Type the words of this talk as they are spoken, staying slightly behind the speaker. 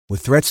With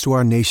threats to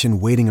our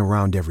nation waiting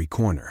around every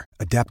corner,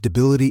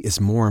 adaptability is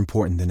more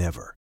important than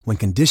ever. When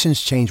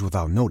conditions change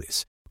without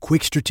notice,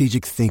 quick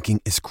strategic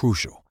thinking is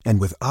crucial.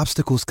 And with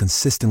obstacles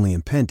consistently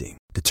impending,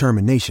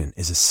 determination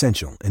is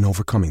essential in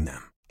overcoming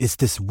them. It's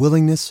this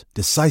willingness,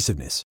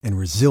 decisiveness, and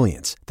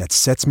resilience that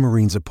sets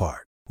Marines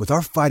apart. With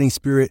our fighting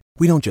spirit,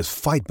 we don't just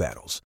fight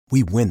battles,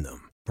 we win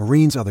them.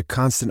 Marines are the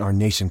constant our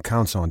nation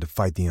counts on to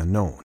fight the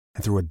unknown.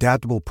 And through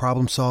adaptable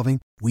problem solving,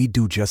 we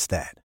do just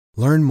that.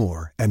 Learn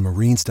more at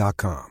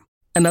marines.com.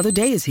 Another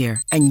day is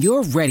here, and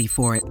you're ready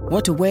for it.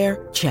 What to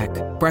wear? Check.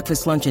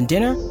 Breakfast, lunch, and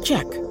dinner?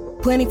 Check.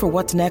 Planning for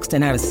what's next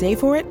and how to save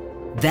for it?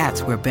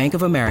 That's where Bank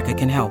of America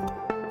can help.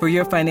 For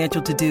your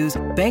financial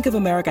to-dos, Bank of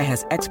America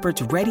has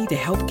experts ready to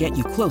help get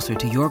you closer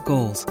to your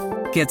goals.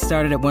 Get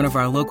started at one of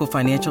our local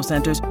financial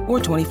centers or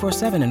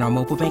 24/7 in our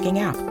mobile banking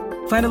app.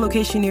 Find a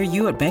location near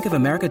you at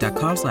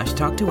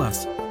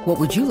bankofamerica.com/talktous. What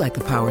would you like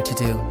the power to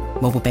do?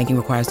 Mobile banking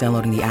requires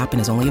downloading the app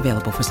and is only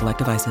available for select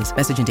devices.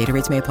 Message and data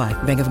rates may apply.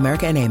 Bank of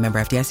America N.A., member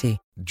FDIC.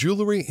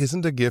 Jewelry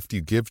isn't a gift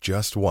you give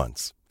just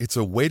once. It's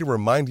a way to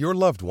remind your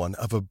loved one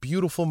of a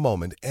beautiful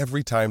moment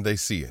every time they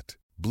see it.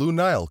 Blue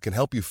Nile can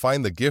help you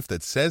find the gift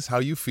that says how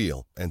you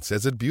feel and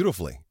says it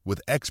beautifully,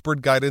 with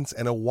expert guidance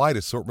and a wide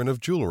assortment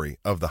of jewelry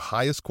of the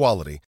highest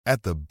quality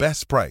at the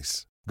best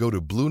price. Go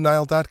to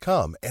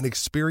BlueNile.com and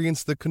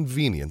experience the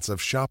convenience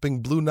of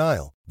shopping Blue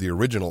Nile, the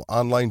original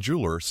online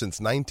jeweler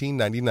since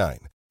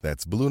 1999.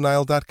 That's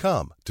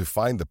BlueNile.com to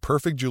find the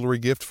perfect jewelry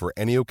gift for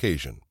any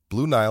occasion.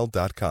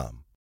 BlueNile.com.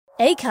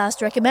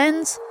 Acast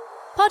recommends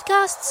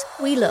podcasts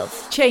we love.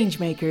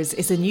 Changemakers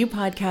is a new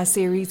podcast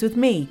series with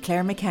me,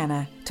 Claire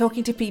McKenna,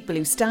 talking to people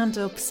who stand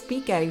up,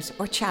 speak out,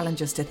 or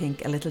challenge us to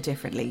think a little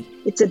differently.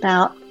 It's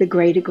about the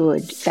greater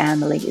good,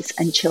 families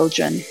and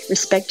children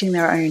respecting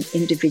their own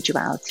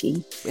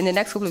individuality. In the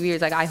next couple of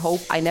years, I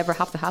hope I never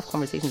have to have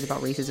conversations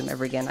about racism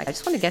ever again. I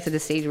just want to get to the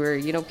stage where,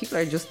 people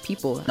are just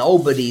people.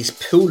 Nobody's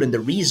pooling the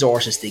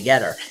resources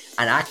together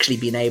and actually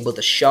being able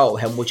to show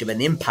how much of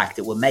an impact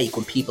it will make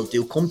when people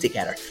do come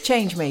together.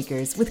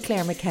 Changemakers with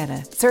Claire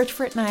McKenna. Search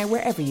for it now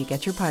wherever you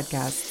get your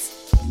podcasts.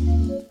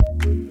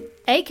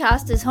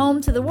 Acast is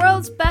home to the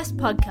world's best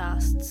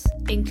podcasts,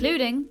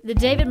 including the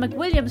David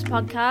McWilliams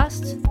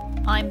podcast,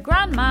 I'm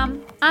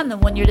Grandmam, and the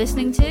one you're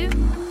listening to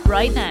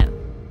right now.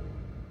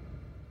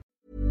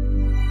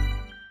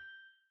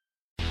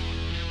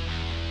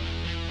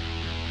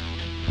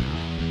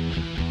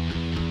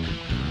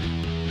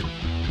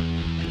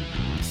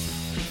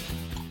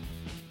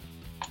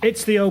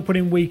 It's the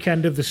opening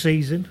weekend of the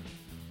season,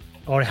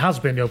 or it has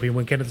been the opening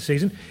weekend of the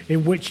season,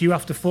 in which you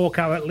have to fork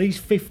out at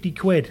least 50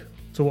 quid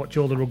to watch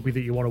all the rugby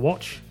that you want to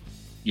watch.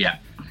 Yeah.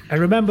 And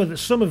remember that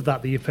some of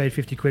that you've paid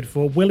 50 quid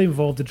for will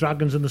involve the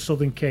Dragons and the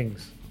Southern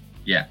Kings.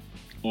 Yeah.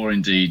 Or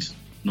indeed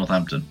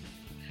Northampton.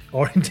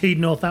 Or indeed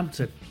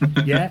Northampton.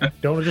 Yeah.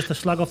 Don't want just to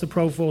slag off the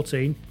Pro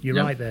 14.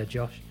 You're right there,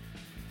 Josh.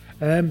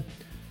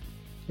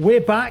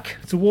 We're back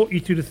to walk you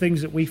through the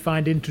things that we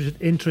find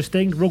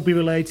interesting, rugby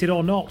related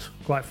or not,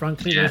 quite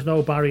frankly. Yeah. There's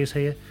no barriers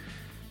here.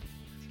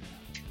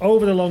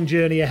 Over the long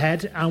journey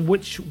ahead, and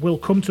which will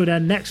come to an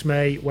end next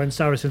May when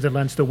Saracens and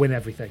Leinster win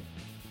everything.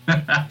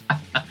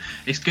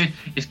 It's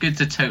good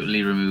to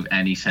totally remove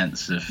any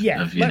sense of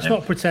let's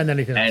not pretend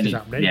anything else is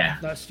happening. Yeah,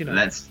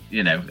 let's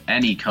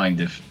any kind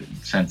of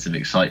sense of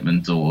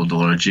excitement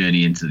or a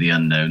journey into the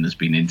unknown has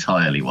been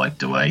entirely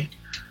wiped away.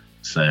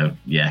 So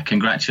yeah,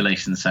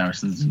 congratulations,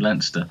 Saracens and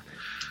Leinster.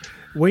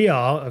 We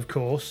are, of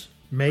course,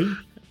 me,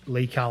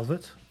 Lee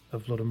Calvert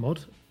of Blood and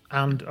Mud,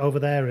 and over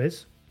there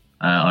is.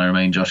 I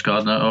remain Josh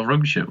Gardner of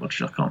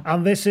RugbyShirtWatch.com.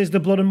 And this is the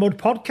Blood and Mud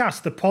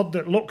podcast, the pod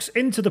that looks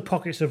into the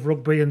pockets of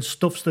rugby and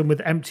stuffs them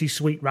with empty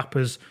sweet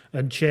wrappers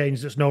and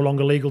change that's no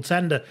longer legal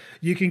tender.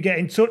 You can get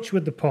in touch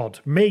with the pod,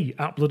 me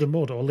at Blood and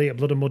Mud or Lee at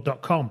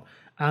bloodandmud.com,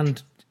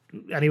 and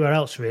anywhere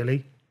else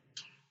really.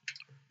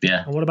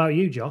 Yeah. And what about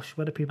you, Josh?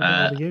 Where do people get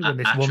hold of you in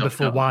this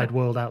wonderful wide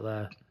world out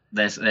there?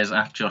 There's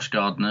at Josh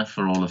Gardner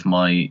for all of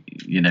my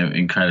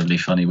incredibly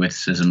funny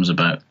witticisms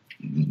about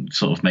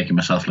sort of making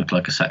myself look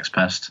like a sex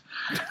pest,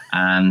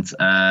 and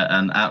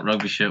at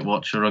Rugby Shirt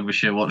Watch or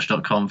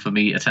RugbyShirtWatch.com for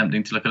me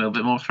attempting to look a little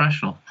bit more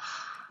professional.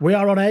 We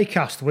are on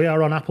Acast, we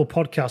are on Apple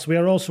Podcasts, we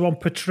are also on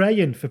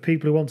Patreon for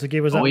people who want to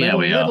give us a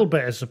little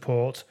bit of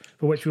support,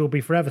 for which we will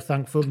be forever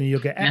thankful, and you'll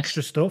get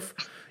extra stuff.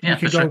 You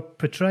can go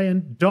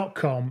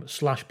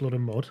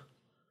patreon.com/bloodandmud.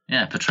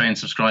 Yeah, Patreon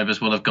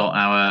subscribers will have got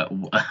our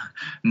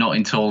Not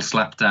in Tall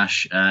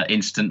Slapdash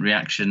instant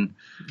reaction.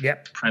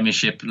 Yep.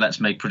 Premiership,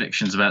 let's make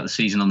predictions about the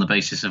season on the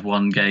basis of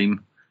one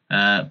game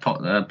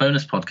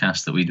bonus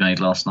podcast that we made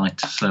last night.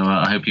 So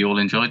I hope you all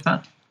enjoyed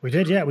that. We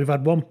did, yeah. We've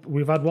had one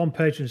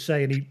patron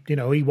say, and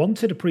he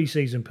wanted a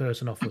pre-season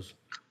person offers,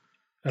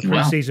 a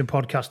pre-season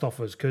podcast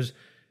offers, because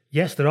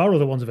yes, there are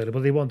other ones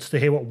available. He wants to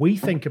hear what we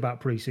think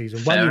about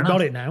pre-season. Well, you've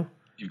got it now.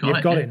 You've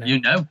got it now.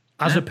 You know,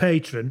 as a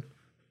patron.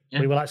 Yeah.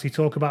 We will actually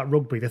talk about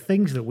rugby, the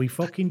things that we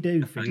fucking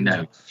do for you.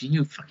 No,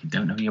 you fucking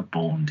don't know you're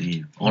born, do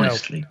you?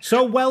 Honestly. No.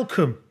 So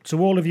welcome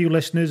to all of you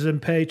listeners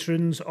and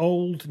patrons,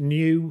 old,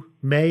 new,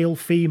 male,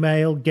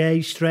 female,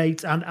 gay,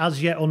 straight, and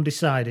as yet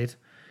undecided.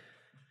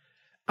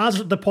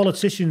 As the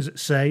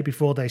politicians say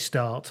before they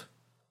start,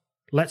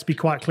 let's be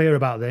quite clear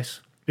about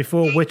this.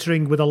 Before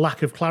wittering with a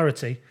lack of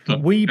clarity,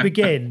 we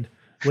begin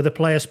with a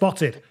player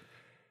spotted.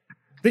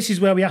 This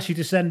is where we ask you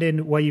to send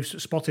in where you've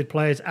spotted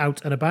players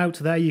out and about.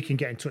 There you can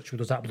get in touch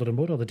with us at Blood and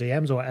Mud or the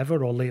DMs or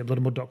whatever, or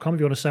lee@bloodandmud.com if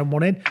you want to send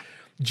one in.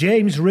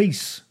 James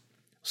Reese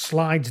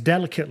slides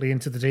delicately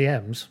into the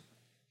DMs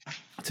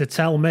to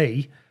tell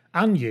me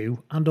and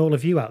you and all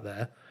of you out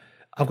there,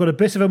 I've got a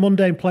bit of a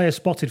mundane player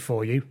spotted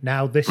for you.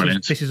 Now, this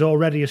is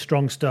already a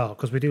strong start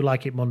because we do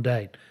like it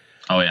mundane.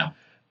 Oh, yeah.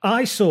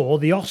 I saw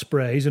the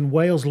Ospreys and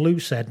Wales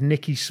loosehead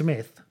Nicky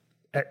Smith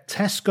at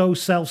Tesco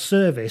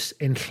self-service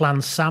in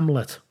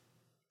Llansamlet.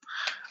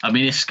 I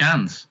mean, it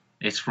scans.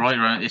 It's right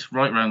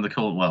around the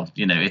corner. Well,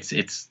 you know, it's.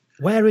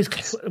 Where is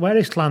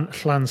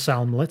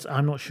Llansamlet?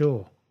 I'm not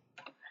sure.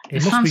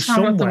 It must be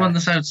somewhere. The one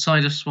that's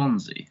outside of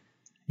Swansea.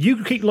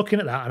 You keep looking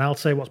at that, and I'll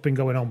say what's been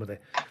going on with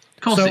it.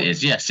 Of course, it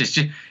is. Yes,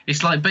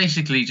 it's like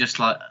basically just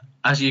like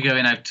as you're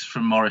going out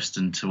from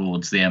Morriston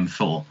towards the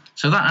M4.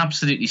 So that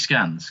absolutely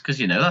scans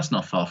because you know that's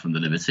not far from the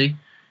Liberty.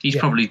 He's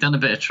probably done a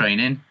bit of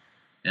training,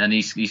 and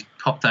he's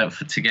popped out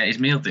to get his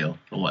meal deal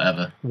or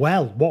whatever.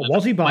 Well, what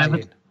was he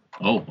buying?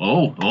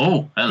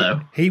 Oh,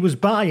 hello. He was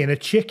buying a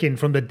chicken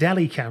from the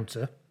deli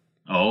counter.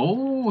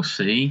 Oh,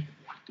 see.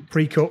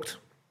 Pre-cooked.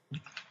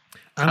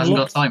 Hasn't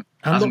got time.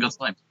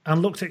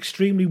 And looked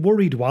extremely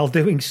worried while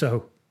doing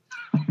so.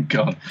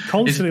 God.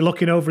 Constantly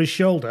looking over his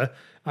shoulder.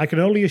 I can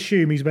only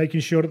assume he's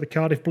making sure that the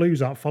Cardiff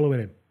Blues aren't following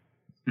him.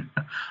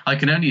 I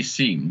can only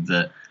assume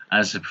that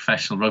as a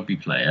professional rugby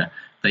player,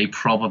 they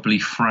probably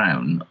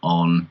frown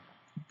on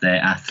their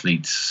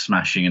athletes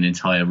smashing an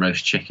entire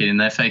roast chicken in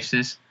their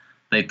faces.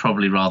 They'd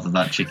probably rather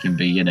that chicken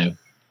be, you know,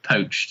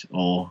 poached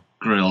or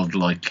grilled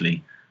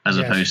lightly as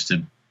opposed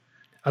to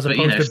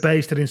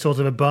basted in sort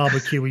of a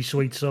barbecue-y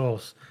sweet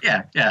sauce.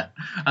 Yeah.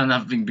 And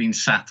having been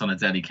sat on a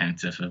deli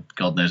counter for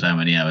God knows how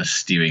many hours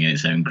stewing in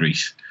its own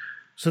grease.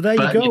 So there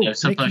you go. You know,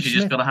 sometimes you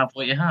just got to have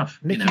what you have.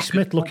 Nicky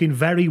Smith looking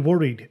very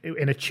worried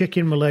in a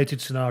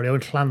chicken-related scenario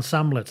in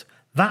Llansamlet.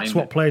 That's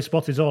what Player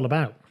Spot is all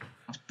about.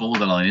 That's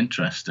borderline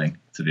interesting,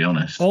 to be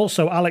honest.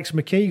 Also, Alex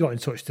McKee got in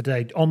touch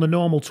today. On the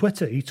normal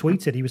Twitter, he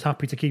tweeted he was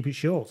happy to keep it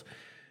short.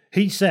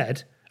 He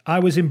said, I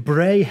was in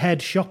Bray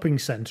Head Shopping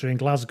Centre in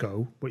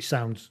Glasgow, which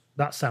sounds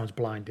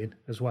blinding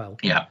as well.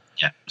 Yeah,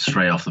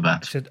 straight off the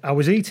bat. He said, I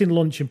was eating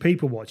lunch and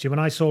people watching when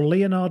I saw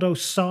Leonardo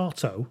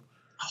Sarto.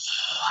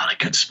 Oh, what a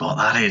good spot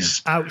that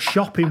is. Out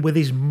shopping with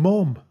his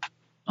mum.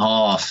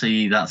 Oh,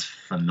 see, that's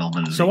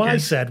phenomenal. So I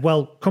said,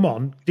 well, come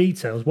on,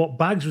 details. What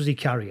bags was he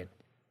carrying?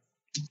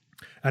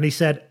 And he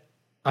said,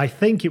 I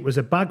think it was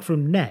a bag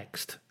from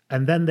Next,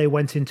 and then they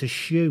went into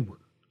Shoe.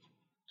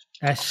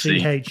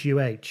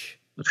 SCHUH.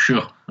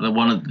 Sure.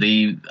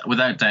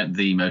 Without doubt,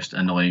 the most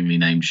annoyingly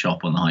named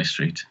shop on the high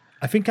street.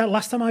 I think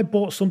last time I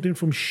bought something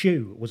from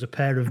Shoe was a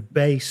pair of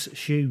base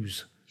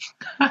shoes,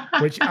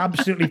 which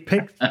absolutely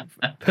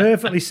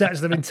perfectly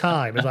sets them in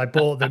time as I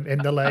bought them in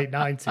the late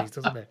 90s,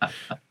 doesn't it?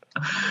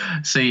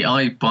 See,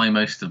 I buy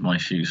most of my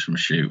shoes from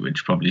Shoe,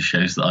 which probably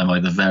shows that I'm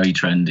either very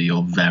trendy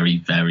or very,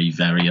 very,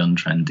 very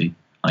untrendy.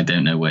 I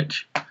don't know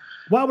which.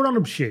 While we're on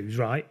them shoes,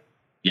 right?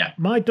 Yeah.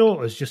 My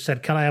daughters just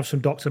said, can I have some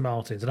Dr.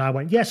 Martens? And I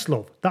went, yes,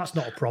 love, that's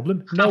not a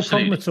problem. No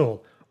problem at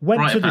all.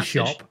 Went to the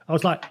shop. I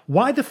was like,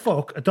 why the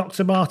fuck are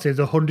Dr. Martens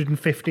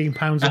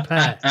 £115 a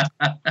pair?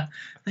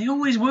 They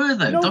always were,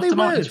 though. No, Dr.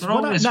 Martens were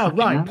always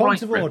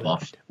point of order.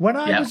 When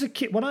I was a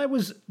kid, when I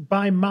was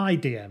buying my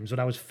DMs when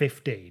I was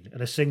 15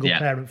 and a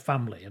single-parent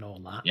family and all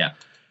that,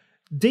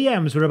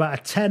 DMs were about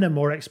a tenner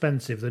more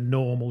expensive than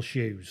normal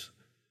shoes.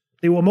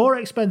 They were more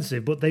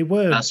expensive, but they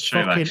weren't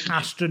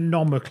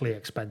astronomically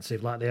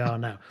expensive like they are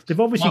now. They've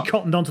obviously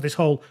cottoned onto this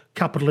whole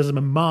capitalism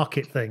and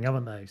market thing,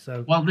 haven't they?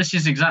 So, well, this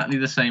is exactly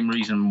the same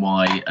reason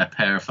why a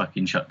pair of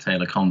fucking Chuck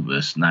Taylor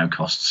Converse now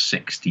costs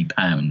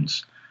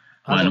 £60.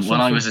 When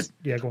I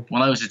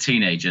was a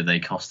teenager, they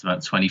cost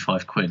about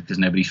 25 quid because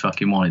nobody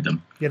fucking wanted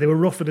them. Yeah, they were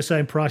roughly the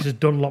same price as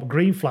Dunlop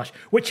Green Flash,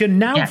 which are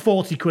now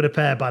 40 quid a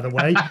pair, by the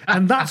way.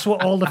 And that's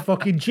what all the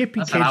fucking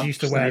jippy kids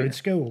used to wear in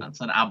school. That's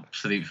an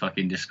absolute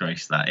fucking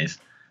disgrace, that is.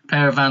 A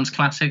pair of Vans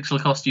Classics will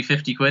cost you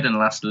 50 quid and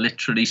last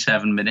literally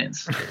 7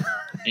 minutes.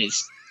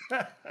 It's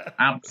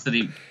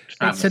absolute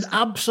travesty. It's an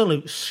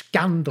absolute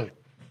scandal.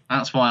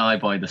 That's why I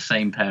buy the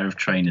same pair of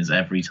trainers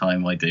every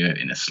time I do it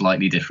in a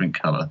slightly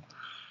different colour.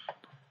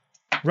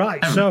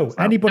 Right, so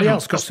anybody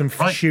else got some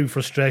shoe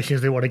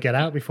frustrations they want to get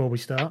out before we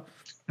start?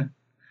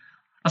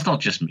 That's not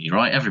just me,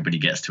 right? Everybody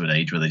gets to an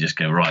age where they just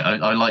go, right,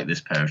 I like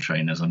this pair of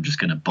trainers. I'm just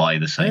going to buy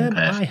the same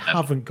pair. I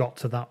haven't got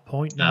to that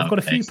point. Now, I've got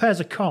a few pairs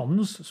of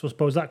Cons, so I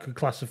suppose that could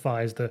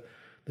classify as the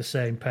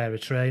same pair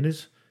of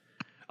trainers.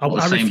 I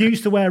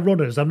refuse to wear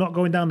runners. I'm not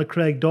going down the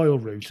Craig Doyle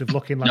route of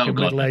looking like a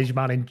middle-aged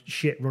man in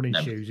shit running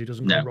shoes who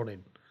doesn't go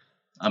running.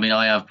 I mean,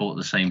 I have bought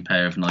the same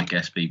pair of Nike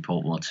SB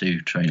Portmore 2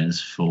 trainers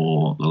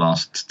for the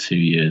last 2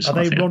 years. Are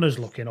they runners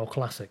looking or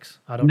classics?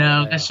 I don't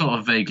know. No, they're sort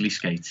of vaguely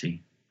skatey,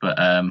 but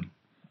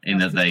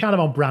it's kind of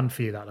on brand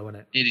for you, that, though,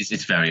 isn't it? It is.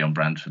 It's very on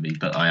brand for me,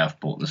 but I have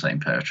bought the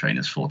same pair of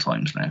trainers 4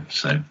 times now.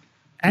 So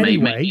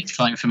Anyway, maybe it's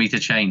time for me to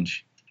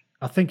change.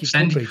 I think it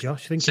could be,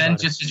 Josh.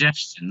 Send your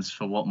suggestions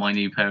for what my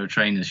new pair of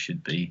trainers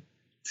should be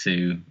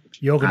to.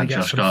 You're going to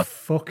get some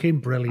fucking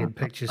brilliant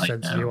pictures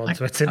sent to you on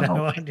Twitter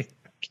now, aren't you?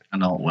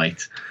 Cannot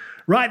wait.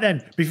 Right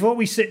then, before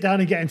we sit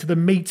down and get into the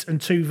meat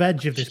and two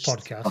veg of this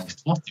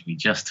podcast. What did we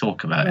just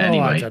talk about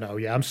anyway? I don't know.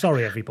 Yeah, I'm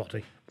sorry,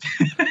 everybody.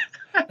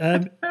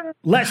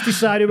 Let's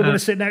decide who we're going to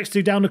sit next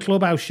to down the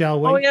clubhouse, shall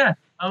we?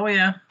 Oh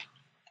yeah.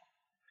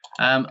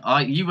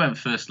 You went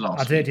first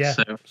last. I did, yeah.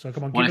 So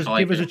come on,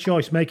 give us a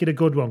choice. Make it a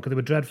good one because they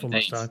were dreadful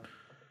last time.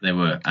 They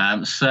were.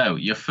 So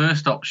your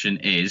first option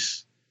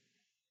is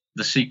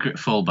the secret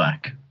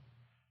fullback.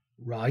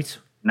 Right.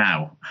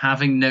 Now,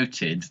 having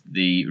noted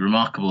the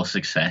remarkable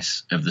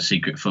success of the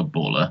secret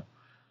footballer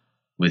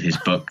with his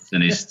books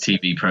and his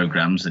TV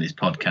programs and his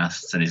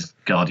podcasts and his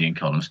Guardian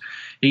columns,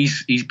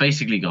 he's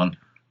basically gone,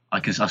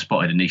 I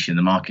spotted a niche in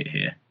the market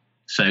here.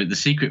 So the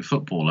secret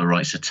footballer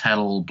writes a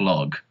tell-all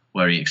blog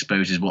where he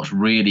exposes what's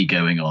really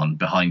going on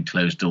behind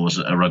closed doors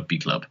at a rugby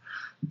club.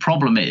 The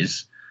problem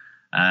is,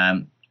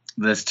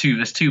 there's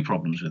two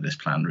problems with this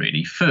plan,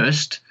 really.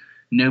 First,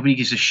 nobody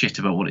gives a shit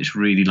about what it's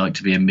really like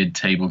to be a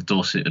mid-table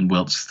Dorset and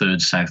Wilts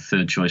third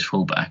choice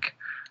fullback.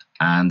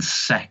 And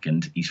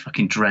second, he's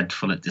fucking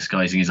dreadful at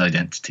disguising his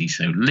identity.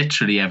 So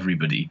literally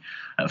everybody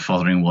at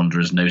Fothering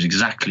Wanderers knows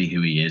exactly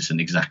who he is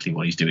and exactly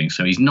what he's doing.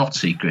 So he's not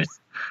secret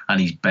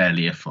and he's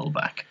barely a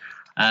fullback.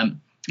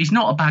 He's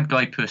not a bad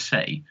guy per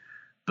se,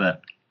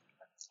 but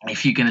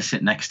if you're going to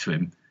sit next to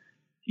him,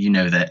 you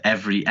know that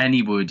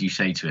any word you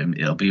say to him,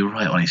 it'll be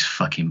right on his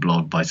fucking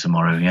blog by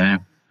tomorrow, you know?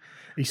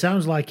 He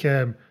sounds like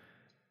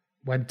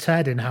when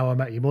Ted in How I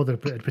Met Your Mother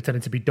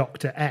pretended to be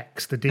Dr.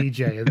 X, the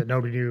DJ, and that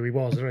nobody knew who he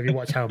was. I don't know if you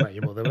watch How I Met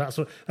Your Mother, but that's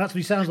what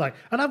he sounds like.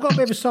 And I've got a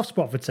bit of a soft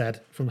spot for Ted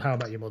from How I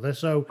Met Your Mother,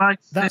 so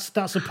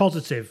that's a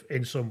positive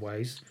in some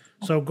ways.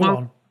 So go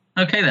on.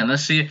 Okay, then,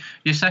 let's see.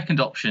 Your second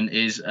option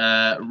is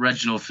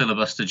Reginald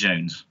Filibuster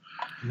Jones.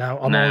 Now,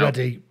 I'm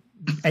already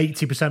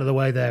 80% of the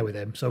way there with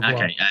him, so go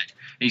on.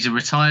 He's a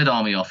retired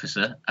army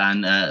officer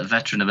and a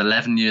veteran of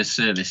 11 years'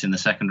 service in the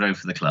second row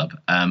for the club.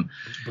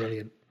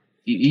 Brilliant.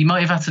 He might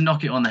have had to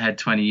knock it on the head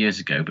 20 years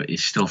ago, but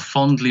is still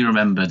fondly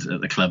remembered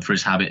at the club for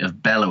his habit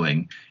of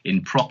bellowing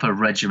in proper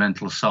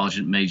regimental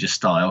sergeant major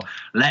style,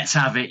 "Let's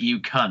have it,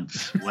 you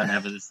cunts,"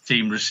 whenever the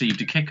team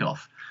received a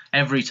kickoff.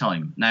 Every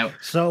time. Now,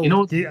 you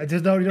don't need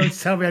to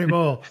tell me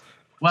anymore.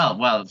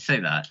 Well, say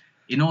that.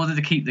 In order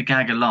to keep the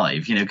gag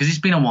alive, because it's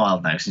been a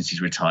while now since he's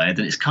retired,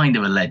 and it's kind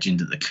of a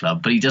legend at the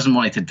club, but he doesn't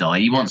want it to die.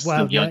 He wants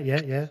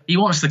He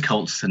wants the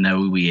Colts to know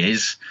who he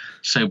is.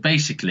 So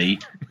basically,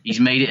 he's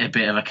made it a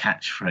bit of a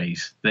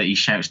catchphrase that he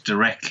shouts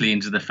directly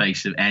into the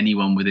face of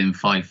anyone within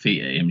 5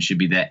 feet of him should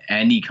be there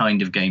any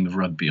kind of game of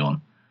rugby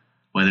on,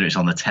 whether it's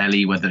on the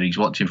telly, whether he's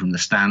watching from the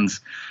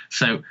stands.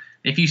 So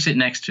if you sit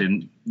next to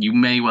him, you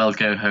may well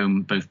go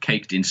home both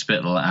caked in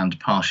spittle and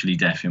partially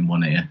deaf in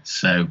one ear.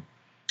 So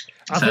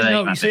I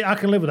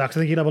can live with that because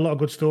I think he'd have a lot of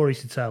good stories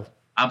to tell.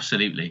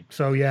 Absolutely.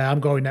 So, yeah, I'm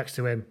going next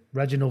to him.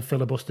 Reginald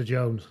Filibuster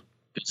Jones.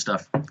 Good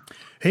stuff.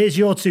 Here's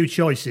your two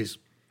choices.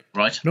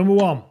 Right. Number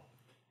one.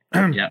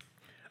 Yeah.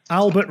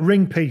 Albert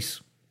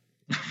Ringpeace.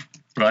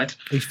 Right.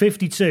 He's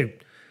 52.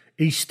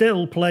 He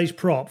still plays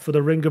prop for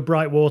the Ring of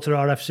Brightwater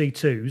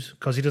RFC2s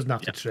because he doesn't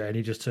have to train.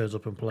 He just turns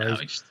up and plays. No,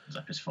 he just turns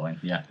up. It's fine.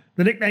 Yeah.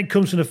 The nickname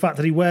comes from the fact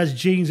that he wears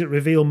jeans that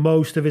reveal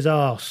most of his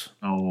arse.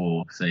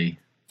 Oh, see.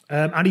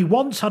 And he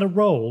once had the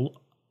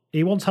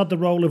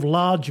role of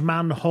large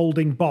man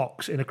holding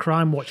box in a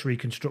Crime Watch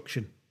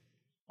reconstruction.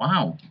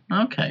 Wow.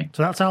 Okay.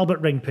 So that's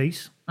Albert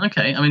Ringpeace.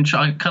 Okay. I mean,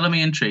 colour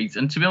me intrigued.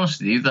 And to be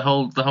honest with you, the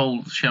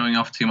whole showing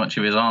off too much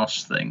of his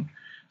arse thing,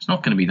 it's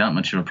not going to be that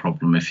much of a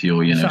problem if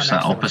you're,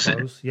 sat opposite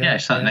him.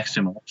 Sat next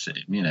to him, opposite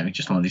him. You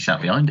just want to be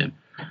sat behind him.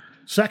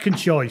 Second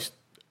choice,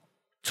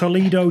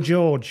 Toledo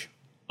George.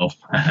 Oh,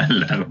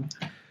 hello.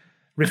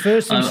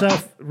 Refers to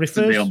himself.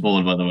 To be on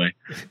board, by the way.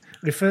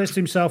 Refers to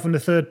himself in the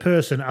third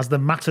person as the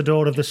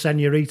matador of the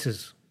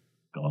senoritas.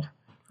 God.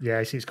 Yeah,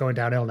 it's going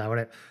downhill now,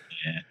 isn't it?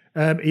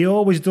 Yeah. He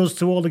always does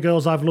to all the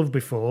girls I've loved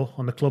before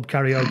on the club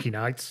karaoke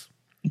nights.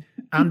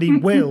 And he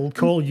will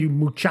call you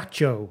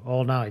muchacho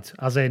all night,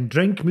 as in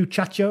drink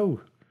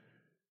muchacho.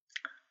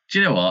 Do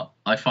you know what?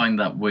 I find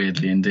that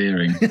weirdly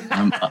endearing.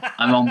 I'm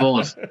on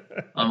board.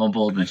 I'm on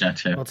board,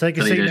 muchacho. I'll take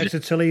a seat next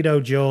to Toledo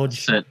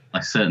George. I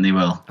certainly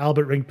will.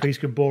 Albert Ringpeace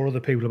can bore other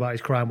people about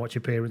his Crime Watch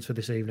appearance for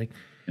this evening.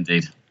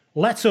 Indeed.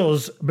 Let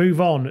us move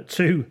on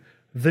to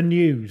the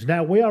news.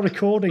 Now, we are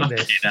recording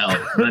this.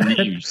 The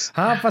news.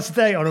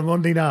 8:30 on a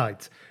Monday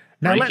night.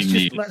 Now, let's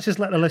just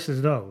let the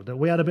listeners know that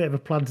we had a bit of a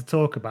plan to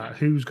talk about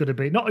who's going to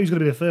be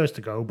the first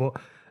to go, but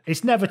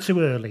it's never too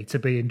early to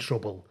be in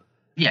trouble.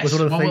 Yes. Was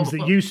one of the things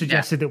that you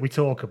suggested that we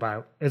talk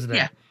about, isn't it?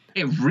 Yeah,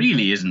 it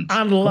really isn't.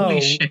 And low.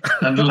 Holy shit,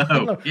 and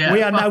low. Yeah,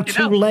 we are now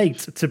too late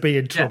to be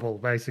in trouble,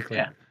 basically.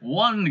 Yeah.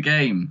 One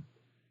game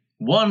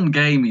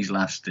he's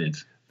lasted.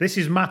 This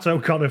is Matt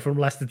O'Connor from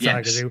Leicester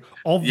Tigers, who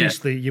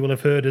obviously you will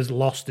have heard has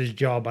lost his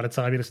job by the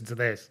time you listen to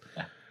this.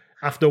 Yeah.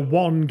 After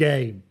one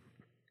game.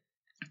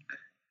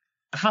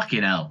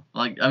 Fucking hell.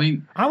 I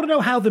want to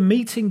know how the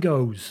meeting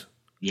goes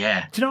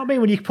Yeah. Do you know what I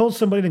mean? When you pull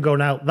somebody in and go,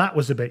 now, that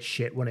was a bit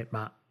shit, wasn't it,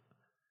 Matt?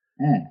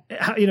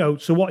 You know,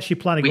 so what's your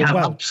plan? We have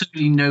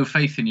absolutely no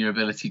faith in your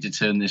ability to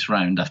turn this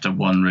round after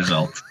one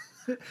result.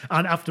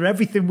 And after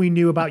everything we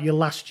knew about you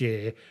last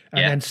year,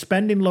 and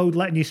then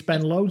letting you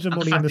spend loads of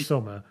money in the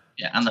summer.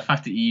 Yeah, and the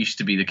fact that you used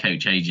to be the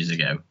coach ages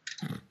ago.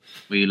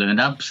 We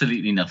learned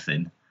absolutely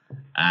nothing.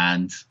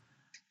 And,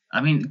 I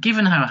mean,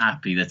 given how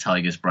happy the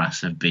Tigers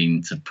brass have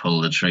been to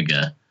pull the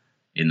trigger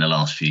in the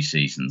last few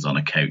seasons on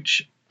a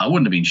coach, I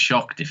wouldn't have been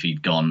shocked if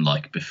he'd gone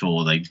like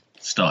before they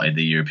started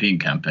the European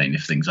campaign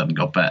if things hadn't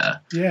got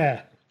better.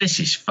 Yeah. This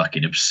is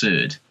fucking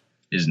absurd,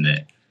 isn't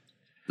it?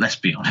 Let's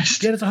be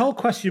honest. Yeah, there's a whole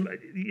question.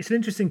 It's an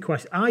interesting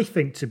question. I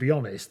think, to be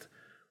honest,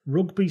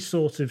 rugby's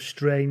sort of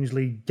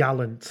strangely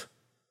gallant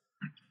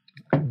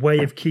way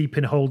of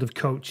keeping hold of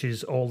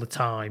coaches all the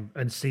time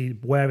and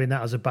wearing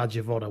that as a badge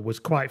of honour was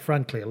quite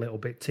frankly a little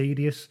bit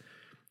tedious.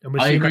 And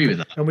I agree with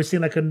that. And we've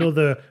seen like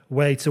another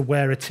way to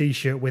wear a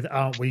T-shirt with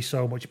 "Aren't we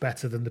so much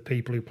better than the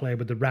people who play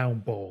with the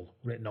round ball"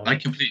 written on it. I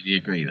completely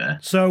agree there.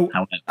 So,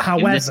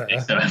 however,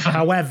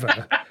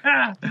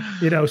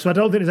 you know, so I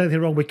don't think there's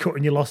anything wrong with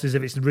cutting your losses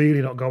if it's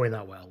really not going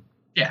that well.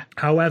 Yeah.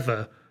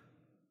 However,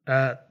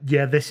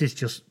 this is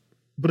just.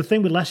 But the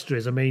thing with Leicester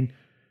is, I mean,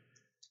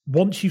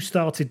 once you've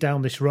started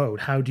down this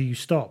road, how do you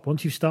stop?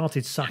 Once you've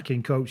started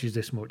sacking coaches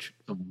this much,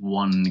 the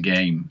one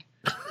game.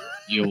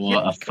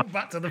 Come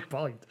back to the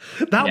point.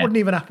 That wouldn't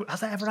even happen. Has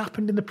that ever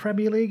happened in the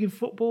Premier League in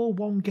football?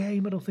 One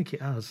game? I don't think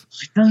it has.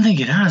 I don't think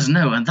it has,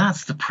 no. And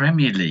that's the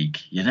Premier League,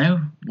 you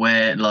know,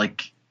 where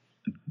like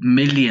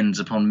millions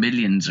upon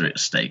millions are at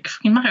stake.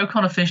 Matt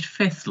O'Connor finished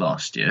 5th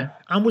last year.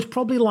 And was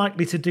probably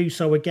likely to do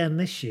so again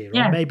this year,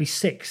 or maybe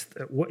 6th.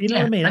 You know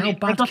what I mean? How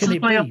bad can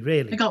it be,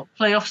 really? They got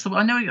playoffs.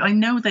 I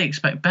know they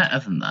expect better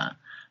than that.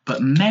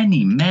 But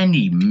many,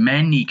 many,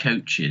 many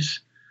coaches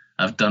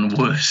have done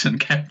worse and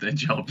kept their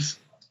jobs.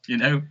 You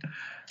know,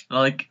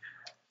 like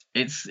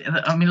let's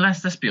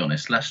be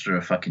honest. Leicester are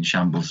a fucking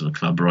shambles of a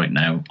club right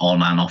now,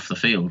 on and off the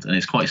field, and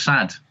it's quite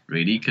sad,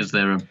 really, because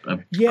they're a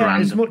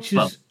grand as much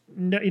club. As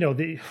you know,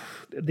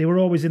 they were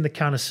always in the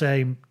kind of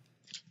same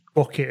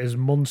bucket as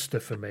Munster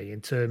for me in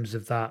terms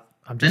of that.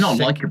 They're not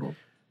likable.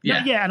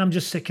 Yeah, and I'm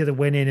just sick of the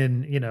winning,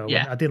 and you know,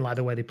 I didn't like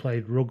the way they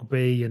played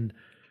rugby and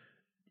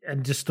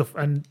just stuff.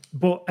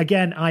 But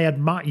again, I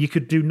admire. You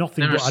could do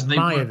nothing but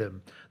admire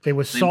them. They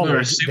were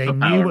solid. They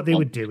knew what they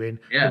were doing.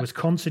 Yeah. There was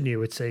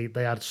continuity.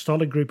 They had a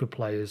solid group of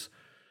players.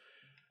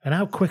 And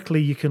how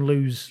quickly you can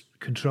lose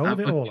control of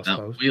it all, I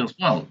suppose.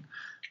 Well,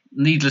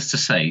 needless to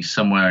say,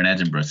 somewhere in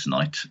Edinburgh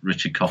tonight,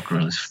 Richard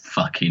Cockerell is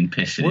fucking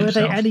pissing himself. Were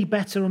they any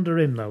better under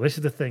him, though? This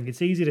is the thing.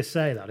 It's easy to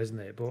say that, isn't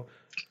it? But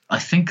I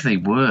think they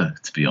were,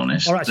 to be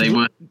honest. All right, they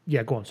were.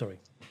 Yeah, go on, sorry.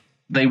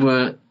 They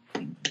were.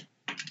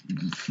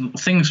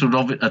 Things would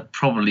have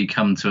probably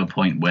come to a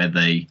point where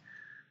they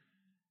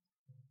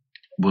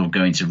were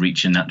going to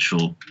reach a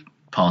natural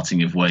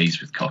parting of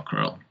ways with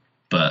Cockerell,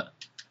 but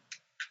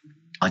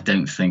I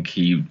don't think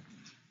he,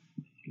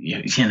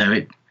 you know,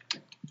 it.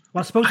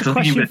 Well, I suppose the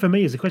question for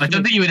me is the question. I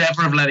don't think you would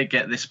ever have let it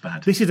get this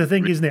bad. This is the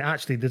thing, isn't it?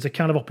 Actually, there's a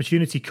kind of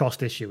opportunity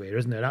cost issue here,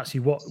 isn't there?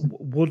 Actually,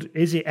 would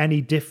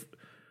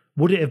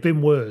it have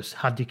been worse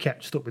had you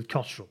kept stuck with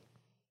Cockerell,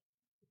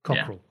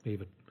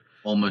 even?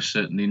 Almost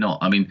certainly not.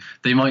 I mean,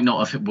 they might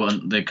not have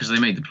won because they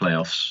made the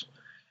playoffs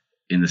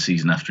in the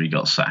season after he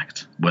got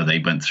sacked, where they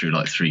went through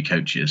like 3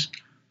 coaches,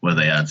 where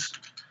they had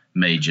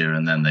Major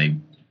and then they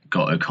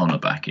got O'Connor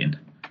back in.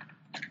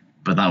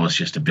 But that was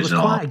just a bizarre.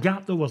 There was quite a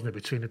gap, though, wasn't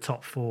there, between the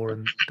top 4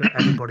 and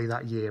everybody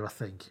that year, I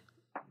think.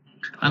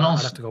 And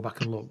also, I'd have to go back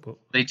and look, but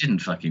they didn't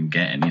fucking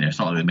get in. You know, it's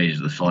not like they made it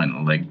to the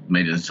final. They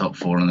made it to the top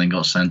 4 and then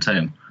got sent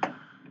home.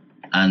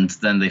 And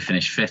then they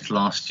finished 5th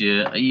last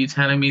year. Are you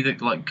telling me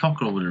that like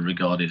Cockerell would have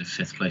regarded a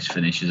 5th place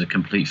finish as a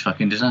complete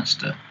fucking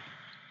disaster?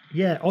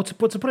 Yeah, or to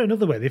put it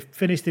another way, they've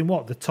finished in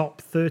the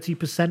top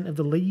 30% of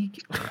the league?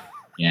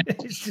 Yeah.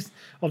 It's just,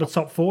 or the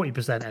top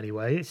 40%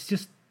 anyway. It's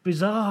just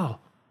bizarre.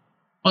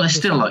 Well, there's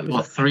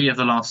still 3 of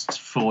the last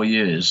 4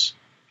 years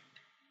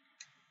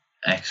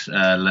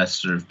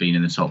Leicester have been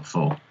in the top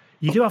 4.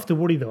 You do have to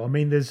worry, though. I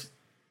mean,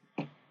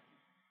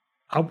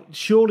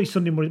 surely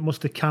somebody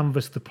must have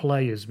canvassed the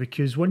players,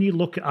 because when you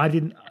look at,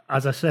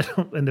 as I said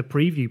in the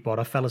preview pod,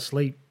 I fell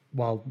asleep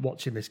while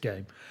watching this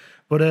game.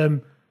 But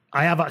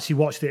I have actually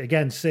watched it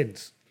again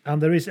since.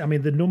 And there is, I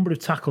mean, the number of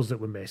tackles that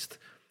were missed,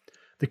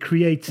 the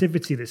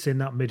creativity that's in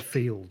that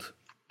midfield,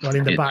 well,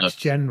 in the backs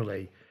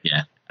generally.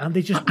 Yeah. And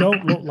they just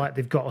don't look like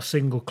they've got a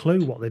single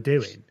clue what they're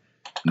doing.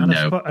 And,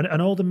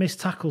 and all the missed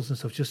tackles and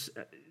stuff just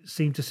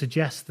seem to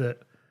suggest that,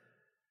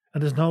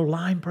 and there's no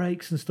line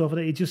breaks and stuff,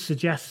 it just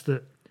suggests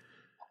that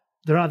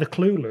they're either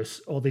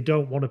clueless or they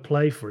don't want to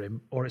play for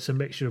him, or it's a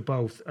mixture of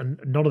both. And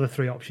none of the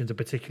 3 options are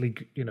particularly,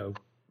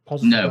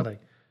 positive, are they?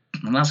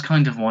 And that's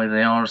kind of why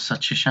they are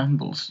such a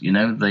shambles. You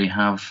know, they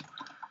have...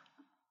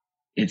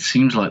 It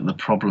seems like the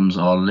problems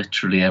are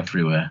literally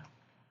everywhere.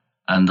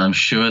 And I'm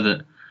sure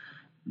that,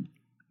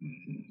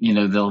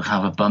 they'll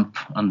have a bump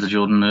under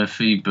Jordan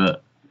Murphy,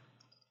 but,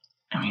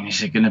 I mean,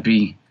 is it going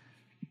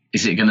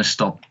to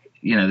stop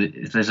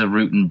there's a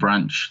root and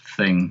branch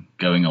thing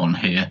going on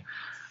here,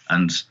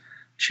 and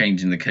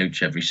changing the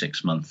coach every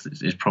 6 months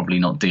is probably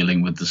not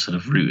dealing with the sort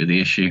of root of the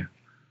issue.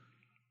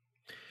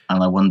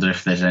 And I wonder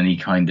if there's any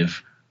kind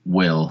of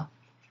will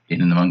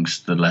in and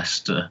amongst the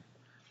Leicester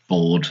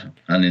board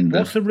and in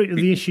what's the root of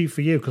the issue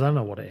for you? Because I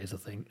know what it is. I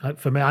think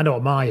for me, I know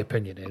what my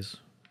opinion is.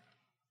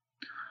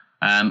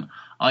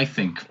 I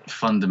think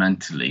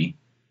fundamentally,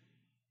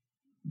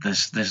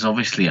 there's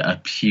obviously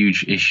a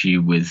huge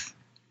issue with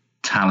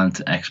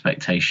talent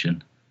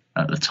expectation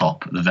at the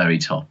top, at the very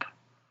top.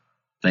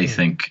 They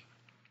think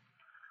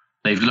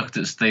they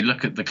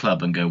look at the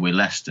club and go, "We're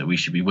Leicester, we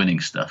should be winning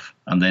stuff,"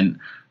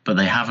 but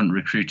they haven't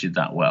recruited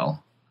that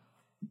well,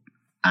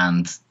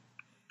 and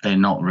they're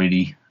not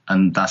really,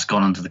 and that's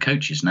gone onto the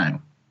coaches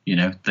now.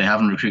 They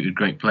haven't recruited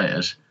great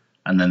players,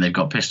 and then they've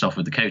got pissed off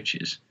with the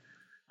coaches,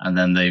 and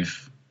then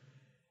they've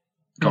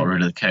got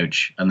rid of the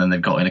coach, and then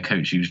they've got in a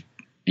coach who's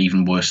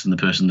even worse than the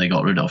person they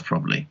got rid of,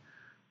 probably.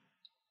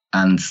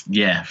 And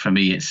yeah, for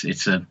me,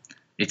 it's a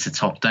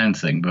top-down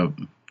thing, but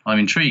I'm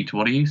intrigued.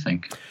 What do you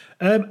think?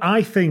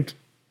 I think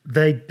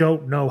they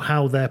don't know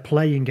how they're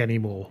playing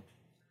anymore.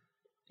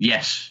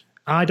 Yes,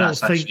 I don't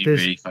think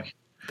there's.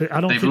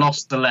 Really they've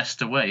lost the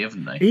Leicester way,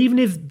 haven't they? Even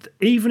if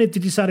they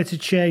decided to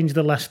change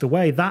the Leicester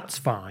way, that's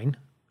fine.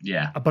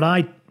 Yeah, but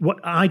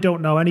I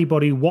don't know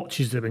anybody who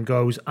watches them and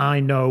goes, I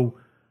know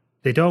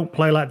they don't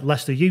play like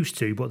Leicester used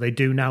to, but they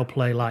do now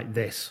play like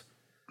this.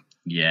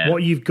 Yeah,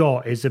 what you've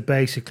got is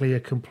basically a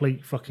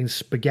complete fucking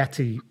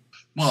spaghetti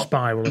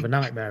spiral of a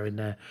nightmare in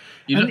there.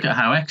 You look at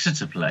how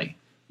Exeter play.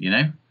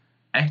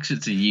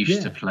 Exeter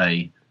used to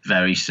play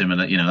very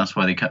similar. That's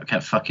why they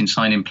kept fucking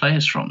signing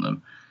players from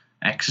them.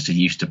 Exeter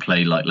used to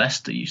play like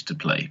Leicester used to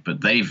play,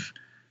 but they've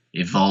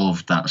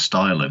evolved that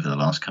style over the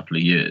last couple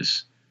of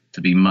years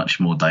to be much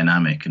more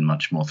dynamic and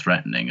much more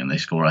threatening, and they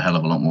score a hell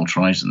of a lot more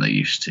tries than they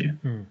used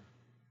to.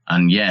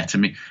 And yeah, to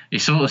me, it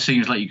sort of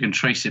seems like you can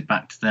trace it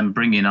back to them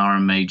bringing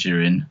Aaron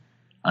Major in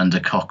under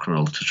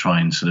Cockerell to try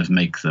and sort of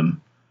make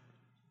them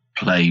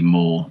play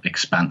more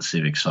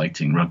expansive,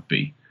 exciting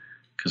rugby,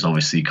 because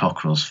obviously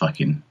Cockerell's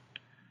fucking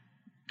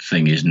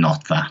thing is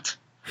not that.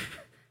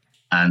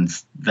 And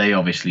they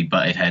obviously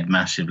butted head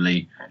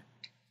massively.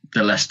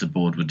 The Leicester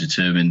board were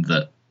determined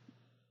that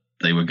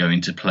they were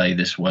going to play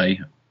this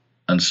way,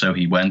 and so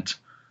he went.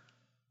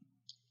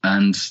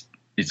 And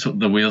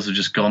the wheels have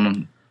just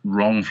gone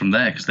wrong from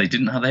there, because they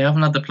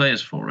haven't had the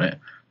players for it.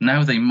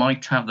 Now they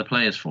might have the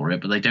players for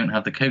it, but they don't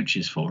have the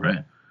coaches for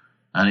it.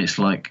 And it's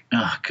like,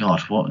 oh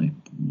God,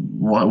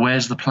 what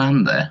where's the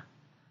plan there?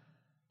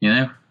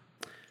 And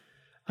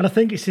I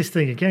think it's this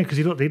thing again, because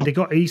they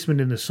got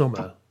Eastman in the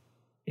summer.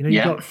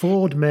 You've got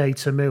Ford, May,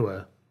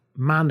 Tamua,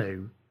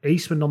 Manu,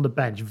 Eastman on the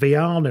bench,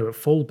 Viano at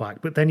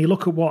fullback. But then you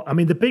look at what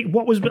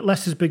was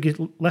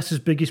Leicester's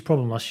biggest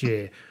problem last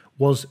year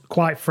was,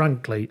 quite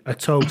frankly, a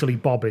totally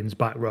Bobbins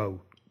back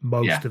row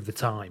most of the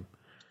time.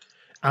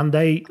 And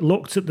they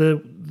looked at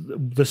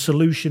the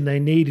solution they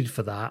needed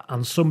for that,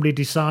 and somebody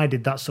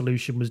decided that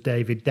solution was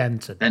David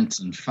Denton.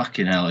 Denton,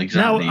 fucking hell,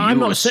 exactly. Now, I'm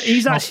not saying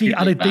he's actually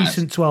had a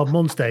decent 12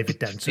 months, David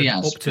Denton,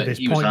 up to this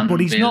point, but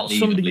he's not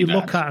somebody you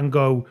look at and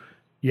go,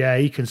 yeah,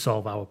 he can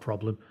solve our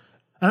problem.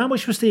 And how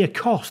much was the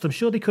cost? I'm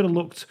sure they could have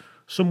looked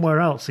somewhere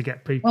else to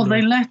get people. Well,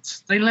 they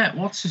let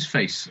what's his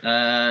face,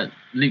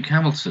 Luke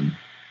Hamilton,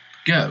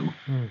 go,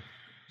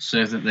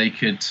 so that they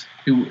could.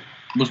 Who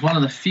was one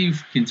of the few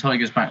fucking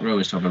Tigers back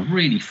rowers to have a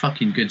really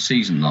fucking good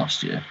season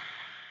last year,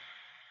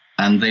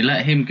 and they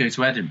let him go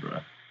to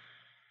Edinburgh,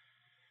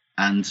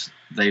 and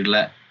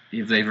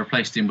they've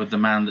replaced him with the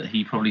man that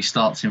he probably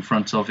starts in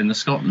front of in the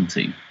Scotland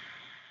team.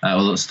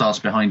 Or that starts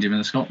behind him in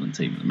the Scotland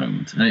team at the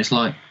moment. And it's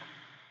like,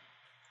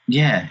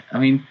 yeah, I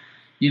mean,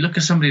 you look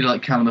at somebody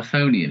like Callum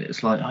Mahoney and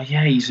it's like, oh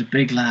yeah, he's a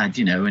big lad,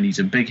 and he's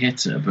a big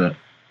hitter, but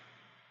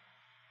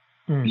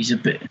he's a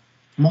bit...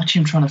 Watch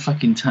him trying to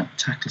fucking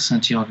tackle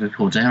Santiago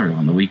Cordero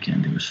on the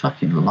weekend. It was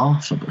fucking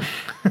laughable.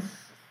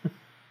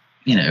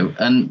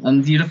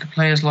 And you look at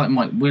players like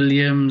Mike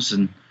Williams,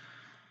 and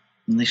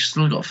they've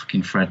still got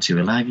fucking Fred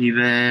Tuilagi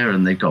there,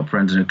 and they've got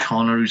Brendan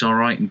O'Connor, who's all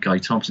right, and Guy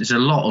Thompson. It's a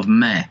lot of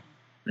meh.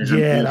 There's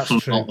an awful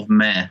lot of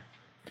meh.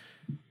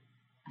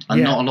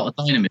 And not a lot of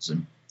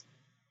dynamism.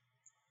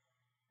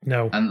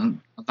 No. And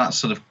that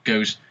sort of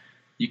goes...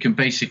 You can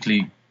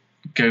basically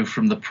go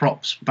from the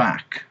props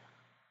back.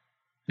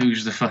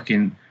 Who's the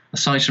fucking...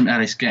 Aside from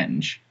Ellis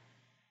Genge.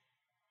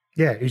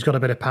 Yeah, who's got a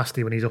bit of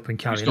pasty when he's up and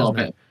carrying,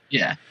 hasn't he?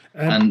 Yeah.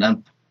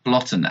 And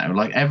Blotter now.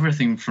 Like,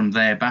 everything from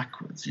there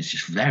backwards is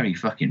just very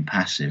fucking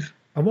passive.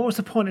 And what was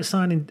the point of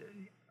signing...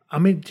 I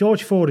mean,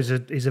 George Ford is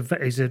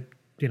a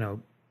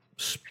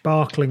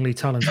sparklingly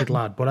talented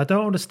lad, but I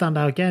don't understand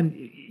how,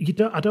 again,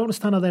 I don't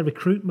understand how their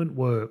recruitment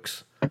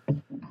works.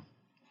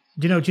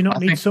 Do you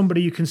not need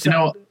somebody you can say?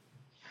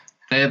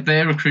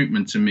 Their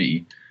recruitment to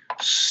me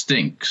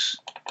stinks,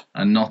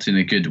 and not in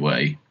a good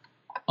way,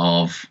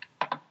 of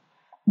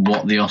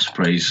what the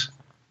Ospreys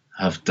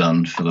have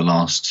done for the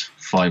last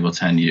 5 or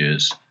 10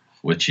 years,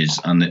 which is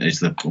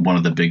one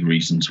of the big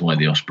reasons why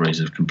the Ospreys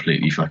have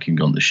completely fucking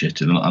gone to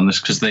shit. And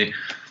this because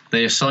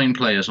They assign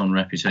players on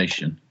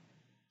reputation.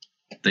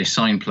 They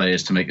sign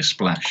players to make a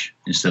splash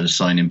instead of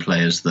signing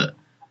players that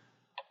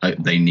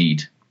they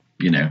need,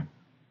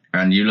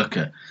 And you look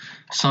at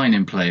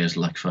signing players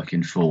like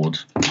fucking Ford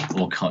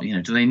or,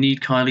 do they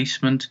need Kyle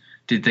Eastman?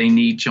 Did they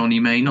need Johnny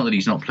May? Not that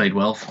he's not played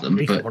well for them.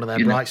 He's but one of their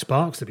bright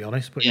sparks, to be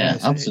honest. But yeah,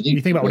 absolutely.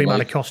 You think about what he might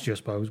have cost you, I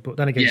suppose. But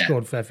then again, he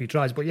scored a fair few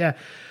tries. But yeah,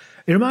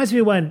 it reminds me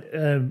of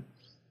when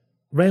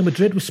Real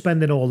Madrid was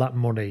spending all that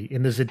money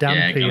in the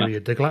Zidane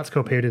period, the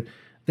Galactico period.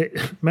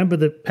 Remember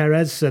that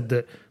Perez said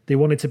that they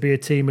wanted to be a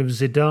team of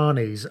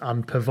Zidanes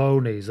and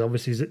Pavones,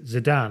 obviously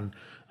Zidane,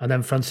 and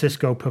then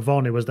Francisco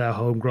Pavone was their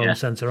homegrown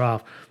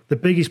centre-half. The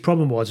biggest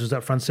problem was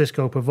that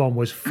Francisco Pavone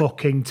was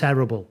fucking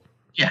terrible.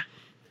 Yeah.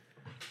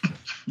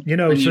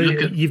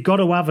 You've got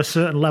to have a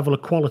certain level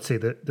of quality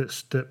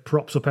that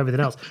props up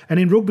everything else. And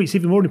in rugby, it's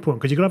even more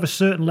important because you've got to have a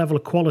certain level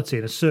of quality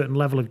and a certain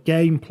level of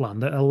game plan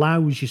that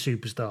allows your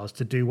superstars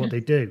to do what they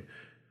do.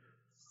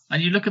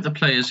 And you look at the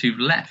players who've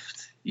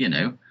left, they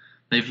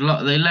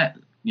let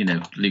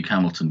Luke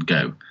Hamilton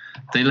go.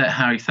 They let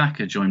Harry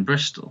Thacker join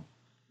Bristol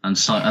and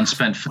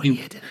spent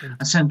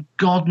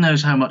God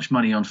knows how much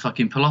money on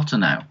fucking Pelota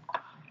now.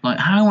 Like,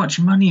 how much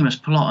money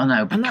must Pelota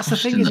now be? And that's the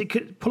thing,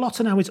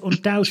 Pelota now is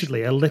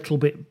undoubtedly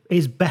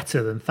is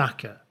better than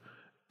Thacker.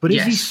 But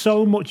is he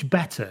so much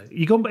better?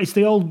 It's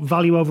the old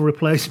value over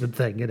replacement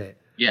thing, isn't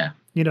it? Yeah.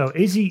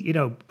 Is he,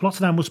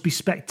 Pelota now must be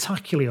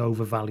spectacularly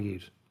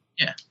overvalued.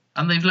 Yeah.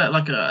 And they've let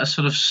like a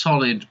sort of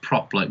solid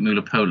prop like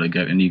Mulapolo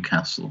go to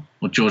Newcastle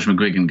or George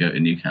McGuigan go to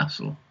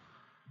Newcastle.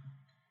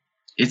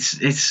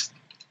 It's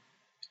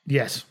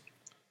yes.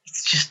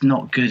 It's just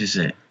not good, is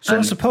it? So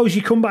I suppose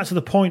you come back to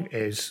the point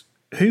is,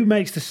 who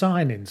makes the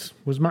signings?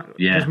 Does Matt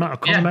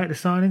O'Connor make the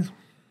signings?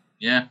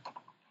 Yeah.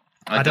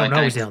 I don't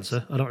know is the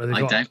answer. I don't know.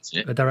 They've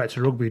got a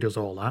director of rugby who does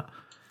all that.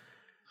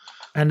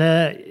 And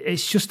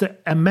it's just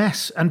a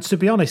mess. And to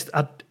be honest,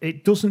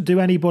 it doesn't do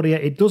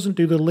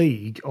the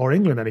league or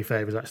England any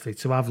favours, actually,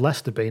 to have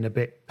Leicester being a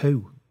bit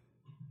poo.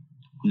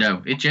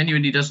 No, it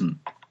genuinely doesn't.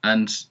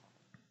 And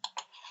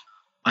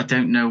I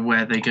don't know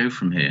where they go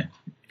from here.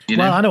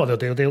 Well, I know what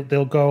they'll do.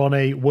 They'll go on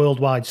a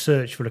worldwide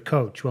search for a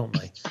coach, won't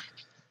they?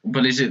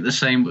 But is it the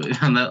same?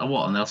 And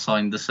they'll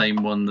sign the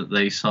same one that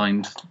they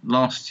signed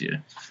last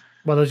year?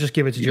 Well, they'll just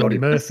give it to Jody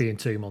Murphy in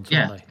 2 months,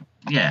 won't they?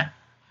 Yeah.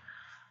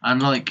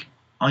 And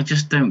I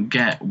just don't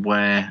get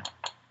where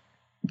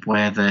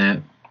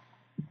their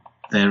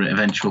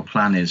eventual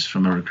plan is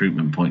from a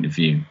recruitment point of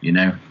view.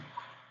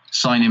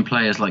 Signing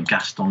players like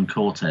Gaston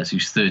Cortez,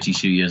 who's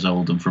 32 years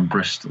old and from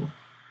Bristol.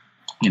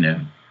 You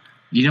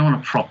don't want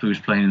a prop who was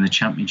playing in the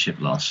Championship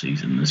last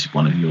season as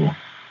one of your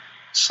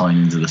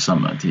signings of the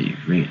summer, do you?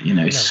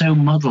 It's so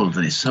muddled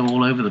and it's so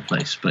all over the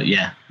place. But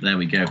yeah, there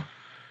we go.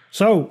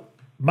 So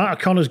Matt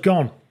O'Connor's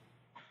gone.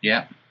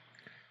 Yeah.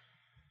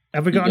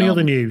 Have we got any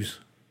other news?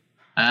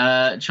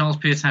 Charles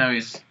Piutau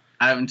is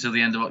out until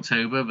the end of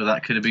October, but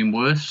that could have been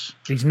worse.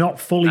 He's not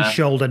fully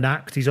shoulder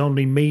knacked. He's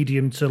only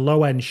medium to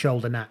low end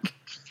shoulder knack.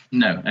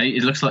 No,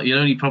 it looks like you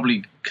only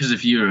probably, because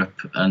of Europe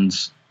and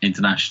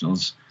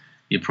internationals,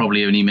 you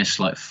probably only missed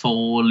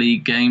 4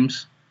 league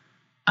games,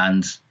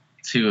 and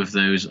 2 of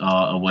those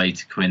are away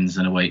to Quins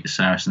and away to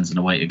Saracens and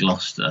away to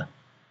Gloucester.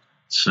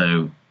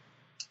 So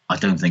I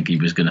don't think he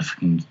was going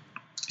to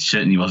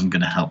certainly wasn't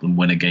going to help them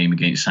win a game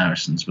against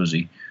Saracens, was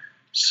he?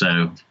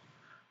 So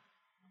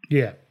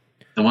yeah,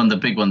 the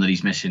big one that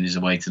he's missing is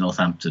away to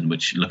Northampton,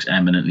 which looks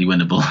eminently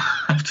winnable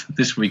after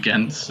this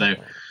weekend. So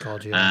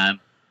God, yeah.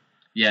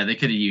 They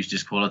could have used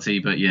his quality,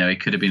 but it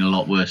could have been a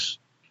lot worse.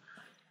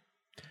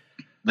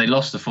 They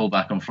lost the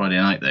fullback on Friday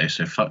night, though,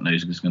 so fuck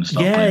knows who's going to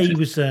start playing. He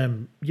was,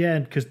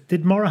 because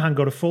did Morahan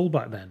go to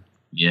fullback then?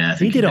 Yeah, I he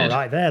think did all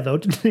right there, though,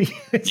 didn't he?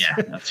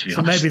 That's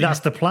so maybe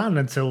that's the plan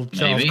until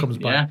Charles comes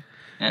back.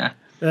 Yeah.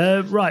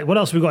 Right, what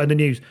else have we got in the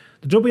news?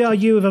 The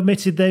WRU have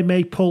admitted they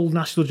may pull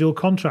national dual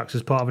contracts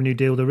as part of a new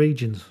deal with the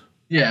regions.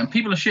 Yeah, and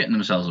people are shitting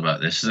themselves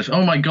about this. As if,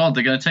 oh my God,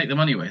 they're going to take the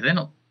money away. They're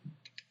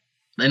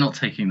not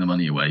taking the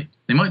money away.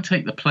 They might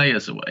take the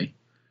players away.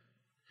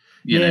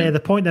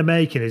 The point they're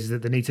making is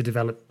that they need to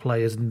develop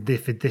players, and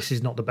if this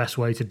is not the best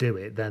way to do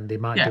it, then they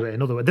might do it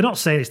another way. They're not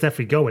saying it's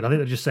definitely going. I think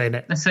they're just saying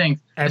that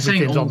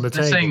everything's on the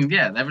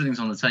table. Everything's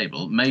on the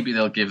table. Maybe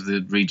they'll give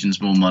the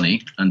regions more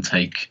money and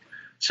take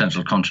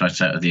central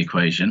contracts out of the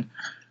equation.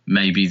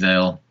 Maybe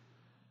they'll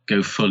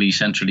go fully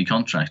centrally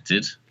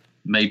contracted.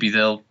 Maybe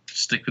they'll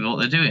stick with what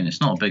they're doing.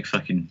 It's not a big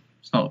fucking...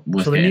 It's not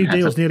worth So the new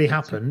deal's nearly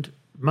happened.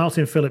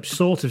 Martin Phillips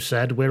sort of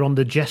said we're on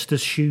the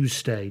Jester's shoes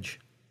stage.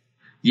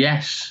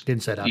 Yes.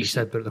 Didn't say that. He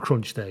said, but at the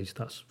crunch stage.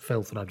 That's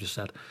filth, what I've just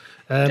said.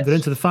 They're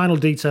into the final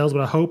details,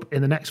 but I hope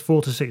in the next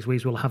 4 to 6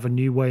 weeks we'll have a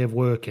new way of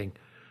working.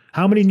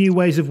 How many new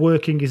ways of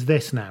working is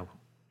this now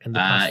in the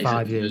past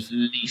 5 years? At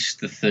least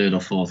the 3rd or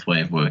 4th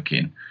way of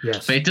working.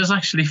 Yes. But it does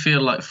actually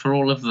feel like for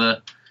all of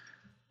the...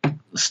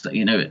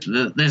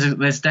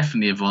 there's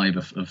definitely a vibe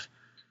of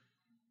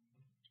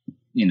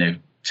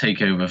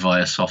takeover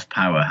via soft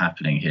power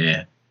happening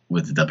here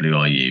with the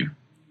WRU,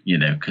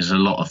 because a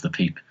lot of the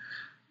people...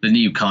 The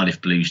new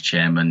Cardiff Blues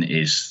chairman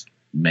is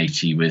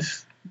matey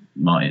with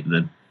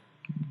the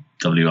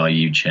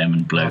WRU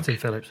chairman bloke. Martin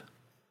Phillips.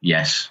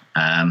 Yes.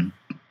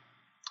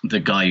 The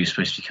guy who's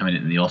supposed to be coming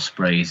into the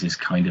Ospreys is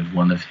kind of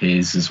one of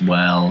his as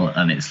well.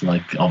 And it's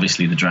like,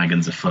 obviously the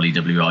Dragons are fully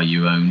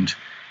WRU owned.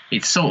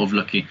 It's sort of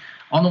looking,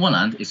 on the one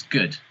hand, it's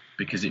good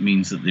because it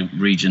means that the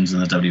regions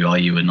and the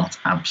WRU are not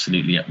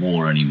absolutely at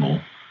war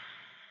anymore.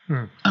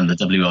 And the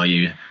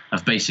WRU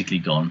have basically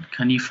gone,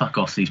 can you fuck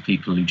off these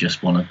people who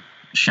just want to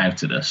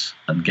shout at us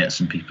and get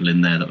some people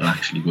in there that will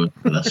actually work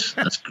with us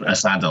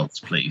as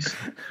adults, please?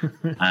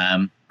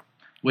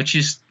 Which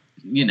is,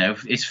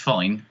 it's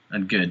fine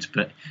and good,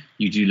 but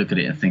you do look at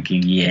it and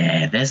thinking,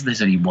 yeah,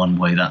 there's only one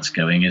way that's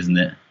going, isn't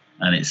it?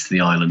 And it's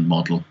the island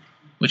model,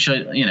 which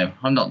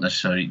I'm not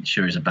necessarily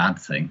sure is a bad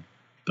thing.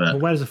 But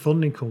where does the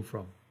funding come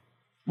from?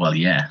 Well,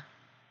 yeah.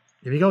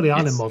 If you go the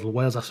island model,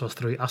 Wales has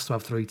to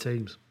have 3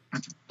 teams.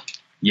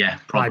 Yeah,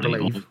 probably. I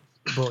believe.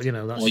 But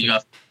that's. Well,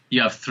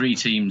 you have 3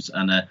 teams,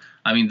 and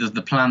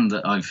the plan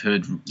that I've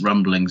heard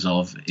rumblings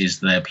of is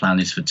their plan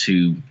is for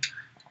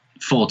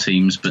 4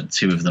 teams, but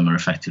 2 of them are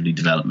effectively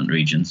development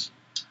regions,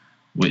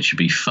 which would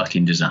be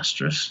fucking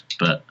disastrous.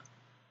 But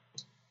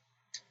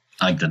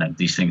I don't know.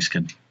 These things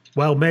can.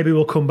 Well, maybe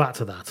we'll come back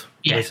to that.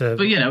 Yeah,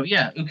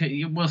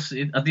 okay. We'll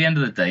see. At the end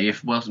of the day,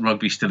 if Welsh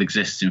rugby still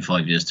exists in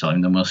 5 years'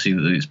 time, then we'll see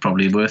that it's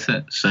probably worth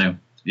it. So,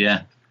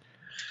 yeah.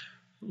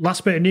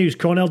 Last bit of news,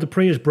 Cornel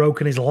Dupree has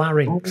broken his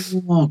larynx.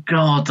 Oh,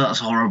 God, that's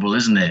horrible,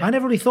 isn't it? I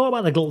never really thought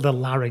about the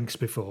larynx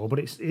before, but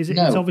it's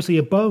obviously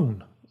a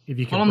bone, if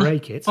you can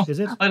break it, is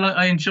it?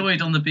 I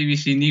enjoyed on the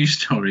BBC News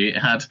story, it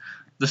had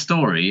the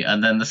story,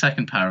 and then the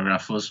second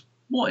paragraph was,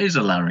 what is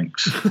a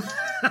larynx?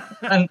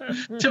 And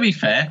to be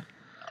fair,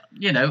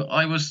 I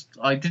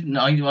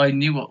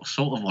knew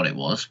what it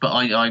was, but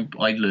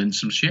I learned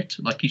some shit.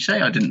 Like you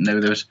say, I didn't know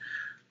there was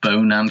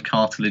bone and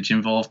cartilage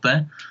involved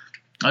there.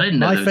 I didn't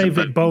know. My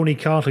favourite bony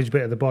cartilage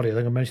bit of the body, I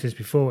think I mentioned this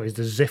before, is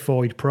the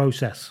xiphoid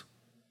process.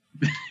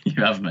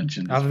 You have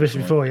mentioned I've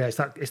mentioned before, yeah.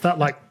 It's that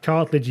like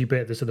cartilagey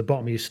bit that's at the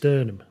bottom of your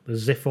sternum, the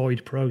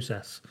xiphoid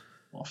process.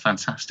 What a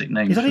fantastic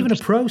name. Is that even a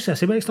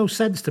process? It makes no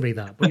sense to me,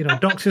 that. But,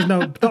 doctors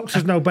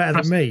know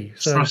better than me.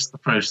 So. Trust the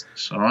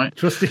process, all right?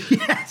 Trust it,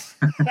 yes.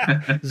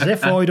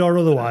 Xiphoid or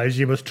otherwise,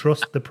 you must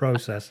trust the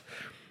process.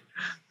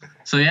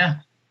 So, yeah,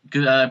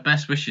 good,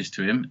 best wishes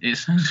to him. It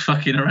sounds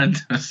fucking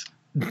horrendous.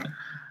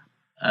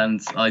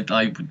 And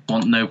I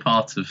want no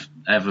part of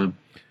ever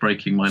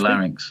breaking my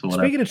larynx or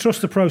whatever. Speaking of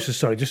trust the process,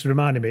 sorry, just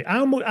reminding me,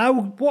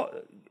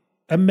 what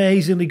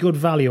amazingly good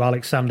value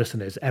Alex Sanderson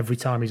is every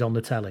time he's on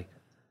the telly.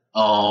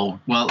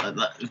 Oh, well,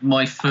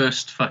 my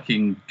first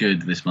fucking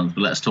good this month,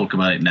 but let's talk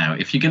about it now.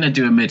 If you're going to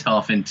do a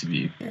mid-half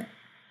interview,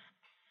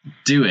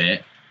 do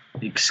it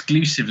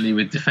exclusively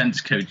with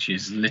defence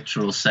coaches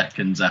literal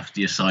seconds after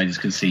your side has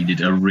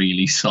conceded a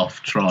really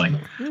soft try,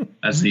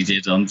 as he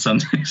did on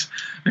Sundays.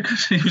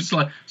 Because he was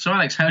like, so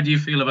Alex, how do you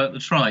feel about the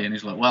try? And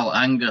he's like, well,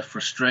 anger,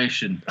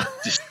 frustration,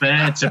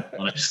 despair, to be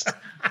honest.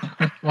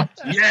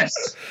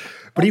 Yes!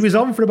 But he was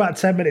on for about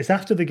 10 minutes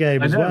after the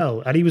game as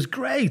well, and he was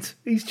great.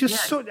 He's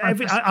just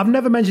I've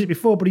never mentioned it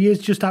before, but he is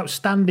just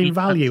outstanding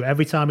value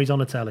every time he's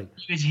on a telly.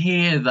 You could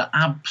hear the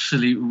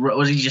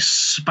absolute, he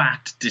just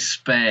spat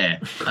despair,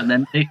 and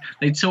then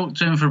they talked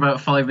to him for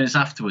about 5 minutes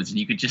afterwards, and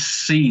you could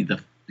just see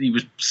he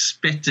was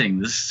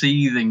spitting, the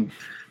seething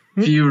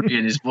fury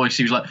in his voice.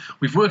 He was like,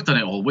 "We've worked on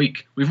it all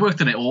week.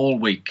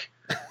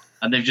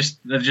 And they've just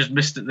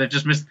missed it. They've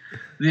just missed.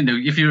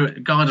 If you're a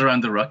guard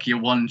around the ruck, your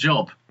one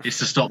job is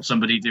to stop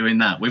somebody doing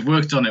that. We've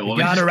worked on it all.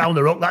 Guard around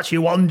the ruck, that's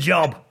your one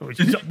job. We're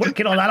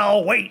working on that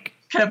all week.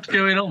 Kept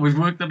going on. We've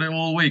worked on it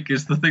all week.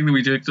 It's the thing that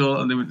we do.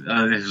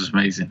 And this was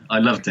amazing. I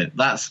loved it.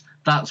 That's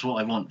what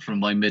I want from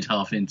my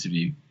mid-half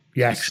interview.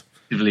 Yes,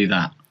 exclusively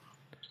that.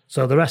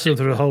 So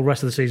the whole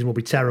rest of the season will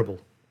be terrible.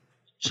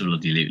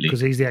 Absolutely, because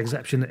he's the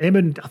exception. Him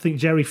and I think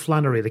Jerry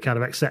Flannery, the kind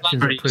of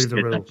exceptions that prove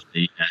the rule.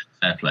 Yeah,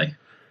 fair play.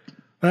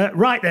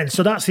 Right then,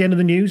 so that's the end of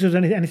the news. Is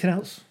there anything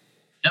else?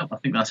 No, I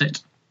think that's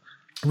it.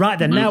 Right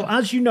then, now,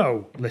 as you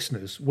know,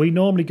 listeners, we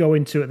normally go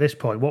into, at this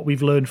point, what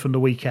we've learned from the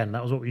weekend.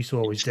 That was what we used to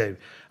always do.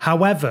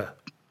 However,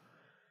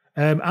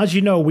 as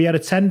you know, we had a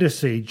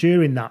tendency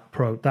during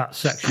that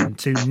section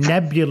to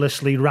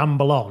nebulously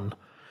ramble on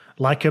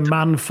like a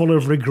man full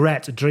of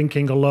regret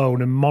drinking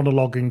alone and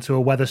monologuing to a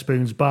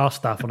Wetherspoons bar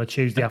staff on a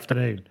Tuesday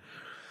afternoon.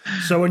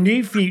 So a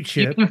new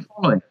feature. You can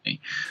follow me.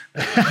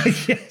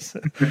 Yes.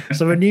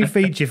 So a new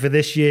feature for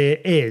this year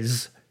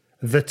is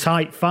the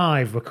Tight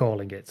Five, we're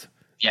calling it.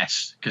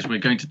 Yes, because we're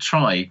going to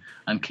try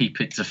and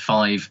keep it to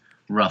 5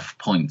 rough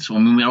points. I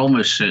mean, we're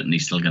almost certainly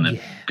still going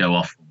to go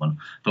off one,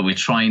 but we're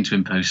trying to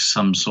impose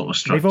some sort of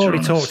structure. We've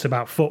already talked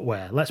about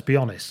footwear, let's be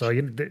honest. So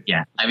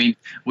yeah, I mean,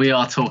 we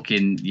are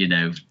talking,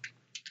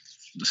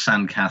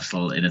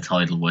 sandcastle in a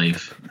tidal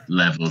wave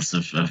levels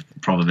of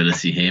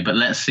probability here, but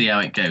let's see how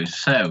it goes.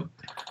 So...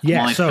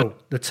 yeah,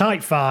 the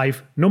Tight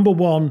Five, number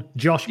 1,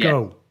 Josh,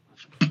 go.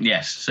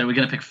 Yes, so we're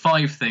going to pick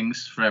 5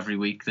 things for every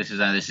week. This is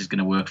how this is going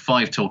to work.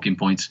 5 talking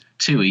points,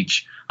 2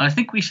 each. And I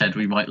think we said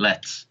we might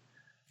let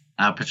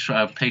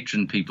our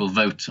patron people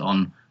vote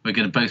on. We're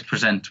going to both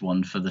present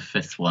one for the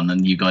 5th one,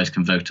 and you guys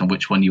can vote on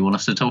which one you want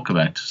us to talk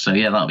about. So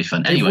yeah, that'll be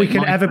fun. Anyway, if we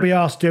can ever be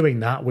asked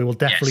doing that, we will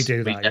definitely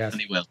do that. We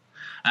definitely will.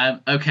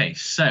 Okay,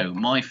 so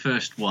my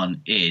first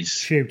one is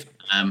shoot.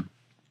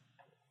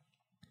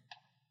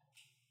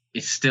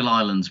 It's still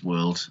Ireland's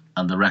world,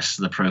 and the rest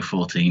of the Pro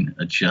 14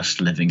 are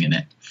just living in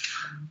it.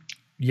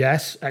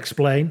 Yes,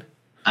 explain.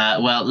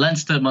 Well,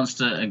 Leinster,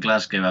 Munster and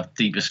Glasgow have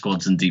deeper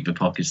squads and deeper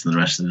pockets than the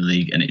rest of the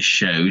league, and it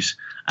shows.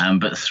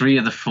 But 3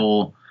 of the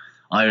 4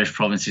 Irish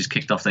provinces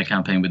kicked off their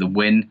campaign with a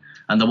win,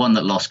 and the one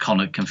that lost,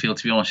 Connacht, can feel,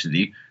 to be honest with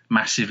you,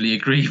 massively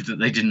aggrieved that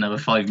they didn't have a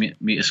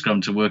 5-metre scrum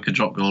to work a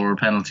drop goal or a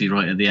penalty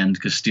right at the end,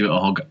 because Stuart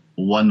Hogg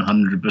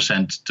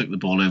 100% took the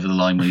ball over the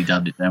line when he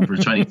dabbed it down for a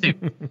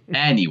 22.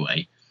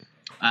 Anyway,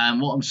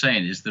 what I'm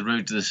saying is the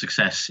road to the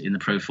success in the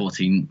Pro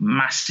 14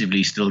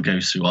 massively still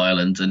goes through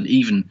Ireland, and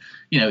even,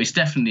 it's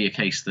definitely a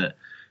case that,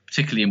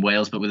 particularly in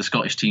Wales, but with the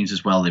Scottish teams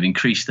as well, they've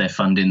increased their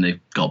funding,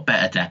 they've got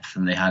better depth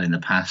than they had in the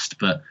past,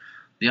 but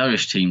the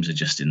Irish teams are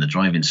just in the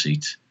driving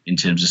seat in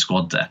terms of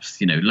squad depth.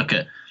 Look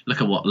at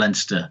what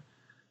Leinster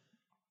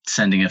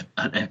sending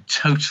a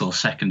total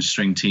second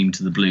string team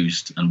to the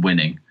Blues and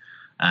winning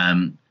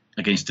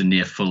against a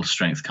near full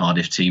strength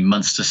Cardiff team.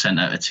 Munster sent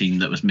out a team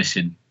that was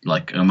missing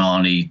like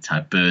O'Mahony,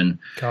 Tadhg Beirne,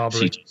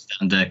 CJ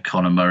Stander,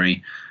 Conor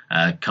Murray,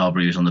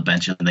 Carberry was on the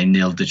bench, and they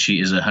nailed the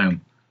Cheetahs at home.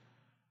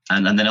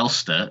 And then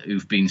Ulster,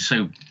 who've been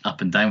so up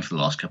and down for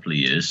the last couple of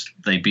years,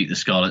 they beat the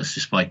Scarlets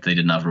despite they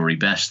didn't have Rory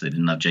Best, they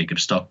didn't have Jacob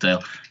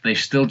Stockdale. They've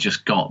still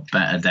just got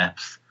better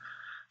depth.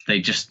 They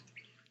just,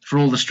 for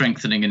all the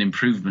strengthening and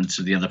improvements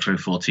of the other Pro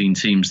 14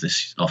 teams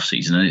this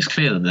off-season, and it's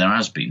clear that there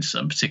has been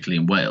some, particularly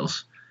in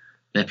Wales,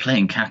 they're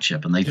playing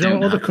catch-up and they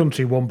don't. What other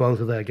country won both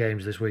of their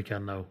games this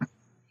weekend, though?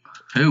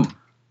 Who?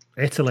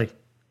 Italy.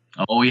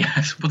 Oh,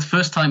 yes, for the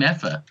first time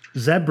ever.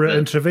 Zebra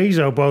and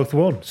Treviso both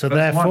won, so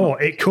therefore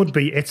it could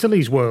be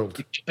Italy's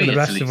world, and the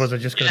rest of us are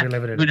just going to be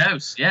living in it. Who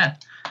knows, yeah.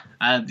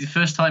 The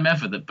first time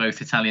ever that both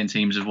Italian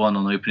teams have won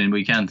on opening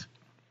weekend.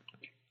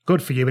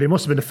 Good for you, but it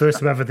must have been the first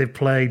time ever they've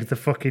played the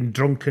fucking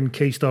drunken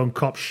Keystone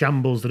Cops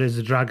shambles that is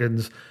the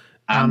Dragons.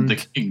 And the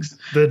Kings.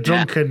 The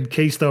drunken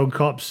Keystone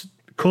Cops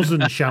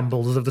cousin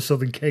shambles of the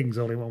Southern Kings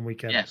all in one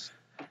weekend. Yes,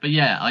 but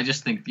yeah, I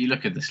just think you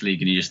look at this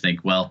league and you just think,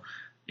 well,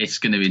 it's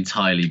going to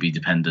entirely be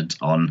dependent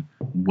on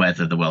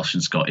whether the Welsh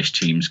and Scottish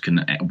teams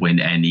can win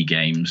any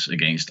games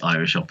against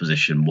Irish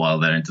opposition while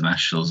their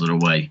internationals are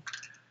away,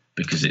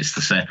 because it's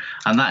the same.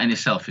 And that in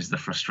itself is the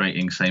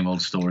frustrating same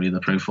old story of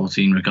the Pro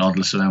 14,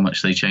 regardless of how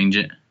much they change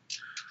it.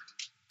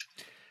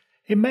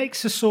 It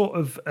makes a sort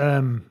of...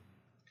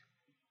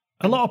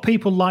 a lot of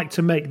people like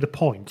to make the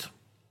point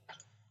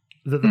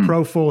that the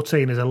Pro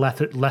 14 is a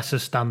lesser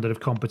standard of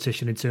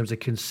competition in terms of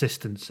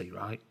consistency,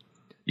 right?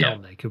 Yeah.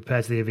 Don't they,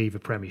 compared to the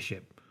Aviva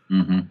Premiership?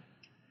 Mm-hmm.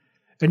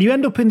 And you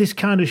end up in this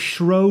kind of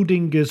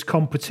Schrodinger's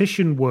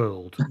competition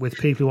world with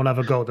people who want to have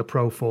a go at the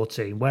Pro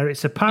 14, where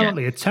it's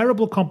apparently a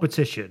terrible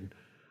competition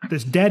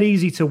that's dead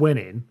easy to win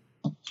in,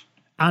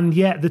 and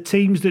yet the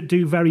teams that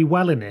do very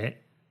well in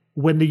it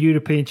win the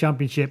European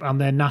Championship and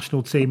their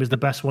national team is the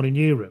best one in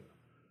Europe.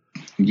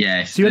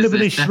 Yes. So you end up in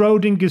this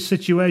Schrodinger's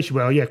situation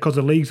where, because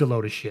the league's a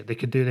load of shit, they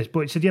can do this.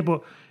 But he said,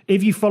 but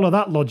if you follow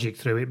that logic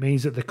through, it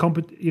means that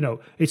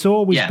it's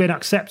always been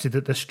accepted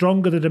that the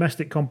stronger the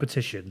domestic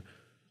competition,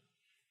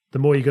 the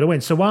more you're going to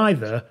win. So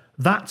either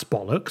that's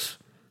bollocks,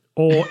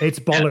 or it's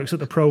bollocks that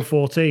the Pro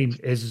 14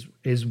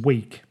 is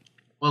weak.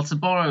 Well, to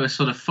borrow a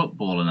sort of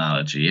football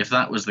analogy, if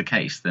that was the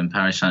case, then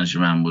Paris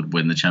Saint-Germain would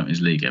win the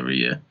Champions League every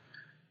year,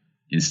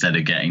 instead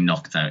of getting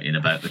knocked out in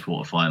about the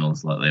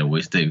quarterfinals like they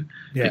always do,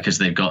 because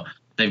they've got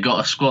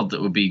a squad that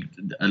would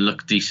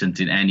look decent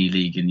in any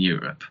league in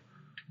Europe,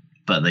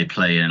 but they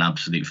play in an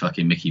absolute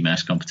fucking Mickey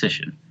Mouse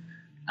competition.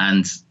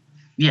 And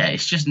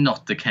it's just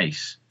not the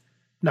case.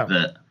 No.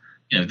 That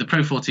the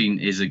Pro 14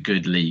 is a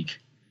good league.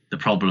 The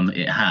problem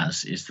it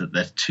has is that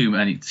there's too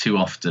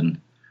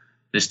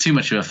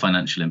much of a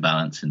financial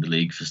imbalance in the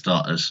league for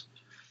starters,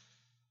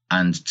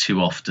 and too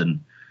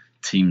often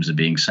teams are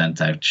being sent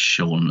out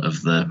shorn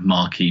of the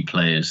marquee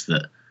players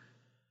that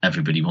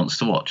everybody wants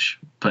to watch.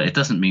 But it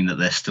doesn't mean that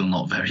they're still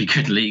not very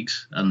good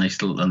leagues, and the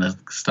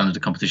standard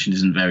of competition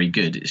isn't very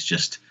good. It's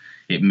just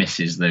it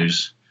misses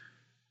those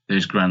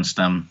Grand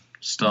Slam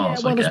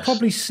stars. There's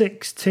probably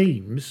 6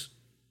 teams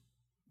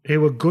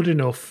who are good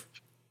enough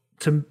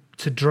to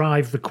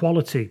drive the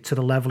quality to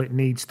the level it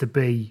needs to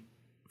be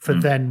for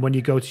then when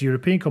you go to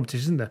European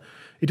competition, isn't there?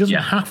 It doesn't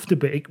have to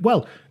be.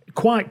 Well,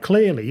 quite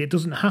clearly, it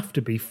doesn't have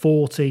to be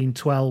 14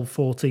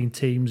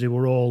 teams who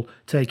are all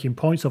taking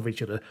points off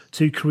each other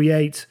to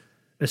create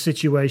a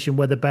situation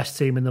where the best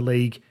team in the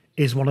league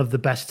is one of the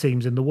best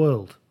teams in the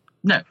world.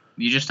 No,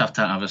 you just have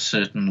to have a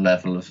certain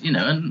level of,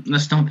 and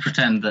let's not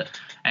pretend that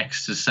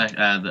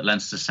that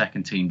Leinster's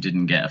second team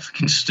didn't get a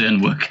fucking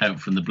stern workout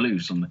from the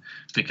Blues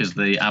because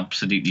they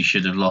absolutely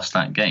should have lost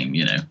that game,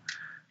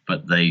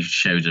 but they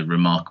showed a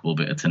remarkable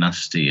bit of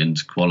tenacity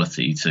and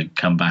quality to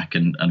come back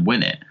and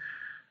win it.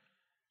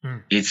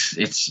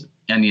 It's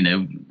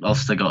and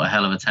Ulster got a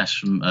hell of a test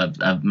from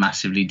a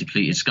massively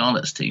depleted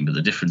Scarlets team, but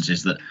the difference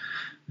is that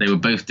they were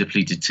both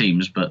depleted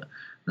teams, but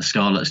the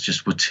Scarlets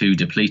just were too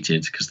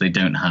depleted because they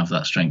don't have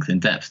that strength in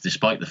depth,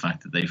 despite the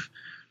fact that they've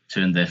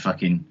turned their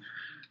fucking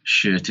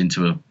shirt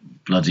into a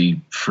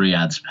bloody free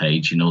ads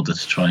page in order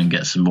to try and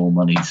get some more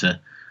money to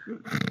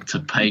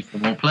pay for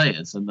more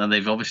players, and then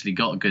they've obviously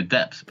got good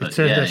depth. But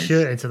turned their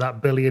shirt into that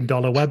 $1 billion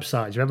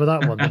website. Do you remember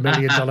that one? The $1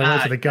 million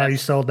website, the guy who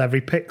sold every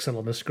pixel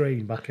on the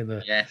screen back in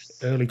the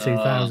early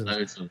 2000s.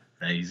 Those were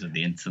the days of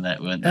the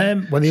internet, weren't they?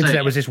 When the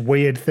internet was this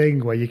weird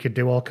thing where you could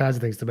do all kinds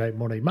of things to make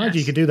money. Mind you,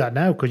 you can do that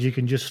now because you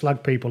can just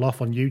slag people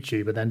off on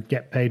YouTube and then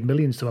get paid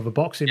millions to have a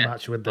boxing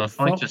match with them.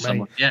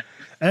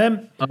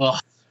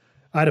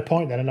 I had a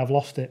point then and I've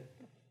lost it.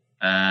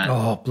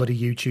 Bloody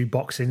YouTube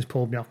boxing's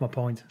pulled me off my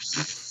point.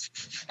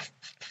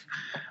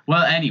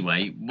 Well,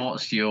 anyway,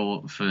 what's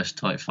your first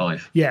type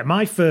 5? Yeah,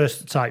 my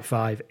first type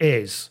 5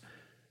 is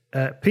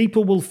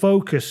people will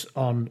focus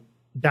on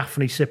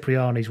Daphne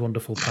Cipriani's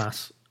wonderful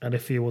pass and a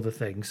few other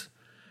things.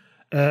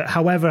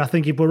 However, I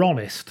think if we're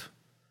honest,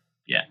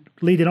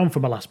 leading on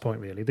from my last point,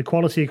 really, the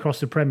quality across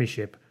the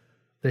Premiership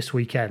this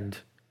weekend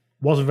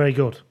wasn't very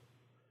good.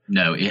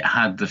 No, it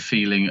had the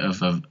feeling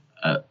of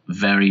a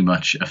very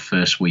much a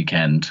first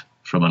weekend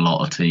from a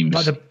lot of teams.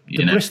 Like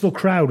the Bristol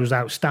crowd was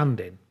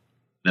outstanding.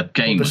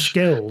 The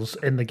skills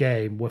in the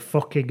game were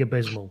fucking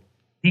abysmal.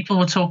 People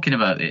were talking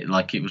about it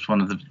like it was one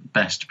of the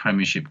best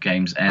Premiership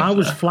games ever. I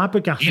was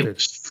flabbergasted. It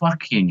was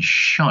fucking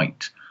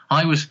shite.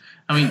 You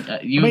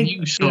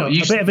saw a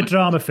bit of a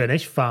drama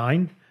finish,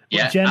 fine.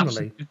 Yeah, but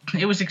generally,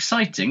 it was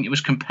exciting. It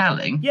was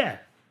compelling. Yeah,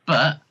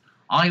 but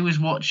I was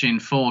watching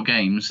 4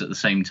 games at the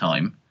same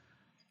time,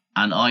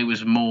 and I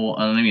was more.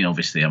 I mean,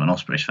 obviously, I'm an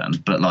Ospreys fan,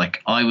 but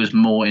like I was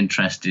more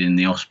interested in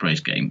the Ospreys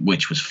game,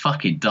 which was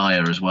fucking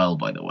dire as well,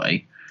 by the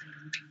way.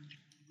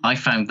 I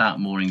found that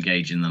more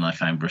engaging than I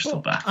found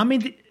Bristol back. I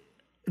mean,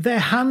 their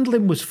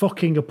handling was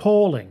fucking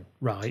appalling,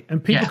 right?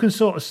 And people can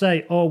sort of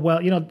say, oh, well,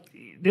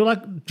 they're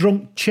like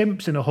drunk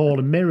chimps in a hall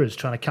of mirrors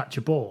trying to catch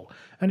a ball.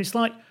 And it's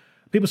like,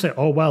 people say,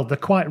 oh, well, they're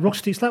quite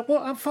rusty. It's like,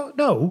 what?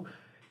 No.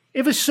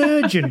 If a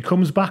surgeon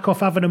comes back off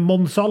having a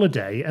month's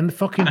holiday and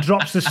fucking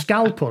drops a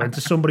scalpel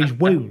into somebody's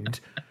wound,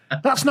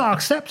 that's not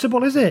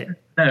acceptable, is it?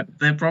 No,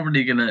 they're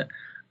probably going to...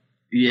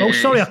 Yeah, oh,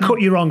 sorry, I cut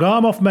your wrong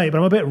arm off, mate, but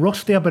I'm a bit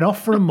rusty. I've been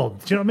off for a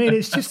month. Do you know what I mean?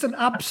 It's just an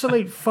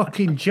absolute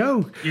fucking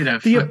joke.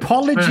 The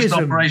apologism. First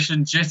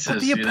operation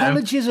jitters. The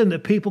apologism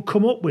that people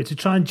come up with to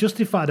try and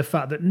justify the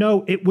fact that,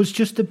 no, it was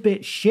just a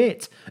bit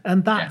shit,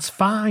 and that's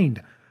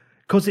fine.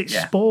 Because it's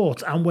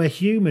sport and we're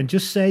human.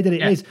 Just say that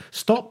it is.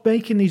 Stop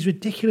making these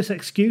ridiculous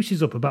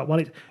excuses up about,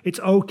 well, it's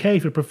okay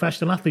for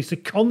professional athletes to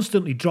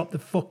constantly drop the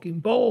fucking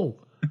ball.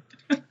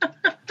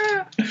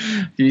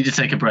 You need to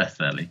take a breath,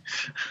 Ellie.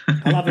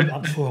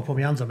 I'll put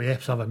my hands on my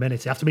hips, have a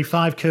minute. After me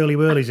 5 curly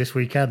whirlies this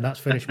weekend, that's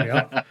finished me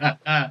off.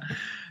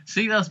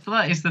 See,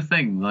 that is the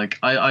thing. Like,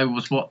 I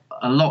was what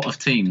a lot of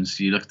teams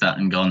you looked at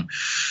and gone,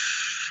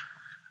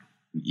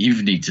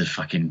 you need to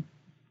fucking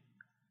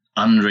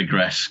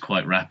unregress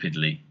quite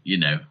rapidly.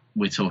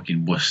 We're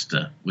talking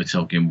Worcester, we're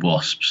talking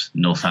Wasps,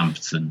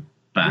 Northampton,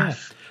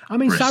 Bath. Yeah. I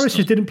mean, Bristol,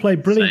 Saracens didn't play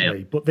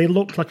brilliantly, but they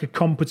looked like a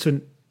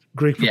competent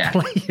group of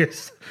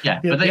players. Yeah,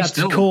 but they had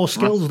still core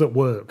skills that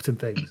worked and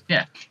things.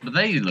 Yeah, but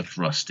they looked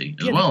rusty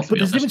as well. But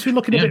there's a difference between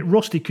looking a bit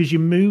rusty because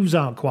your moves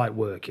aren't quite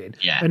working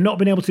and not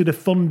being able to do the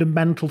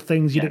fundamental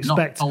things you'd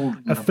expect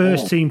a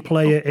first-team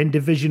player in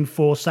Division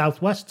 4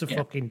 Southwest to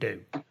fucking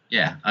do.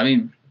 Yeah, I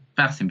mean,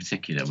 Bath in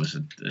particular was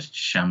a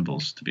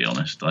shambles, to be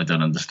honest. I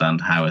don't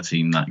understand how a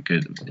team that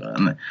good...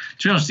 And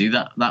to be honest with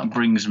you, that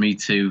brings me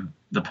to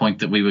the point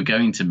that we were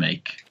going to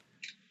make,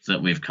 that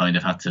we've kind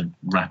of had to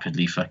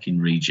rapidly fucking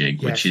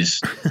rejig, which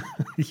is,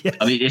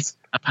 I mean, it's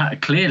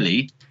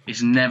clearly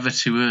it's never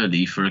too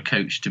early for a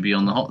coach to be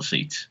on the hot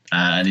seat,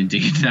 and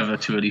indeed never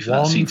too early for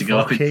that seat to go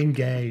up in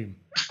game.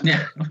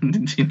 Yeah,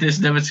 there's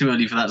never too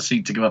early for that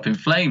seat to go up in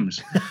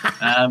flames.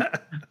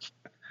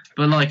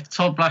 But like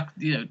Todd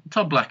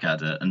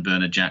Blackadder and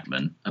Bernard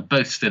Jackman are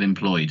both still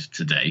employed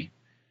today,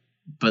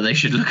 but they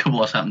should look at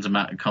what's happened to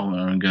Matt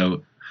O'Connor and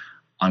go,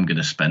 I'm going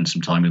to spend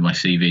some time with my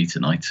CV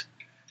tonight.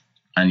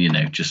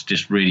 And,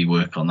 just really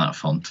work on that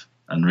font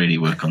and really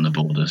work on the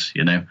borders,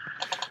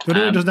 But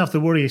who doesn't have to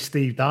worry is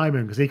Steve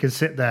Diamond, because he can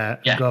sit there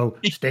and go,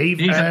 Steve,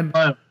 do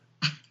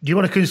you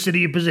want to consider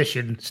your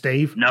position,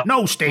 Steve?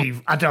 No,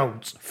 Steve, I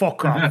don't.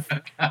 Fuck off.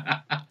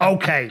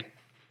 Okay.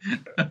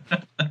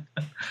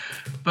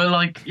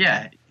 But,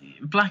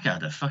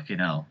 Blackadder, fucking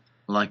hell.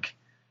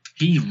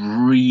 He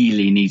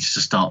really needs to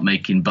start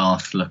making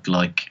Bath look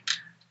like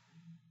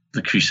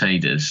the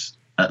Crusaders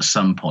at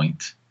some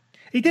point.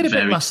 He did a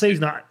bit last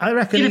season. I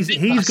reckon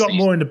he's got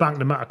more in the bank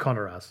than Matt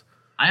O'Connor has.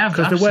 I have,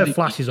 because there were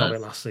flashes of it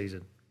last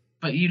season.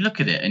 But you look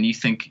at it and you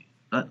think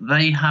that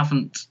they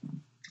haven't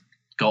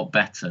got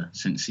better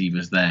since he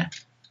was there,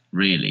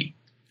 really.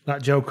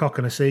 That Joe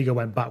Cock-and-a-Seagull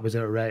went backwards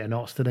at a rate of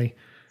knots, didn't he?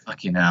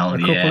 Fucking hell, a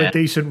couple of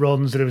decent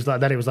runs, and it was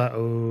like,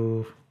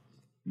 oh.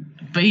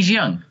 But he's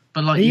young.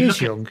 But like he is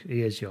young.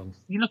 He is young.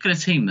 You look at a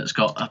team that's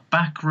got a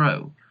back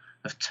row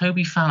of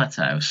Toby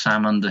Faletau,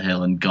 Sam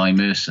Underhill, and Guy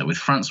Mercer with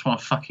Francois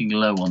fucking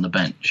Lowe on the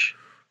bench.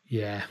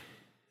 Yeah.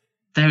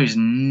 There is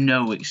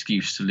no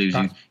excuse to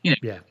losing.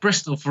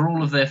 Bristol, for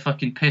all of their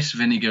fucking piss,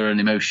 vinegar, and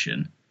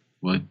emotion,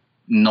 were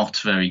not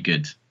very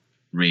good,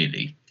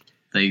 really.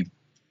 They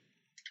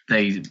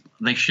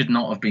should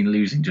not have been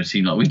losing to a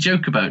team like... We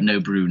joke about no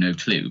brew, no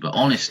clue, but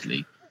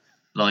honestly,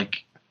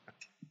 like,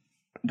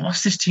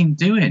 what's this team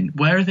doing?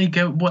 Where are they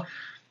going?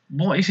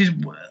 What is his...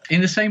 In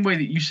the same way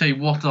that you say,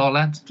 what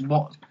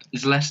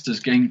is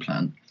Leicester's game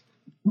plan?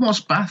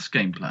 What's Bath's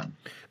game plan?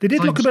 They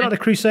did look a bit like the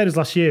Crusaders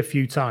last year a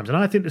few times, and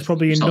I think there's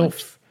probably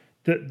enough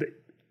that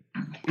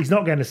he's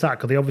not getting a sack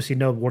because they obviously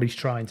know what he's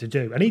trying to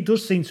do. And he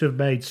does seem to have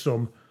made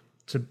some,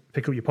 to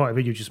pick up your point of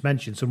view you just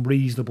mentioned, some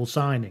reasonable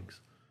signings.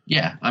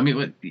 Yeah, I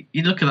mean,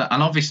 you look at that,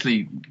 and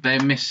obviously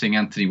they're missing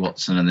Anthony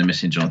Watson and they're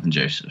missing Jonathan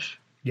Joseph.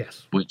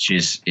 Yes. Which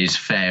is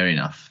fair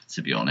enough,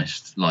 to be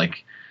honest.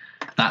 Like,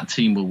 that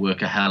team will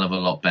work a hell of a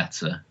lot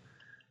better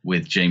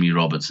with Jamie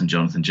Roberts and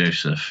Jonathan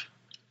Joseph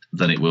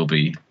than it will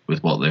be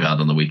with what they've had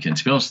on the weekend.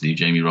 To be honest with you,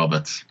 Jamie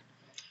Roberts,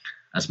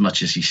 as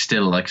much as he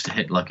still likes to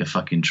hit like a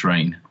fucking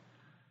train,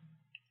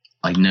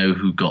 I know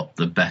who got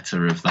the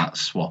better of that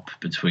swap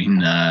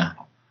between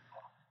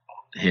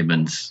him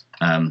and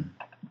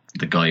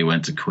the guy who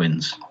went to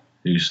Quins,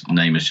 whose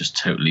name is just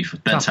totally...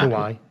 Ben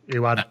Tapawai,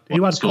 who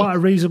had quite a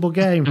reasonable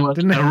game,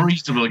 didn't he? A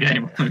reasonable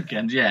game on the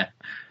weekend, yeah.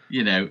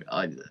 You know,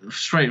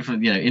 straight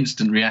from,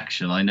 instant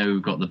reaction, I know who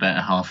got the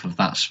better half of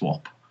that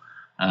swap.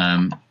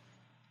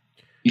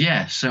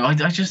 Yeah, so I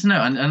just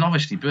know, and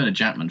obviously Bernard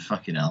Jackman,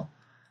 fucking hell,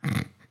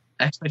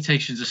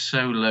 expectations are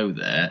so low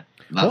there.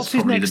 What's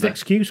his next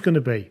excuse going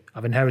to be?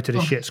 I've inherited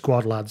a shit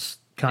squad, lads.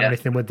 Can't do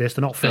anything with this.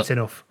 They're not fit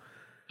enough.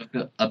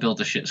 I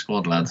built a shit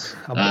squad, lads.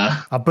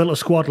 I built a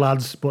squad,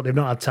 lads, but they've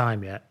not had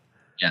time yet.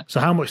 Yeah. So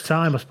how much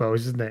time, I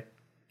suppose, isn't it?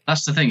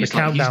 That's the thing. The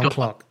countdown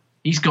clock.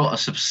 He's got a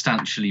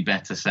substantially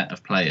better set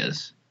of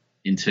players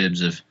in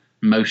terms of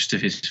most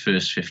of his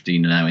first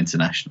 15 are now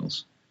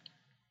internationals.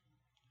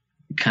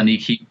 Can he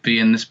keep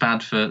being this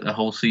bad for a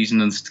whole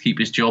season and keep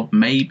his job?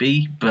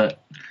 Maybe,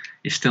 but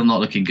it's still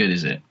not looking good,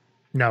 is it?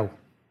 No,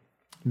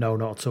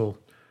 not at all.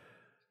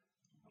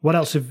 What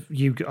else have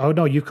you... Oh,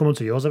 no, you've come on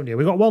to yours, haven't you?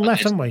 We've got one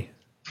left, haven't we?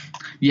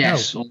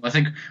 Yes. No. Well, I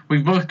think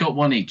we've both got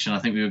one each, and I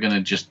think we were going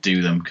to just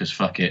do them because,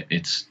 fuck it,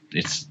 it's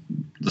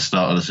the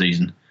start of the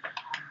season.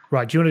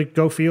 Right, do you want to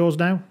go for yours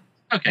now?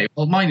 Okay,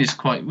 well, mine is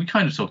quite... We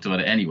kind of talked about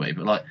it anyway,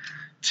 but like...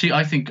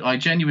 I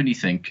genuinely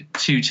think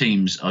two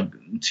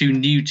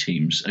new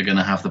teams are going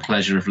to have the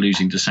pleasure of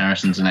losing to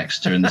Saracens and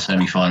Exeter in the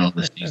semi-final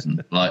this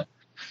season. Like,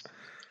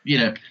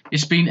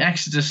 it's been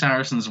Exeter,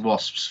 Saracens,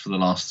 Wasps for the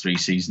last 3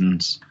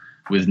 seasons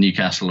with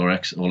Newcastle or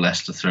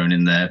Leicester thrown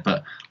in there,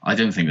 but I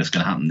don't think that's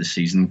going to happen this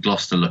season.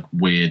 Gloucester look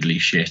weirdly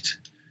shit,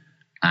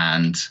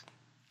 and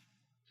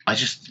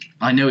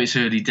I know it's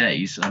early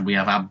days and we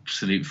have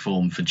absolute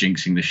form for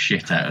jinxing the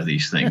shit out of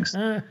these things.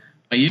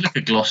 But you look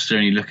at Gloucester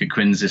and you look at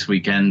Quins this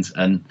weekend,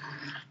 and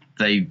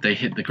they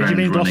hit the ground running. Did you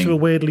mean Gloucester were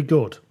weirdly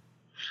good?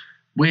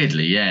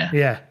 Weirdly, yeah.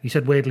 Yeah, you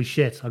said weirdly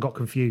shit. I got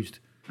confused.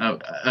 Oh,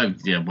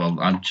 yeah. Well,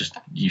 I'm just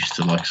used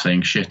to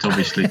saying shit.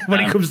 Obviously,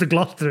 when it comes to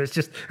Gloucester, it's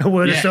just a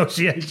word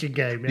association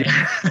game.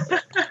 Yeah.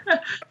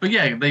 But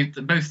yeah, they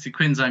both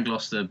Quins and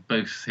Gloucester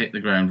both hit the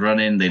ground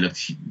running. They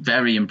looked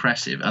very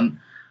impressive,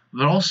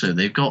 but also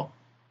they've got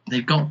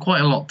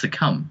quite a lot to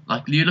come.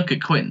 Like, you look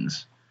at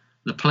Quins.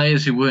 The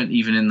players who weren't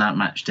even in that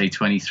match day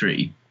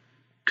 23,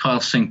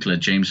 Kyle Sinclair,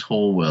 James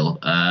Horwell,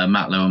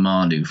 Matt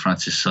Loamanu,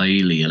 Francis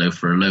Saili,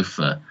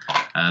 Alofa,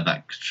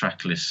 that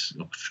Chatrakilis.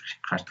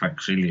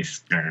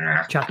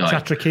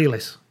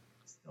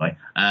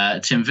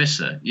 Tim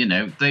Visser,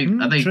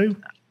 true.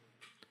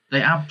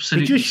 They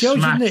absolutely It just shows,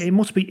 smashed. doesn't it? It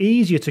must be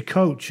easier to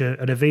coach an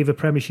Aviva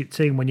Premiership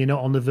team when you're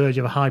not on the verge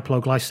of a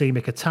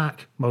hypoglycemic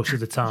attack most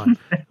of the time,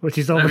 which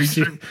is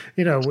obviously,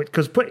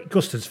 because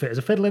Guston's fit as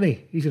a fiddle, isn't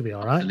he? He's going to be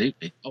all right.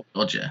 Absolutely. Oh,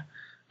 God, yeah.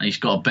 And he's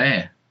got a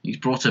bear. He's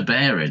brought a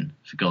bear in,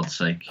 for God's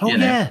sake. Oh,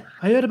 yeah.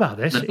 I heard about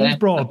this. He's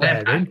brought a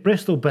bear in.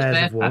 Bristol Bears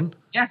have won.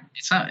 Yeah,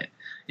 it's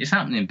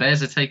happening.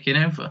 Bears are taking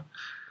over.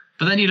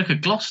 But then you look at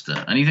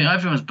Gloucester, and you think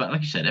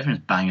like you said,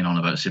 everyone's banging on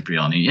about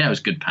Cipriani. Yeah, it was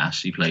a good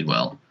pass. He played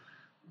well.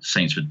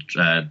 Saints were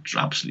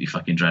absolutely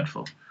fucking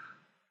dreadful.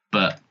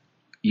 But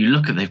you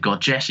look at, they've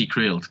got Jesse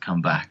Creel to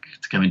come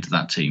into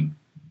that team.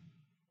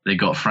 They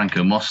got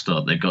Franco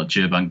Mostert. They've got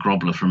Jurban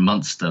Grobler from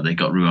Munster. They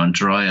got Ruan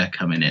Dreyer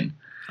coming in.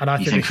 And I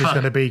think this is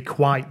going to be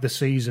quite the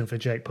season for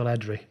Jake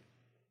Polledri.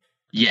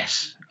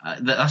 Yes.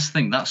 That's the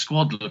thing. That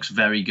squad looks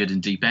very good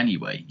and deep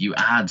anyway. You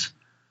add,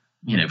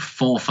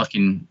 4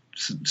 fucking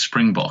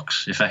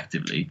Springboks,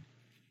 effectively.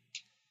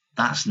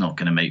 That's not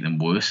going to make them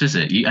worse, is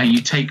it?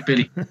 You take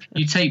Billy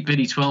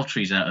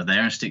Twelvetrees out of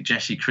there and stick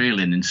Jesse Creel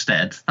in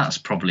instead. That's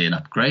probably an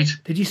upgrade.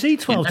 Did you see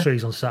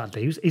Twelvetrees on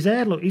Saturday? His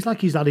hair he's like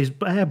he's had his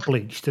hair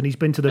bleached and he's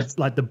been to the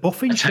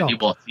buffing shop. I tell you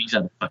what, he's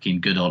had a fucking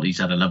good old. He's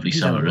had a lovely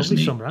summer, hasn't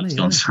he?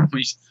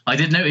 I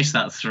did notice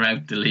that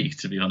throughout the league.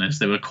 To be honest,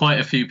 there were quite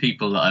a few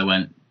people that I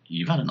went,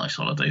 you've had a nice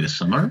holiday this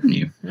summer, haven't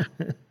you?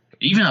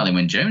 Even Alan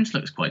Wynne-Jones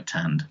looks quite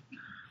tanned.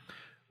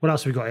 What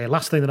else have we got here?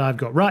 Last thing that I've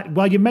got. Right,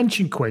 well, you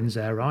mentioned Quins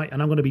there, right?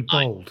 And I'm going to be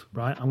bold,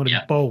 right? I'm going to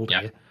be bold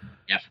here.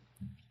 Yeah.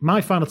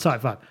 My final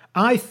type 5.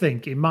 I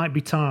think it might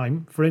be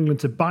time for England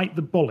to bite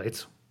the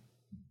bullet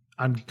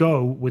and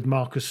go with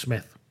Marcus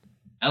Smith.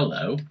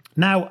 Hello.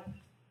 Now,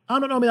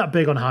 I'm not normally that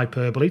big on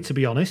hyperbole, to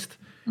be honest.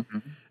 Mm-hmm.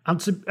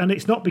 And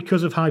it's not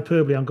because of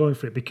hyperbole I'm going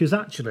for it, because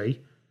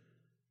actually,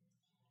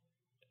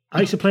 I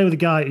used to play with a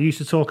guy who used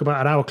to talk about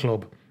at our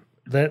club,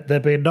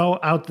 there'd be no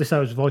this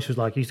how his voice was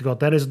like. He used to go,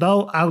 there is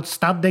no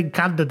outstanding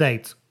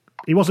candidate.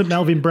 He wasn't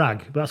Melvin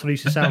Bragg, but that's what he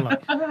used to sound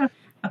like.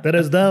 There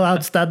is no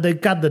outstanding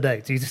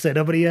candidate. He used to say,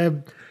 nobody.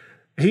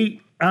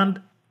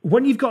 And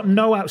when you've got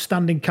no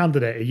outstanding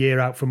candidate a year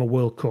out from a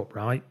World Cup,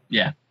 right?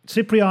 Yeah.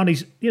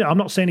 Cipriani's, I'm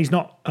not saying he's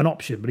not an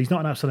option, but he's not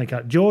an outstanding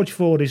candidate. George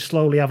Ford is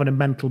slowly having a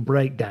mental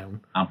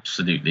breakdown.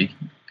 Absolutely.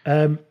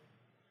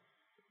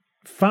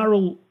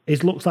 Farrell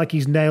looks like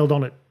he's nailed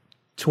on at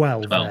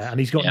 12 there, and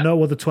he's got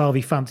no other 12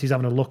 he fancies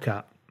having a look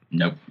at.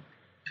 Nope.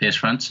 Piers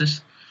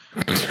Francis?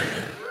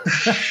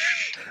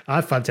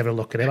 I fancy having a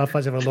look at him. I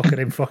fancy having a look at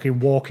him fucking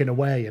walking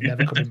away and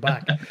never coming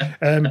back.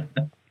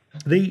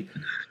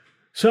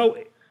 So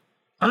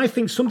I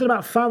think something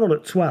about Farrell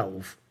at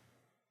 12,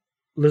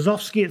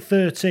 Lazowski at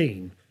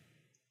 13,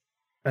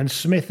 and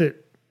Smith at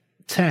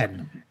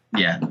 10.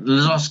 Yeah,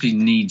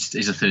 Lazowski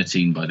is a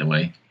 13, by the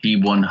way. He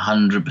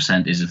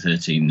 100% is a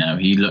 13 now.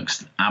 He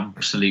looks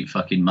absolute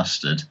fucking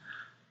mustard.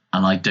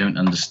 And I don't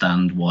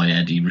understand why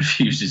Eddie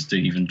refuses to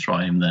even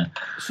try him there.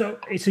 So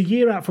it's a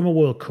year out from a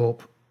World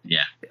Cup.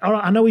 Yeah. All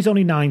right, I know he's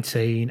only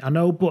 19. I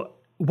know, but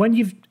when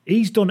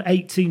he's done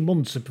 18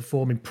 months of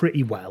performing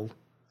pretty well.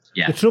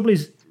 Yeah. The trouble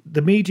is,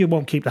 the media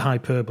won't keep the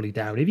hyperbole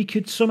down. If he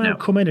could somehow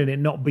come in and it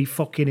not be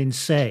fucking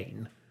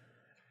insane,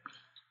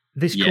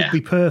 this could be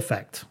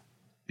perfect.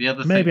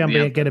 Maybe I'm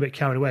getting a bit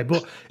carried away.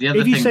 But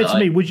if you said to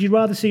me, would you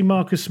rather see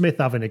Marcus Smith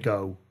having a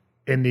go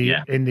in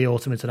the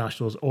Autumn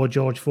Internationals or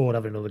George Ford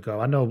having another go?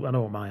 I know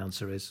what my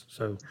answer is.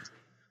 So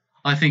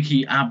I think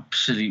he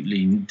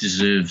absolutely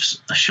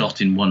deserves a shot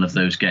in one of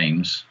those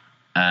games.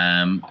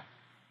 The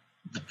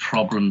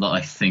problem that I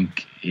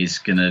think is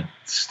going to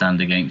stand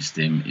against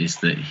him is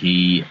that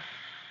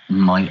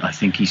I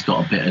think he's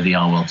got a bit of the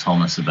Arwell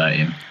Thomas about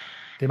him.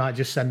 They might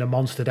just send a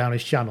monster down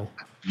his channel.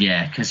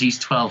 Yeah, because he's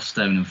 12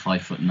 stone and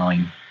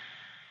 5'9".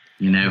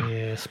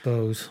 Yeah, I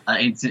suppose.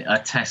 A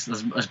test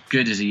as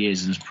good as he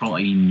is, and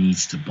he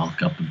needs to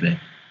bulk up a bit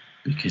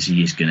because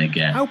he is going to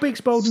get. How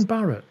big's Beauden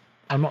Barrett?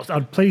 I'm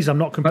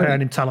not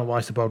comparing him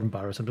talent-wise to Beauden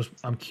Barrett.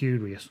 I'm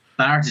curious.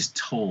 Barrett is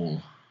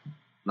tall.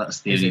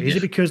 That's the Is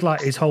it because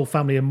like his whole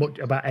family are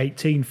about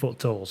 18 foot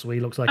tall, so he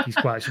looks like he's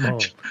quite small?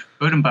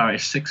 Beauden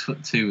Barrett is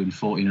 6'2" and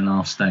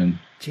 14.5 stone.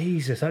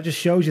 Jesus, that just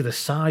shows you the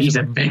size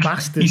of the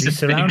bastards he's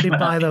surrounded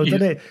by, though,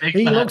 doesn't it?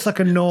 He looks like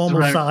a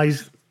normal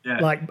size. Yeah.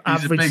 Like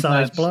average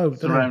sized bloke.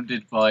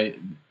 Surrounded by,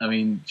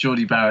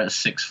 Geordie Barrett's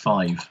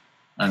 6'5"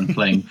 and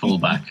playing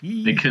fullback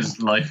because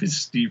life is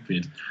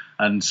stupid.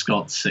 And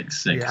Scott's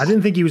 6'6". Yeah, I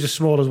didn't think he was as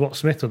small as what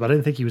Smith was, but I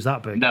didn't think he was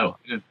that big. No,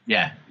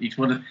 yeah. He's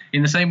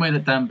in the same way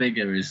that Dan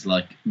Biggar is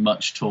like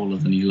much taller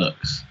than he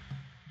looks.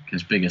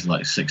 Because Biggar's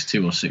like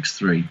 6'2" or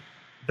 6'3".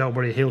 Don't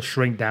worry, he'll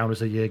shrink down as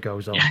the year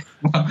goes on. Yeah.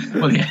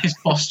 Well, his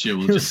posture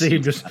will You'll see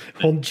him just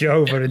hunch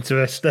over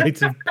into a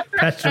state of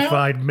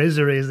petrified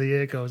misery as the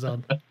year goes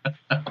on.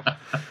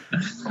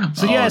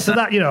 So I've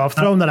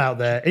thrown that out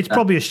there. It's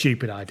probably a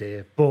stupid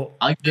idea, but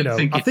I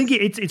think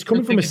it's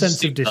coming from a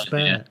sense of despair.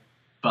 Idea,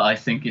 but I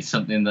think it's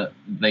something that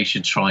they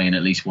should try in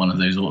at least one of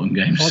those autumn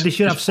games. Or they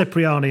should have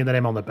Cipriani and then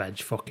him on the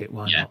bench. Fuck it,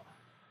 why not?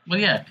 Well,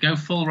 yeah, go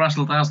full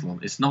razzle dazzle.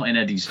 It's not in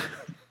Eddie's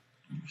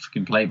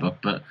fucking playbook,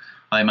 but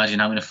I imagine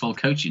having a full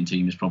coaching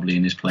team is probably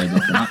in his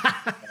playbook.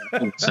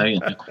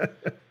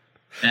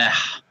 Yeah.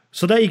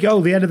 So there you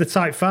go, the end of the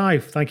Type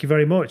 5. Thank you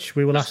very much.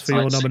 We will ask for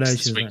your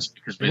nominations.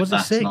 Was it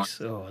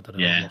 6? Oh, I don't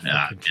know. Yeah,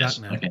 now.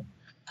 Okay.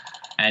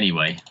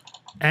 Anyway.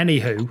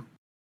 Anywho.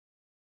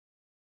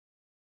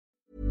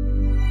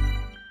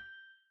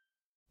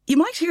 You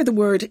might hear the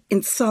word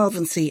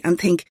insolvency and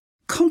think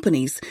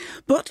companies,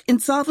 but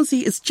insolvency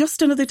is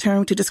just another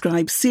term to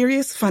describe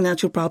serious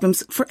financial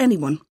problems for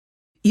anyone.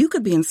 You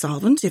could be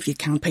insolvent if you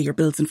can't pay your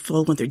bills in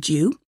full when they're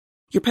due.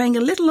 You're paying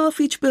a little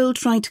off each bill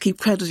trying to keep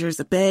creditors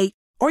at bay,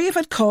 or you've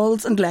had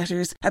calls and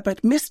letters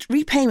about missed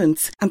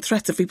repayments and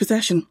threats of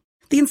repossession.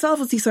 The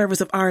Insolvency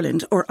Service of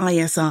Ireland, or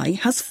ISI,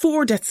 has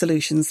 4 debt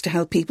solutions to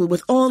help people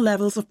with all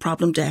levels of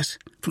problem debt,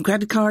 from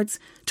credit cards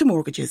to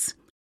mortgages.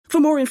 For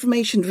more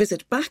information,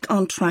 visit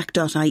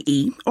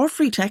backontrack.ie or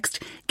free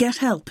text GET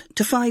HELP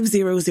to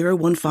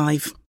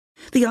 50015.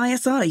 The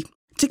ISI.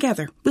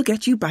 Together, we'll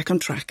get you back on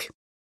track.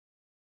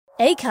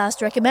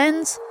 Acast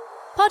recommends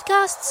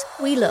Podcasts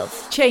we love.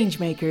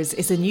 Changemakers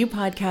is a new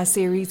podcast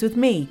series with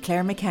me,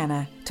 Claire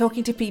McKenna,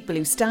 talking to people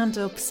who stand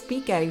up,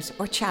 speak out,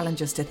 or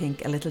challenge us to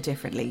think a little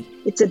differently.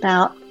 It's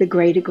about the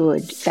greater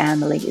good,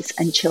 families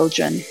and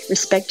children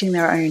respecting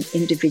their own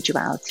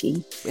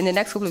individuality. In the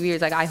next couple of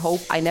years, I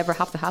hope I never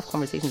have to have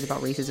conversations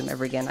about racism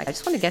ever again. I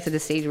just want to get to the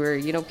stage where,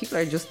 people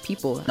are just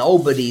people.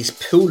 Nobody's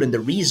pooling the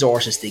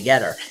resources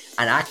together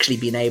and actually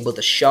being able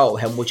to show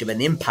how much of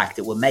an impact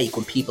it will make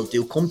when people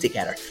do come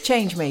together.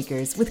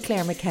 Changemakers with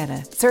Claire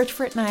McKenna. Search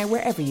for it now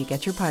wherever you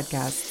get your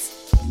podcasts.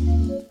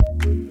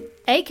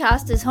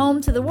 Acast is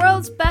home to the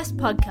world's best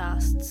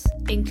podcasts,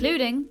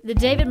 including the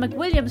David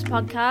McWilliams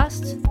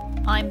podcast,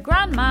 I'm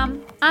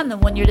Grandmam, and the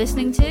one you're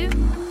listening to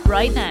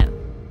right now.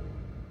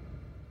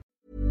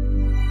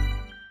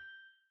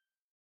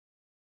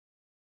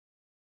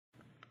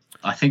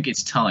 I think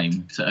it's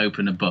time to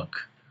open a book.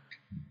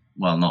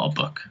 Well, not a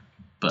book,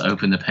 but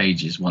open the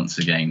pages once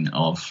again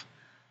of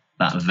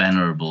that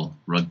venerable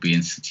rugby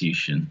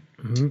institution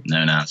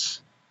known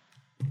as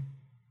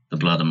the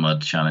Blood and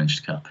Mud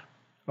Challenge Cup.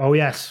 Oh,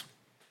 yes.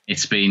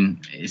 It's been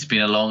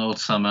a long old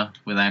summer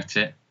without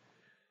it.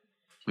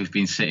 We've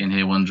been sitting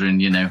here wondering,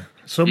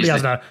 somebody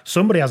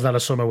hasn't had a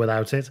summer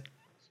without it.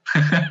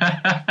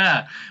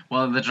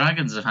 Well, the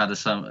Dragons have had a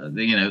summer.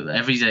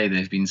 Every day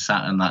they've been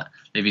sat in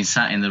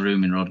the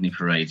room in Rodney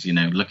Parade,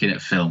 looking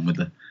at film with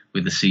the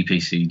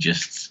CPC,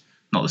 just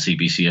not the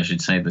CPC, I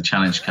should say, the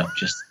Challenge Cup,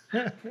 just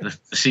the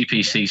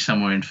CPC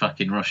somewhere in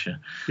fucking Russia.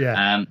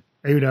 Yeah.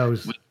 Who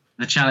knows?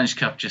 The Challenge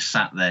Cup just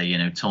sat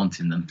there,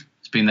 taunting them.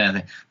 Been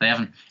there. They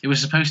haven't. It was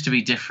supposed to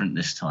be different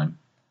this time.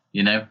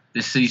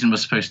 This season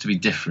was supposed to be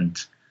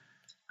different.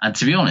 And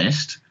to be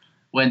honest,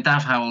 when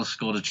Dav Howell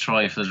scored a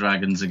try for the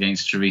Dragons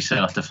against Teresa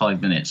after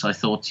 5 minutes, I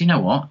thought, you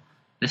know what?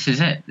 This is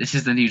it. This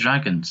is the new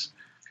Dragons.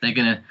 They're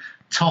going to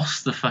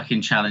toss the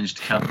fucking Challenged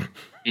Cup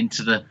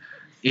into the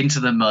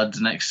mud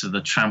next to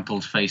the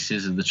trampled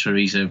faces of the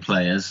Chorizo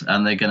players,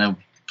 and they're going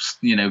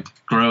to,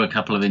 grow a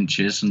couple of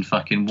inches and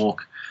fucking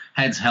walk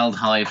heads held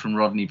high from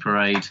Rodney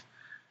Parade.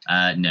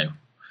 No.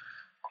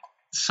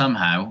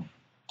 Somehow,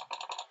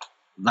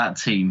 that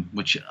team,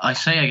 which I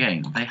say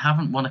again, they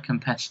haven't won a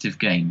competitive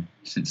game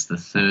since the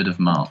 3rd of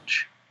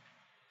March.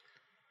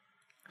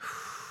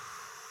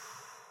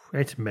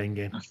 It's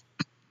minging.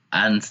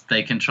 And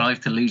they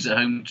contrive to lose at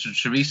home to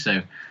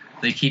Chorizo.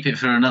 They keep it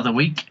for another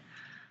week.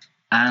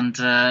 And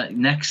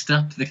next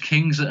up, the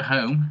Kings at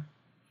home.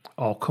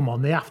 Oh, come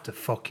on, they have to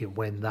fucking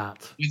win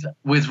that.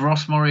 With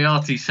Ross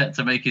Moriarty set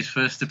to make his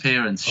first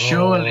appearance.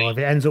 Surely. If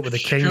it ends up with the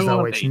Kings,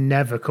 though, it's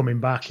never coming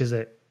back, is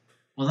it?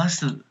 Well, that's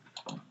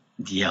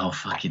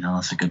fucking hell,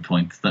 that's a good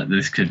point. That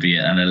this could be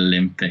at an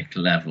Olympic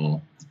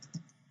level.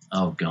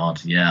 Oh,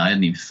 God, yeah, I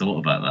hadn't even thought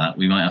about that.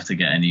 We might have to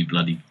get a new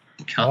bloody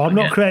cup. I'm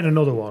not creating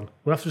another one.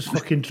 We'll have to just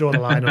fucking draw the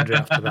line under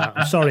after that.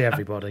 I'm sorry,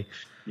 everybody.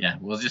 Yeah,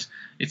 we'll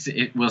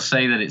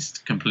say that it's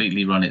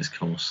completely run its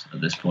course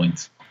at this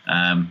point.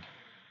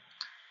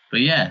 But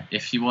yeah,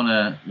 if you want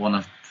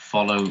to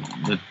follow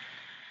the...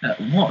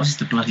 what is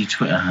the bloody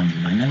Twitter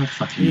handle? I never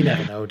fucking know. You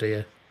never know, do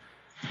you?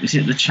 Is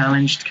it the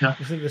Challenged Cup?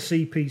 Is it the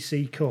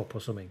CPC Cup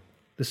or something?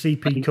 The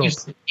CP Cup.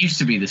 It used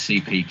to be the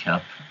CP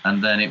Cup,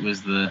 and then it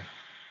was the...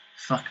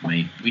 Fuck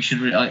me. We should...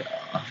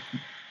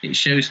 it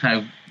shows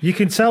how... You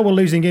can tell we're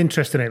losing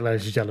interest in it,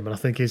 ladies and gentlemen, I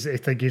think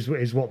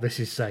is what this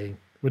is saying.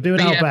 We're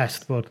doing our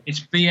best, but... It's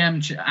at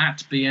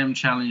BM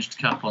Challenged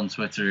Cup on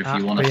Twitter if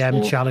you want to...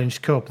 BM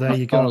Challenged Cup, there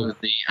you go.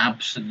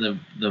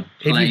 The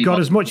if you've got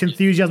as much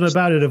enthusiasm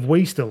about it as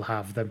we still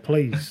have, then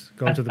please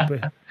go to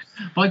the...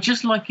 But I'd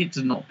just like it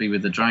to not be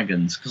with the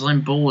Dragons, because I'm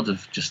bored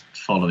of just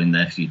following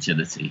their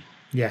futility.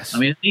 Yes. I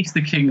mean, at least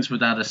the Kings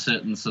would add a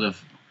certain sort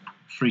of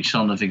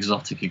frisson of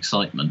exotic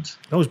excitement.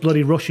 Those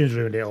bloody Russians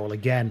ruined it all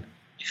again.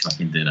 They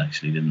fucking did,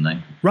 actually, didn't they?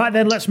 Right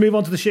then, let's move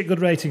on to the shit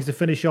good ratings to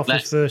finish off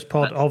this first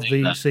pod of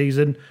the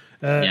season.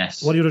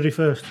 Yes. What do you want to do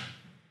first?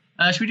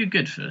 Should we do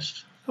good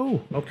first?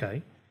 Oh,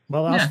 okay.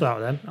 Well, I'll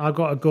start then. I've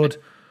got a good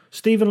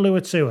Stephen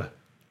Luatua.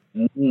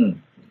 Mm-hmm.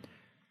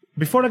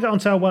 Before I get on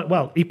to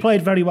well, he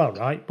played very well,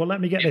 right? But let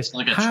me get this.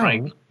 Like a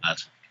train lad.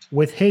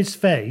 With his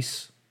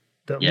face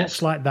that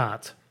looks like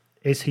that,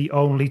 is he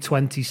only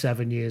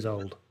 27 years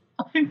old?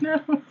 I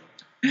know.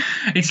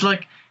 It's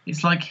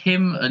like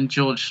him and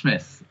George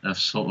Smith have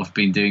sort of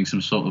been doing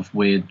some sort of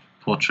weird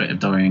Portrait of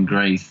Dorian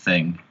Gray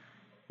thing,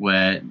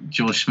 where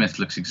George Smith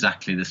looks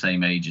exactly the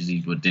same age as he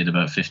did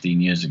about 15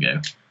 years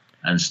ago,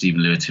 and Stephen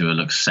Luatua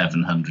looks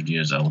 700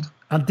 years old.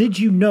 And did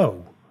you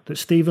know that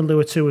Stephen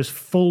Luatua's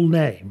full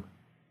name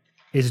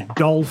is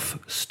Dolph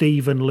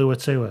Stephen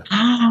Luatua?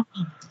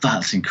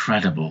 That's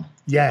incredible.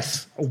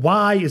 Yes.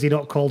 Why is he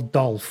not called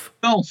Dolph?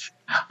 Dolph.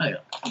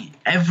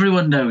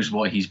 Everyone knows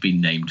what he's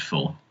been named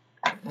for.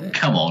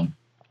 Come on.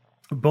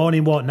 Born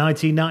in what,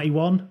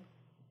 1991?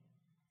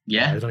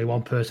 Yeah. There's only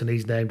one person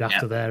he's named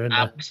after there, isn't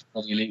there?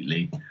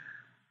 Absolutely.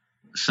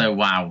 So,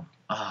 wow.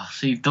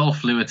 See,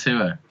 Dolph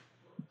Luatua.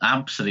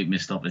 Absolute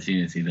missed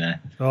opportunity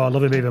there. Oh, I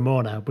love him even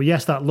more now. But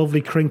yes, that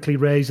lovely crinkly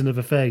raisin of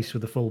a face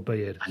with the full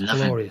beard. I love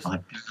glorious. Him. I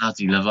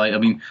bloody love it. I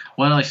mean,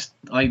 when I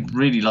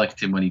really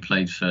liked him when he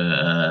played for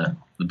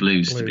the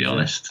Blues, to be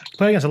honest.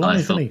 Played against the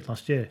Lions, didn't he,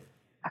 last year?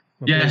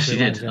 Yes, he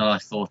did. Yeah.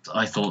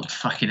 I thought,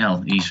 fucking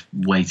hell, he's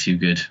way too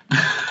good.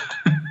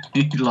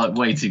 He's like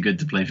way too good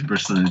to play for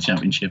Bristol in the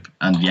Championship.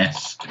 And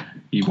yes,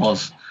 he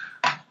was.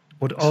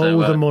 Would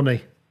owe the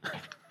money.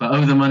 But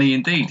owe the money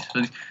indeed.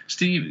 But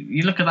Steve,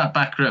 you look at that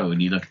back row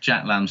and you look at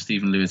Jack Lamb,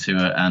 Stephen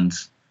Luatua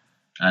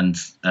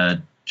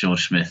and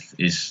George Smith.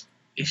 It's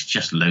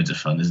just loads of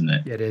fun, isn't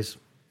it? Yeah, it is.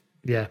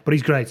 Yeah, but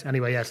he's great.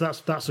 Anyway, yes,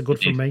 that's a good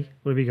from me.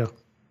 Where do we go?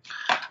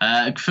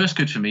 First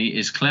good for me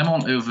is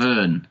Clermont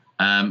Auvergne.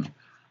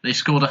 They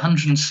scored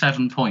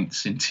 107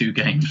 points in 2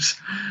 games,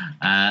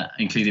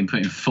 including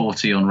putting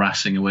 40 on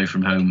Racing away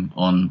from home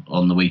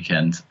on the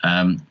weekend.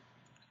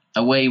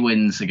 Away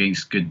wins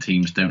against good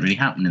teams don't really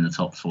happen in the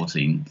top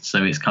 14,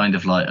 so it's kind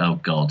of like, oh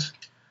God,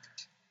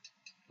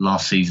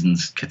 last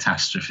season's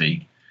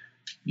catastrophe.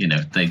 You know,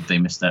 they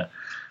missed out.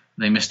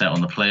 They missed out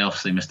on the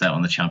playoffs. They missed out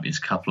on the Champions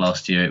Cup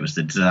last year. It was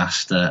a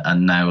disaster,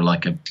 and now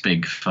like a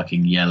big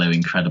fucking yellow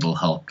Incredible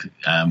Hulk.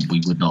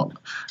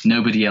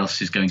 Nobody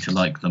else is going to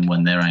like them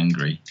when they're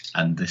angry,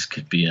 and this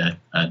could be a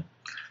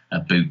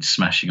boot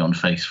smashing on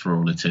face for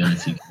all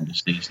eternity kind of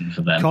season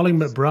for them. Colin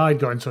McBride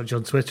got in touch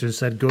on Twitter and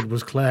said good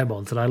was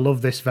Clermont, and I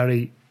love this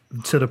very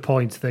to the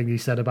point thing he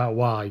said about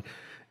why.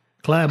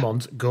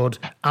 Clermont, good,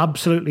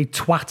 absolutely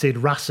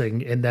twatted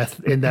Racing in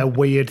their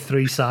weird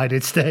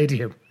 3-sided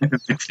stadium.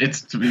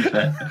 It's to be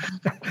fair.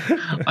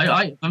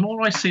 The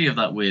more I see of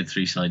that weird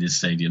 3-sided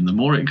stadium, the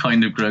more it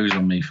kind of grows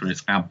on me for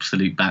its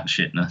absolute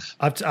batshitness.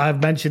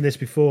 I've mentioned this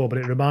before, but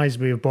it reminds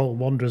me of Bolton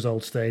Wanderers'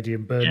 old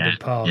stadium, Burnham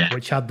Park,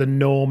 which had the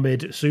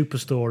Normid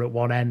Superstore at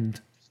one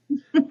end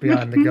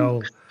behind the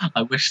goal.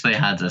 I wish they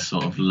had a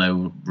sort of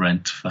low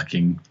rent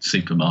fucking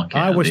supermarket.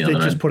 I wish they'd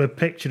just put a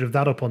picture of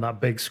that up on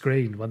that big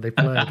screen when they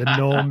play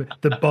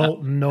the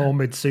Bolton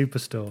Normid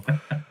Superstore.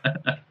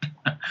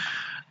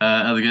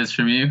 Other goods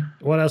from you?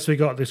 What else we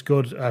got this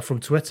good from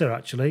Twitter,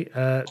 actually?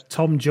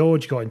 Tom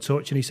George got in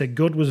touch and he said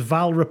good was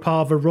Val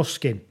Rapava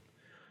Ruskin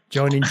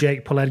joining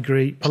Jake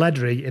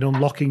Pelledri in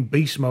unlocking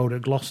beast mode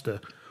at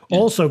Gloucester. Yeah.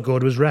 Also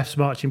good was refs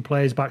marching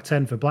players back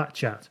 10 for Black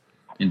Chat.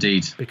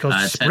 Indeed.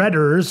 Because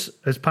Spreaders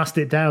has passed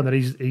it down that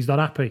he's not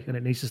happy and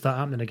it needs to start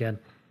happening again.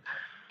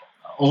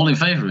 All in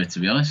favour of it, to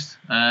be honest.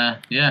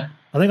 Yeah.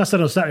 I think I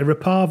said on Saturday,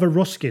 Rapava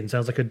Ruskin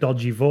sounds like a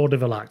dodgy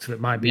vaudeville act that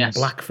might be in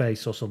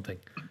blackface or something.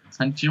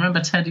 And do you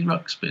remember Teddy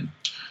Ruxpin?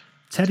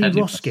 Teddy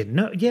Ruskin?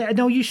 No,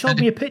 you showed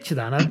me a picture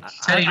of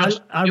that.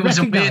 I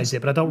recognise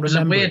it, but I don't remember. It was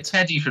a weird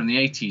Teddy from the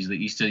 80s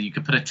that you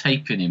could put a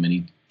tape in him and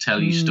he'd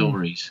tell you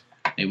stories.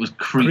 It was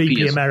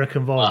creepy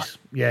American voice.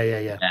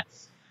 Yeah.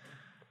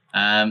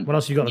 What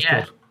else you got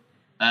that's good?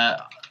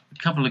 A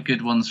couple of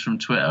good ones from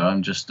Twitter.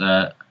 I'm just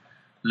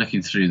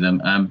looking through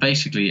them.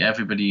 Basically,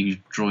 everybody who's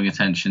drawing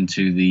attention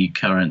to the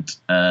current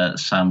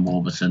Sam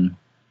Warburton.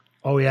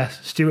 Oh, yes.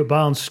 Stuart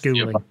Barnes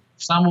schooling.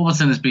 Sam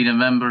Warburton has been a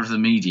member of the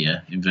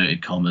media,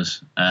 inverted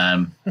commas,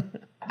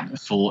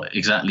 for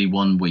exactly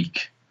 1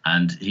 week.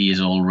 And he is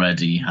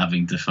already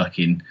having to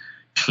fucking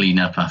clean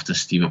up after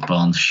Stuart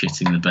Barnes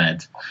shitting the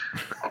bed.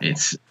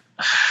 It's...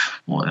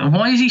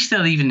 Why is he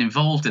still even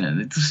involved in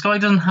it? This guy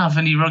doesn't have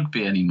any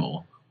rugby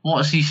anymore. What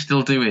is he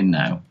still doing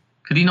now?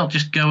 Could he not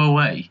just go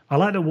away? I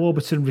like that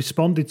Warburton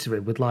responded to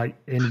it with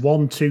in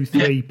 1, 2,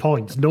 3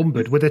 points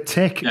numbered with a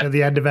tick at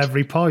the end of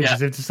every point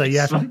as if to say,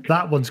 yes,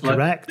 that one's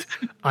correct.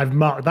 I've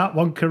marked that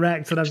one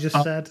correct and I've just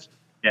said.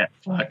 Yeah,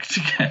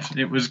 again.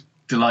 It was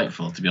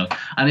delightful, to be honest.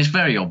 And it's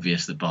very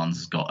obvious that Barnes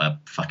has got a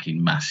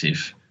fucking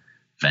massive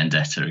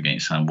vendetta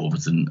against Sam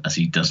Warburton as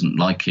he doesn't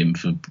like him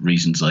for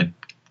reasons I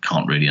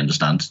can't really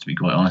understand, to be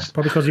quite honest.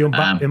 Probably because he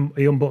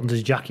unbuttons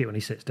his jacket when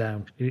he sits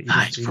down. He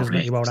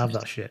won't have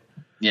that shit.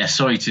 Yeah,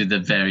 sorry to the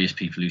various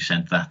people who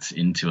sent that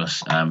in to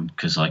us,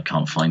 because I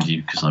can't find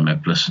you because I'm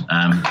hopeless.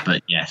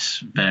 But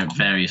yes,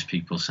 various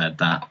people said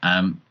that.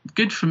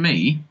 Good for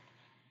me. Do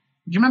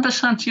you remember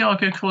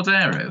Santiago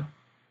Cordero?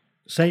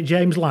 St.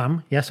 James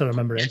Lamb? Yes, I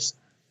remember him. Yes.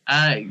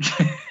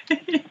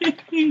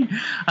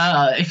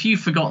 If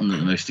you've forgotten that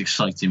the most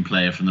exciting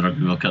player from the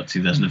Rugby World Cup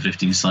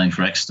 2015 signed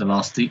for Exeter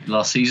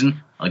last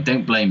season, I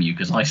don't blame you,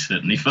 because I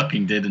certainly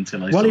fucking did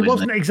until I saw his name. Well, he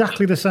wasn't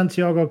exactly the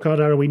Santiago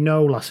Cordero we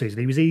know last season.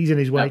 He was easing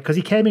his way because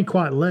he came in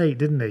quite late,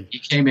 didn't he? He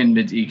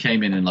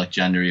came in like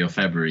January or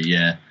February,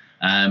 yeah.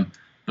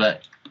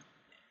 But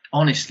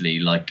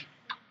honestly,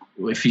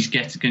 if he's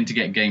going to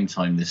get game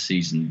time this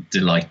season,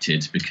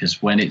 delighted,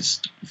 because when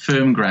it's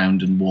firm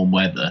ground and warm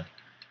weather,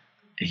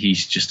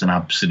 he's just an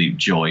absolute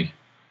joy.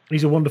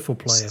 He's a wonderful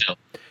player.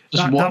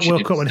 That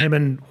World Cup when him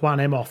and Juan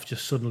Emoff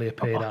just suddenly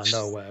appeared out of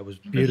nowhere, it was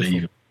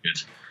beautiful.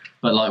 Good.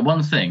 But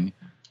one thing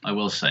I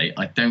will say,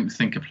 I don't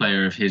think a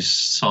player of his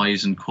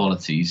size and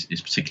qualities is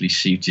particularly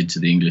suited to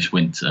the English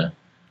winter.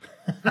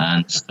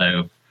 And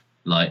so,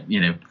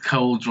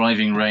 cold,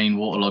 driving rain,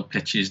 waterlogged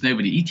pitches,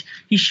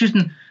 he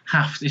shouldn't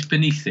have, it's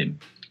beneath him.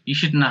 He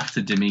shouldn't have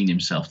to demean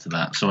himself to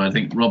that. So I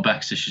think Rob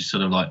Baxter should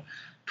sort of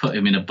put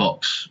him in a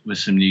box with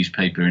some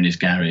newspaper in his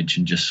garage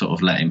and just sort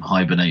of let him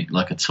hibernate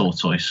like a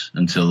tortoise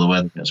until the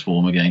weather gets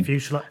warm again.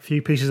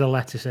 Few pieces of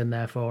lettuce in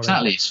there for him.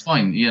 Exactly, it's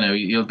fine.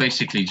 You'll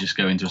basically just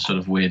go into a sort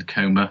of weird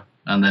coma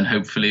and then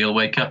hopefully he'll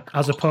wake up.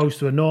 As opposed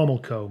to a normal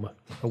coma,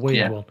 a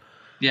weird one.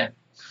 Yeah.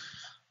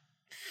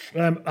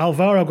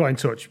 Alvaro got in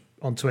touch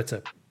on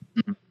Twitter.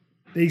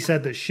 Mm-hmm. He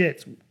said that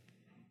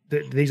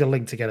these are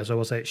linked together, so I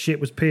will say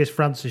shit was Piers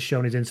Francis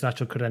showing his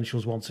international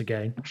credentials once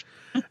again.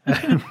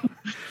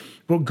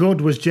 But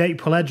good was Jake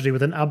Polledri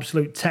with an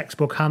absolute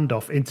textbook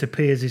handoff into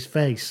Piers'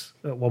 face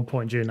at one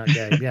point during that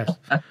game. Yes,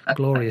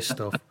 glorious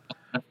stuff.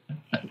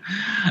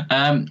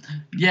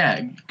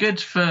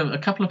 Good for a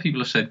couple of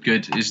people have said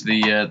good is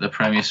the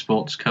Premier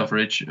Sports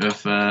coverage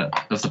of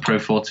the Pro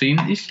 14.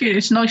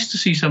 It's nice to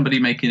see somebody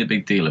making a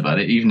big deal about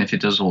it, even if it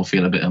does all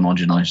feel a bit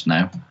homogenised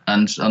now.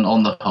 And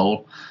on the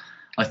whole,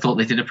 I thought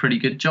they did a pretty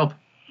good job.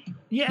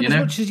 Yeah, as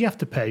much as you have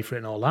to pay for it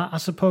and all that, I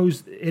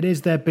suppose it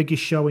is their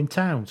biggest show in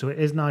town, so it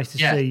is nice to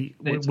see.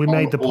 We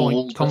made the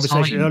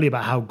conversation earlier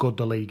about how good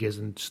the league is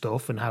and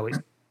stuff, and how it's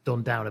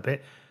done down a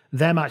bit.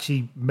 Them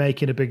actually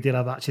making a big deal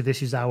of actually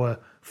this is our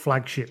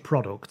flagship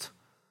product.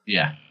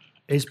 Yeah,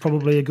 is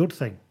probably a good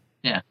thing.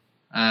 Yeah.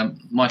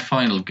 My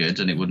final good,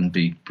 and it wouldn't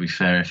be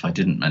fair if I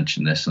didn't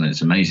mention this, and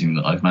it's amazing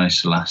that I've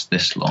managed to last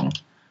this long.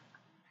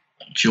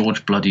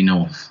 George Bloody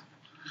North.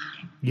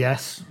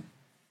 Yes.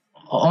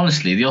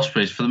 Honestly, the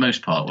Ospreys, for the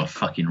most part, were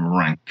fucking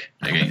rank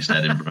against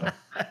Edinburgh.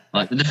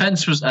 Like, the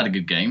defence had a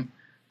good game,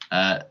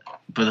 but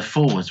the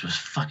forwards was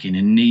fucking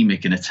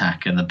anemic in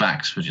attack, and the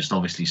backs were just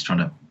obviously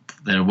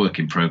they're a work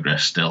in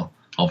progress still,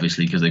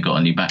 obviously, because they've got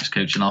a new backs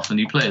coach and half the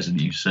new players are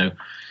new. So,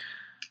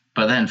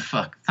 but then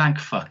thank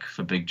fuck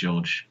for Big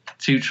George.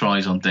 2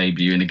 tries on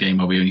debut in a game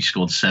where we only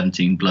scored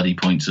 17 bloody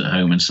points at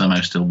home and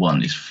somehow still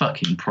won is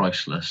fucking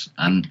priceless.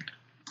 And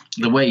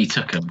the way he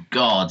took him,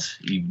 God,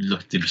 he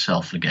looked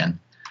himself again.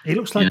 He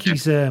looks like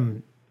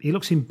he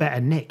looks in better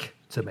nick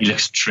to me. He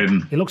looks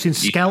trim. He looks in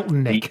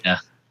skeleton nick.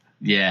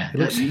 Yeah.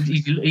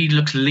 He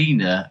looks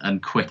leaner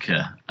and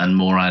quicker and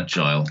more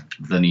agile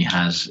than he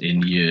has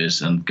in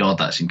years. And God,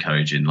 that's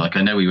encouraging. Like,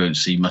 I know we won't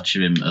see much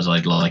of him as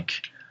I'd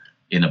like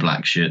in a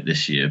black shirt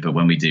this year, but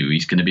when we do,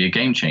 he's going to be a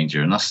game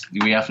changer. And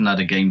we haven't had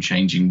a game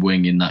changing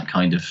wing in that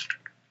kind of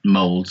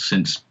mould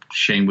since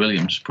Shane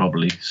Williams,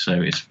 probably.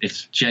 So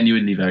it's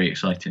genuinely very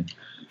exciting.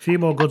 A few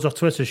more goods off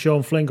Twitter.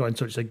 Sean Flynn got in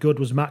touch. Said good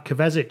was Matt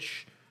Kovacic.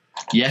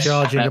 Yes,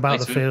 charging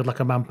about the field like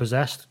a man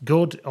possessed.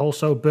 Good.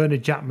 Also,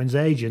 Bernard Jackman's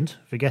agent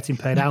for getting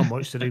paid how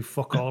much to do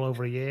fuck all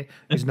over a year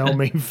is no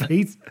mean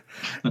feat.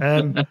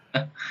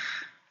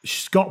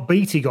 Scott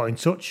Beattie got in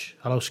touch.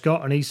 Hello,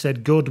 Scott, and he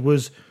said good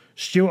was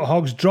Stuart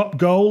Hogg's drop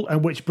goal,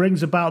 and which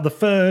brings about the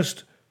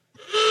first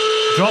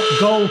drop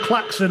goal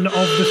klaxon of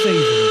the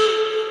season.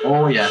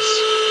 Oh yes.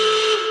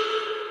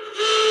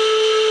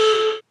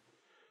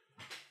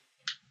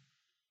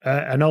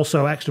 And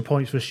also extra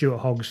points for Stuart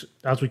Hoggs,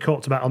 as we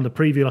talked about on the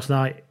preview last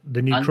night.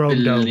 The new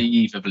Chrome Dome,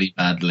 unbelievably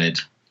bad lid,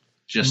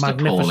 just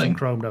magnificent appalling.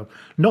 Chrome Dome.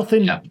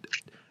 Nothing. Yeah.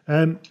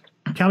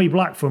 Cammy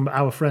Black from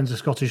our friends, the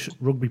Scottish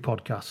Rugby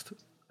podcast,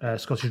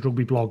 Scottish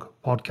Rugby Blog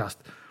podcast,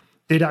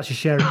 did actually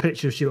share a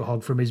picture of Stuart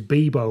Hogg from his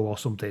Bebo or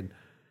something,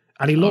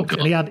 and he looked,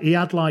 and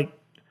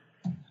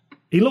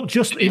he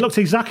looked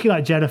exactly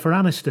like Jennifer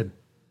Aniston.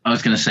 I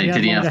was going to say,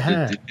 did he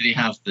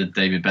have the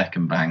David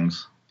Beckham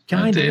bangs?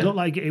 Kind of. It looked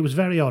like it was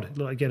very odd. It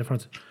looked like Jennifer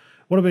Aniston.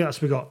 What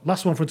have we got?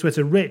 Last one from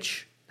Twitter.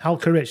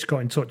 Halka Rich got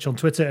in touch on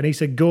Twitter, and he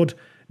said, "Good,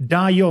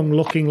 Die Young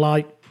looking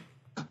like."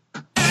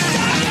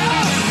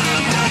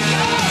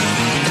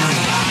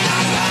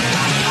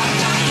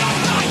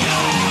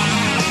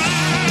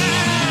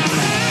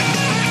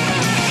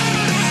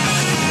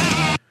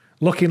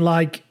 Looking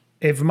like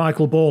if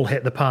Michael Ball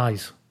hit the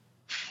pies.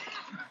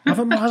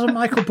 Hasn't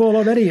Michael Ball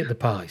already hit the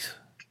pies?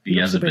 He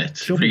has a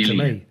bit. Really, to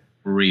me.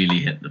 Really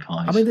hit the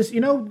pies. I mean, do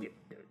you know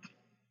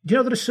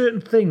there are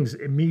certain things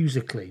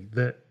musically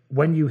that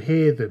when you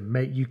hear them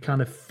make you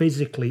kind of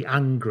physically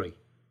angry?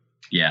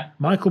 Yeah.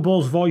 Michael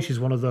Ball's voice is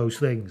one of those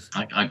things.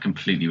 I'm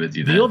completely with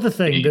you there. The other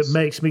thing that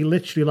makes me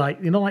literally like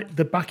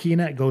the back of your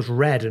neck goes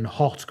red and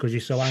hot because you're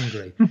so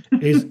angry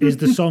is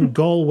the song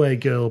Galway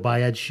Girl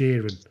by Ed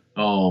Sheeran.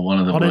 Oh, one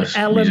of the worst.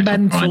 On an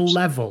elemental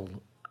level,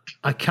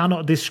 I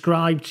cannot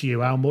describe to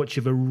you how much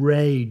of a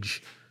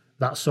rage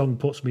that song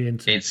puts me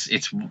into.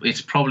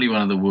 It's probably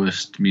one of the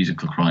worst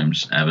musical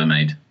crimes ever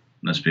made.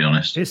 Let's be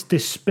honest. It's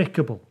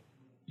despicable.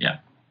 Yeah.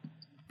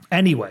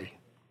 Anyway.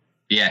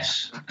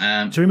 Yes.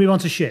 So we move on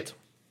to shit.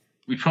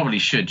 We probably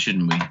should,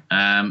 shouldn't we?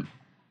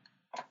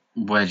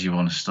 Where do you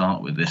want to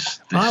start with this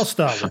I'll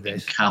start with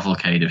this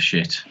cavalcade of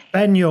shit.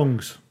 Ben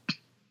Youngs.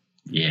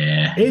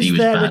 Yeah. Is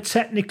there a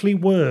technically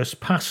worse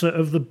passer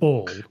of the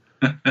ball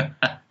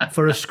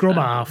for a scrum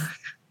half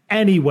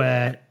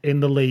anywhere in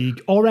the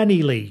league or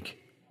any league?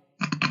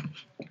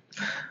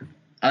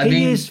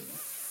 He is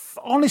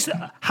honestly.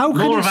 How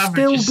can it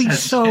still be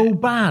so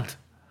bad?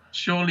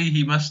 Surely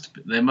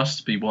there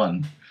must be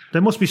one.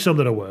 There must be some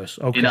that are worse.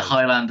 Okay. In a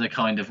Highlander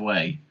kind of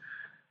way,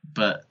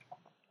 but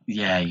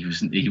Yeah, he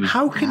was.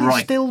 How can he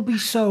still be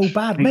so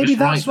bad? Maybe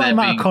that's why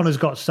Matt O'Connor's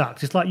got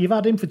sacked. It's like, you've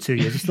had him for 2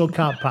 years, he still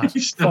can't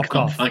pass. Fuck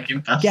off.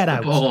 Get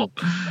out. Ball.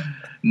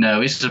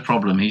 No, it's a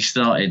problem. He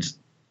started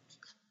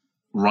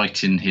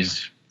writing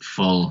his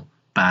full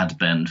Bad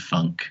Ben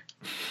funk,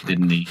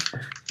 didn't he?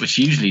 Which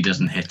usually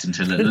doesn't hit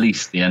until at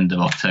least the end of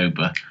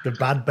October. The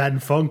Bad Ben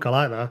funk, I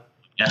like that.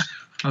 Yeah,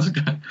 that's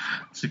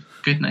a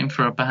good name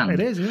for a band. It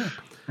is, yeah.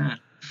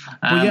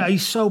 But yeah,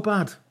 he's so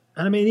bad.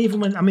 And I mean, even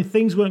when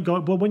things weren't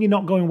going well, when you're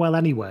not going well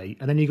anyway,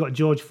 and then you've got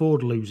George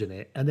Ford losing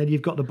it, and then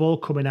you've got the ball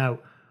coming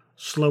out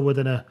slower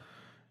than a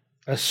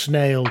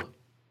snail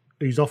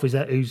who's off his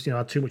head, who's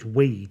had too much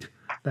weed,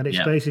 then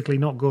it's basically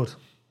not good.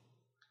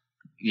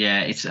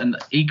 Yeah, it's an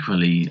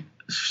equally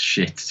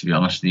shit, to be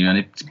honest with you, and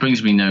it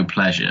brings me no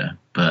pleasure.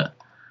 But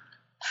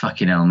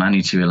fucking hell,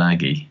 Manu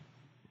Tuilagi.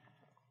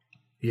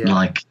 Yeah,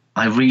 like,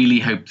 I really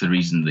hope the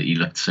reason that he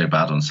looked so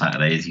bad on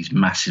Saturday is he's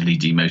massively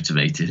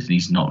demotivated and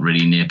he's not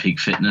really near peak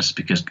fitness,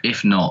 because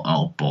if not,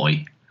 oh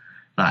boy,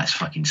 that is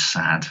fucking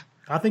sad.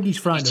 I think he's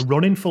frightened to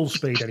run in full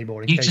speed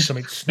anymore in case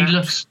something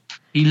snaps.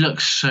 He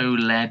looks so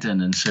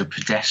leaden and so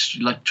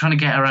pedestrian. Like, trying to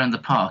get around the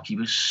park, he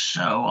was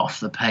so off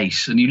the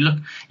pace. And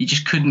he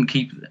just couldn't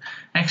keep...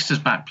 Exeter's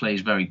back play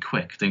is very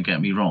quick, don't get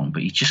me wrong,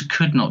 but he just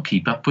could not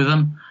keep up with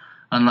them.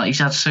 And like, he's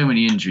had so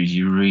many injuries,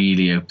 you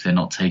really hope they're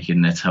not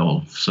taking their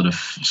toll, sort of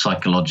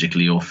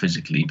psychologically or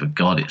physically. But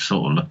God, it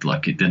sort of looked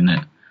like it, didn't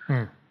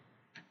it?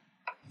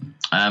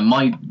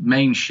 My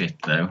main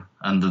shit, though,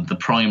 and the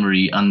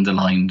primary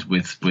underlined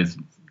with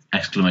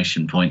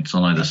exclamation points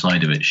on either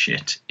side of it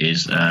shit,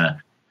 is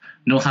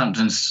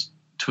Northampton's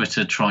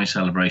Twitter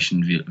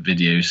try-celebration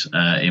videos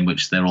in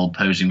which they're all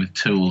posing with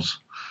tools.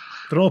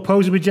 They're all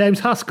posing with James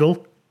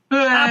Haskell?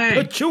 Hey!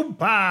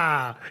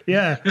 Apachumpa!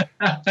 Yeah.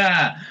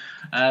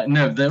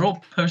 No, they're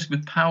all posted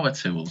with power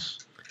tools.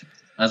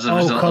 Because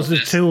of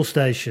the Tool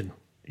Station.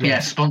 Yeah,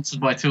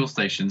 sponsored by Tool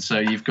Station. So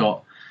you've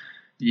got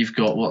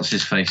what's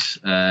his face?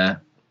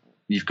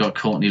 You've got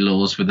Courtney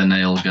Laws with a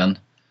nail gun,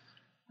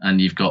 and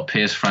you've got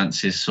Piers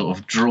Francis sort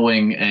of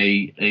drawing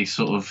a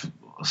sort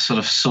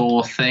of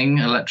saw thing,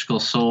 electrical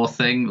saw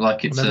thing,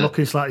 like it's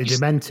looking slightly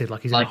demented,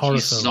 like he's in a horror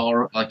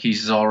film. Like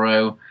he's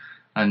Zorro.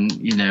 And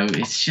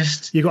it's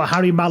just, you got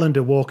Harry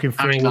Mallender walking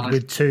forward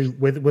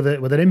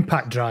with an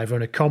impact driver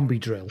and a combi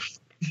drill.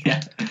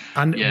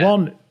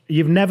 One,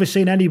 you've never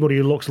seen anybody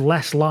who looks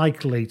less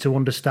likely to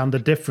understand the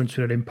difference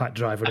between an impact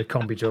driver and a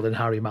combi drill than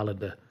Harry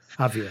Mallender,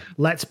 have you?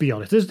 Let's be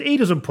honest. He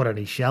doesn't put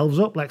any shelves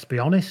up. Let's be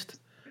honest.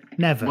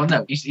 Never. Well,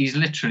 no, he's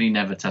literally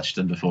never touched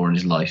them before in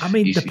his life. I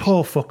mean, the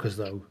poor fuckers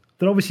though.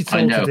 They're obviously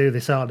told to do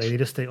this, aren't they? They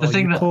just think,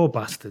 you poor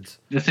bastards.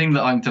 The thing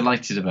that I'm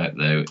delighted about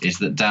though is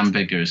that Dan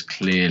Biggar has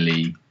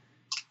clearly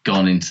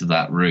gone into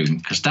that room,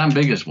 because Dan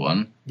Biggar's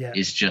one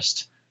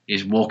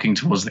is walking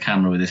towards the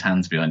camera with his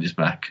hands behind his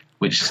back,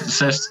 which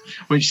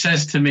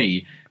says to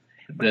me,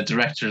 the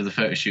director of the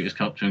photo shoot has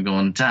come up to him and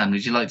gone, Dan,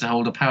 would you like to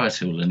hold a power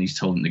tool? And he's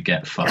told him to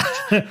get fucked.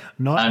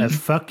 Not a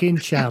fucking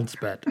chance,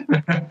 bet.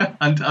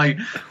 And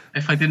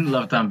if I didn't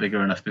love Dan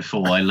Biggar enough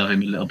before, I love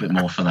him a little bit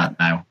more for that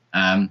now.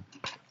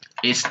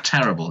 It's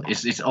terrible.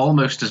 It's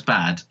almost as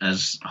bad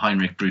as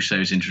Heinrich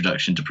Brousseau's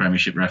introduction to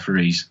Premiership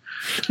referees.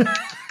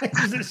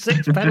 Is it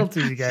 6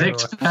 penalties he gave?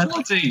 6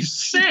 penalties.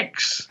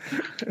 6.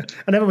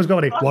 And everyone's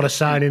going, what a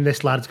signing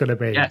this lad's going to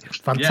be. Yeah.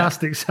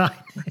 Fantastic signing.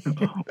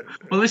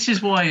 Well, this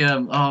is why,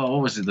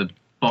 what was it, the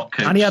bot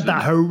coach? And he had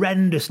that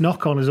horrendous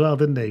knock-on as well,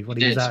 didn't he, when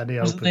he was out in the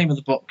open? What was the name of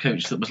the bot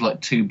coach that was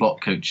like 2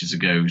 bot coaches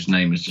ago, whose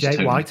name was just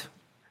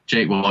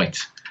Jake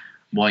White.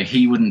 Why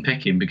he wouldn't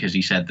pick him, because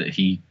he said that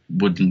he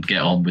wouldn't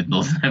get on with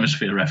Northern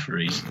Hemisphere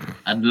referees.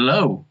 And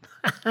lo,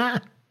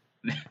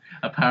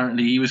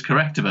 apparently he was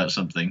correct about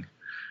something.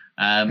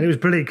 It was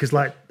brilliant,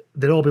 because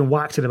they'd all been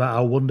waxing about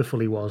how wonderful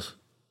he was.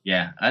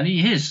 Yeah, and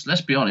he is, let's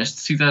be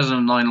honest,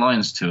 2009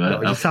 Lions tour.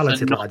 He's a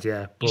talented lad,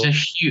 yeah. But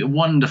he's a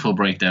wonderful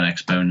breakdown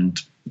exponent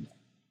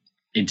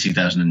in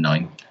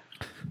 2009.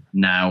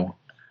 Now,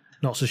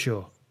 not so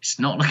sure. It's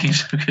not looking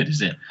so good,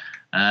 is it?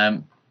 Other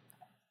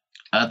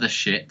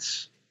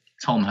shits.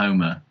 Tom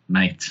Homer,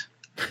 mate.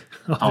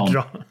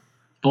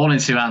 Ball in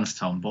 2 hands,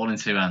 Tom. Ball in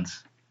 2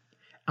 hands.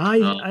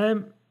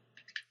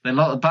 They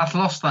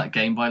lost that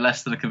game by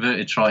less than a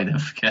converted try, don't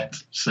forget.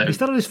 So he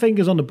still had his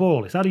fingers on the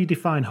ball. It's how do you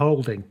define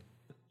holding?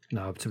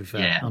 No, to be fair,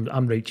 yeah.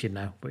 I'm reaching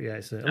now. But yeah,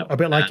 it's a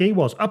bit like he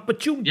was.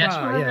 Apachumpa!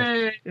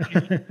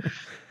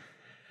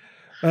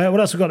 Yeah. What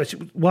else we got?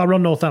 While we're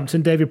on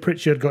Northampton, David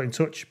Pritchard got in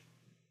touch.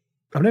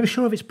 I'm never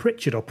sure if it's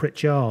Pritchard or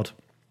Pritchard.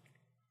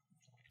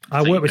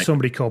 I work with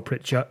somebody called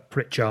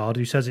Pritchard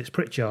who says it's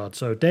Pritchard.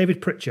 So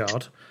David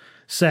Pritchard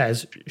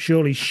says,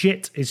 surely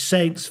shit is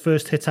Saints'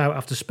 first hit out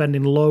after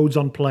spending loads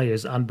on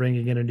players and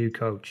bringing in a new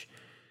coach.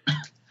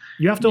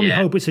 You have to only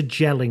hope it's a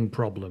gelling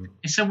problem.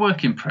 It's a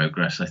work in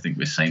progress, I think,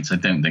 with Saints. I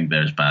don't think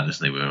they're as bad as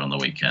they were on the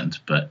weekend,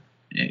 but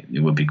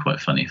it would be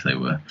quite funny if they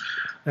were.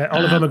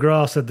 Oliver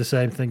McGrath said the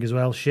same thing as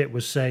well. Shit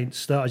was Saints.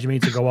 Start as you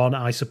mean to go on,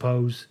 I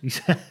suppose, he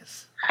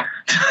says.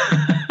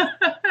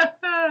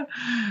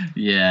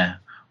 Yeah.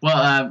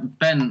 Well,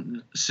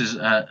 Ben says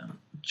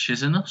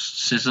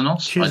Cisneros,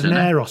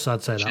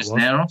 I'd say that was.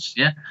 Cisneros,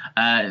 yeah.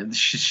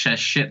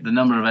 Shit, the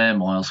number of air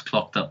miles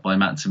clocked up by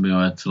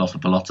Matsumoa,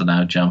 Talofa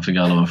now,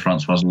 Gianfigalo and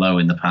Francois Lowe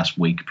in the past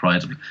week prior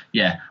to...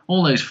 Yeah,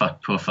 all those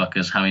poor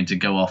fuckers having to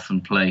go off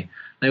and play.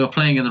 They were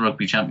playing in the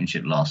Rugby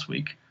Championship last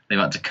week. They've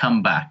had to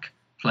come back,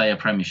 play a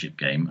Premiership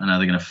game, and now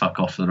they're going to fuck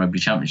off for the Rugby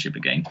Championship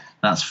again.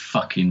 That's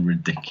fucking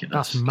ridiculous.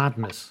 That's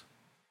madness.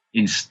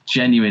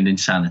 Genuine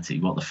insanity.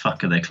 What the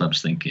fuck are their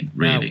clubs thinking,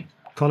 really?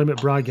 Now, Colin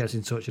McBride gets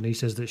in touch and he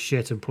says that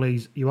shit, and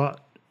please,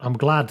 I'm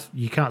glad,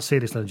 you can't see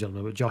this, ladies and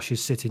gentlemen, but Josh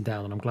is sitting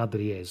down and I'm glad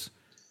that he is.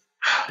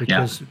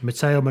 Because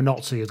Matteo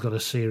Minozzi has got a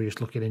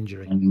serious looking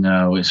injury.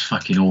 No, it's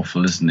fucking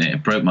awful, isn't it?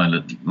 It broke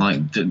my...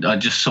 I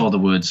just saw the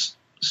words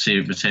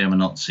Matteo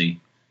Minozzi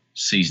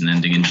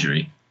season-ending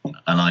injury,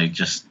 and I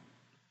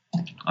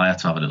had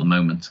to have a little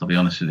moment, I'll be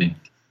honest with you.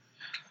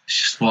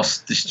 It's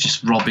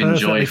just robbing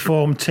joy. Perfectly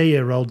formed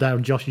tear rolled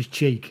down Josh's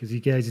cheek as he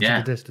gazed into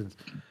the distance.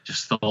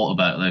 Just thought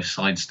about those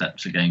side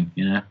steps again,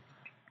 you know?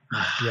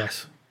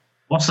 Yes.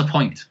 What's the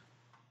point?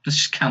 Let's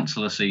just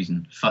cancel the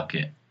season. Fuck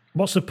it.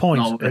 What's the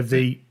point of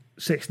the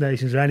Six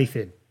Nations or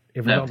anything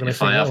if we're not going to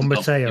see little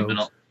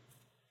Matteo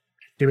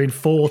doing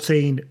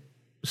 14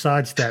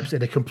 side steps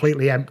in a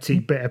completely empty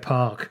bit of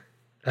park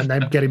and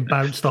then getting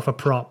bounced off a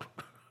prop?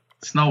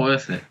 It's not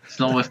worth it. It's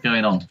not worth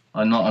going on.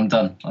 I'm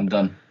done. I'm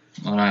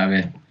out of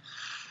here.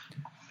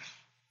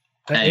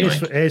 Anyway.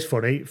 Here's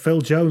funny.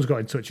 Phil Jones got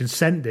in touch and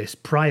sent this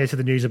prior to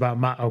the news about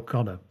Matt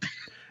O'Connor.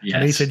 Yes.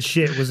 And he said,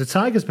 shit, was the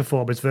Tigers'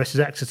 performance versus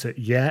Exeter?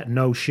 Yeah,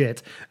 no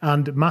shit.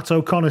 And Matt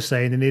O'Connor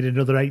saying they needed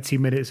another 80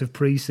 minutes of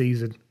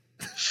pre-season.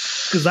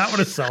 Because that would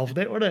have solved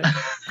it, wouldn't it?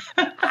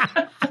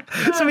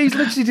 So he's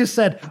literally just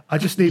said, I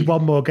just need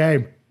one more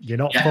game. You're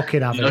not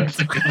fucking having it.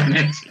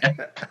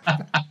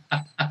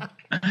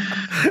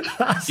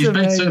 That's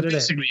amazing,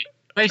 isn't it?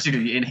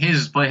 Basically,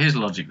 by his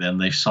logic, then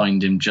they've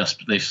sacked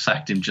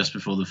him just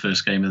before the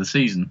first game of the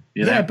season.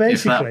 You know? Yeah,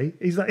 basically,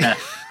 he's like,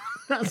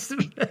 that's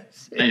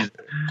amazing.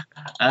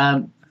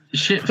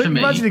 Shit for me.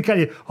 Imagine, can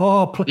you?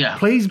 Oh,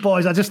 please,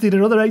 boys, I just need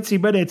another 80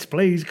 minutes,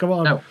 please. Come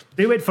on,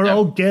 do it for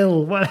old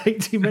Gil. What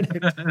 80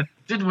 minutes?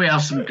 Didn't we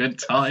have some good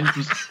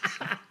times?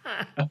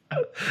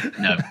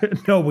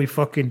 No, we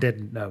fucking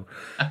didn't. No.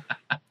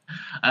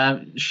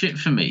 Shit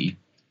for me,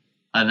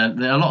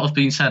 and a lot has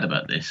been said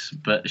about this,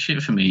 but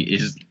shit for me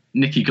is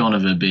Nicky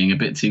Gonover being a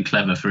bit too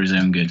clever for his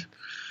own good.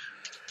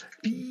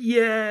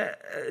 Yeah,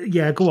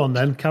 go on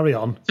then, carry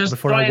on.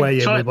 Before I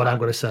weigh in with what I'm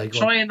going to say.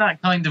 Trying that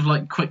kind of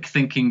like quick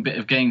thinking bit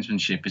of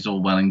gamesmanship is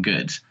all well and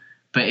good,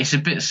 but it's a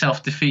bit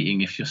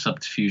self-defeating if your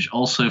subterfuge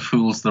also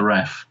fools the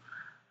ref.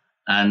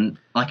 And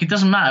like, it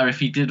doesn't matter if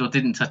he did or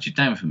didn't touch it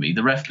down for me.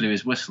 The ref blew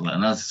his whistle,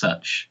 and as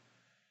such,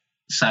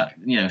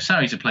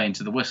 sorry to play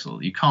into the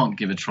whistle. You can't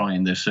give a try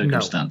in those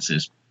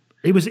circumstances.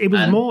 No. It was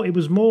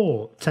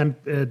more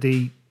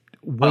the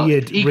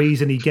weird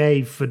reason he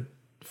gave for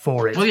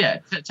it. Well, yeah,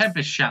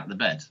 Tempest shat the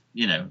bed.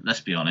 You know,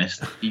 let's be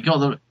honest.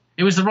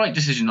 It was the right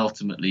decision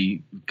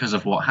ultimately because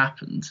of what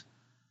happened.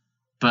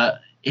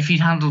 But if he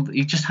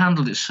just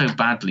handled it so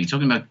badly,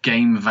 talking about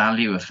game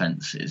value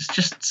offences,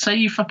 just say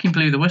you fucking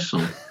blew the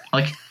whistle.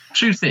 Like,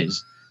 truth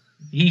is,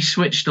 he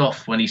switched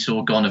off when he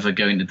saw Gonover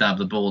going to dab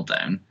the ball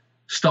down,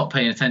 stopped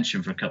paying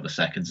attention for a couple of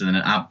seconds, and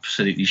then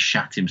absolutely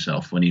shat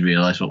himself when he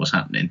realised what was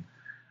happening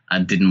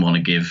and didn't want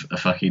to give a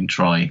fucking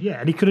try. Yeah,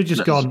 and he could have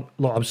just gone,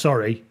 look, I'm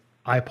sorry,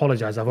 I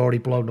apologise, I've already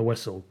blown the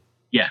whistle.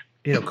 Yeah.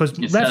 You know, because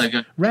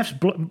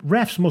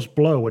refs must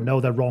blow and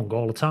know they're wrong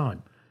all the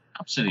time.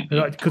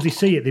 Absolutely. Because they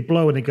see it, they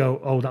blow and they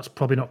go, oh, that's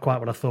probably not quite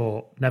what I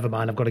thought. Never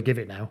mind, I've got to give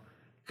it now.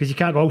 Because you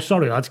can't go, oh,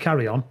 sorry, lads,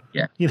 carry on.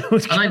 Yeah. You know,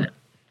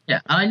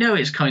 I know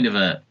it's kind of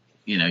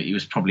it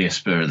was probably a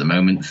spur of the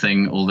moment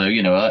thing, although,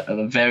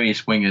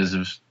 various wingers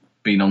have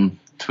been on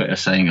Twitter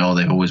saying, oh,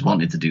 they've always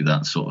wanted to do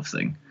that sort of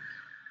thing.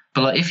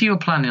 But like, if you were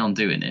planning on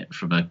doing it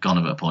from a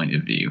Gonover point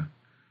of view,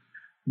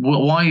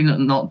 why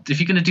not?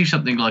 If you're going to do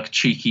something like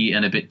cheeky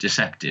and a bit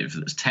deceptive,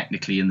 that's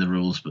technically in the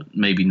rules, but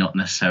maybe not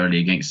necessarily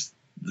against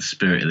the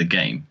spirit of the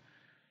game,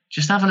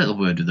 just have a little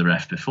word with the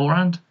ref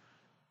beforehand.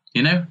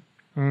 You know,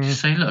 just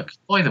say, look,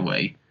 by the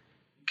way,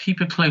 keep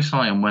a close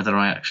eye on whether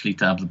I actually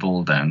dab the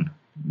ball down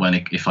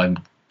if I'm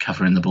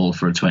covering the ball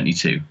for a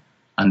 22,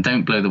 and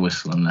don't blow the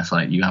whistle unless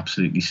you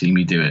absolutely see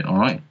me do it. All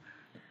right?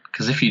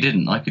 Because if you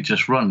didn't, I could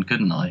just run,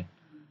 couldn't I?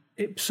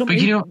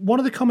 One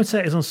of the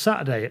commentators on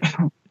Saturday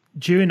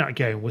during that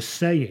game was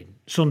saying,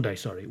 they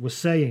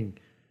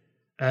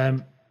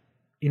banned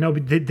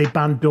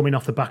dumming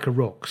off the back of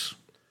rucks.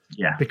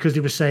 Yeah. Because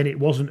they were saying it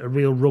wasn't a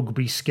real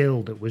rugby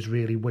skill that was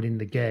really winning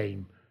the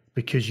game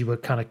because you were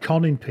kind of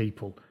conning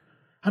people.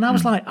 And I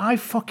was like, I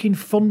fucking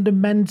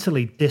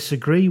fundamentally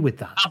disagree with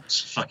that.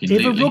 Absolutely.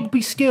 If a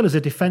rugby skill as a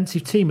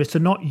defensive team is to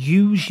not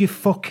use your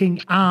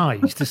fucking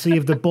eyes to see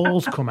if the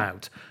balls come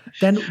out,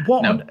 then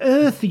what on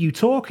earth are you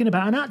talking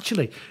about? And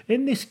actually,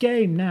 in this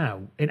game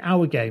now, in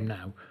our game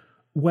now,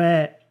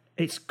 where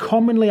it's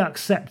commonly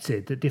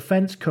accepted that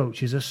defence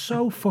coaches are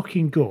so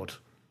fucking good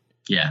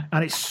Yeah.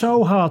 And it's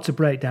so hard to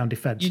break down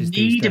defences these days.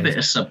 You need a bit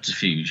of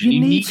subterfuge. You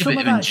need a some bit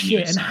of that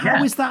shit. And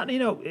how is that,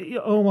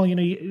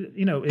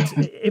 it's,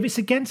 if it's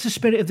against the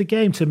spirit of the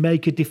game to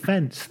make a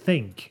defence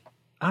think,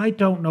 I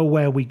don't know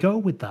where we go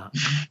with that.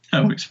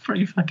 No, it's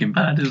pretty fucking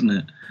bad, isn't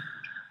it?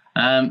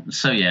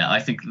 I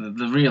think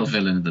the real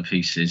villain of the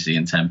piece is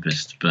Ian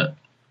Tempest, but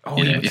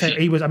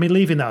he was. I mean,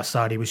 leaving that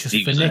aside, he was just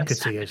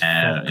finicky as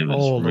fuck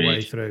all the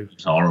way through. It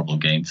was a horrible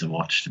game to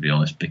watch, to be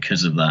honest,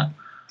 because of that.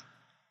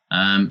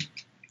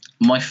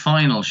 My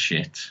final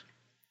shit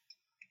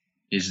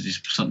is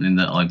something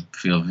that I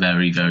feel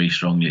very, very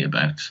strongly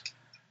about,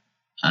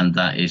 and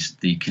that is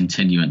the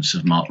continuance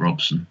of Mark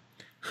Robson.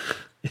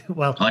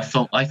 Well, I've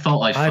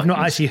not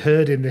actually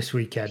heard him this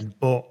weekend,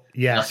 but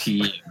yes. Lucky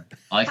you.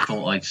 I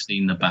thought I'd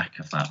seen the back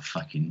of that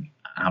fucking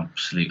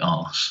absolute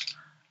arse.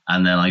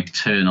 And then I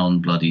turn on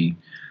bloody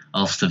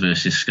Ulster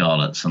versus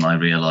Scarlets and I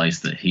realise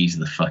that he's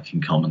the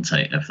fucking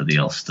commentator for the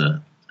Ulster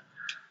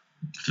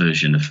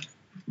version of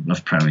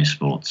Premier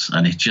Sports.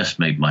 And it just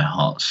made my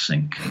heart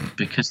sink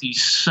because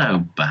he's so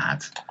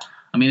bad.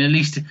 I mean, at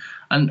least...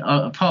 And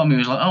a part of me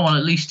was like, oh, well,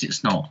 at least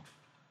it's not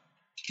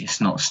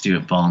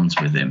Stuart Barnes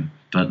with him.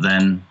 But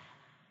then,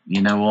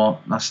 you know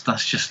what?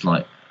 That's just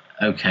like,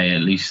 okay,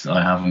 at least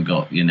I haven't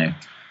got,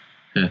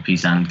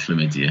 herpes and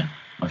chlamydia.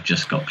 I've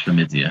just got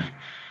chlamydia.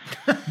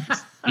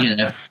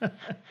 I'm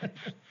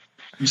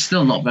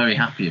still not very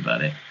happy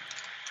about it.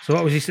 So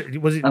what was he?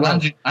 Was it?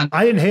 Well,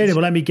 I didn't hear him.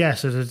 But let me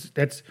guess.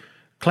 It's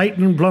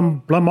Clayton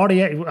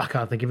Blamortier. I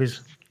can't think of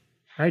his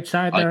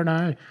outside there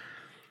now.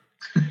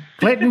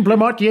 Clayton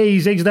Blamortier,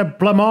 he's the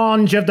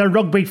blancmange of the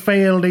rugby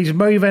field. He's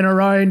moving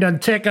around and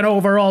taking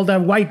over all the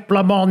white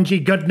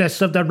blancmange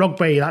goodness of the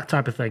rugby, that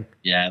type of thing.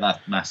 Yeah,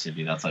 that's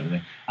massively that type of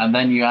thing. And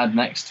then you add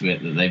next to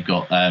it that they've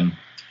got the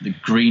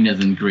greener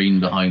than green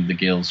behind the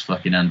gills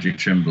fucking Andrew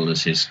Trimble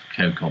as his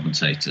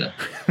co-commentator,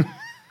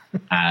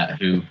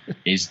 who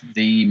is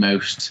the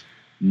most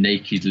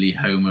nakedly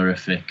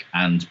homerific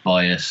and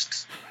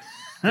biased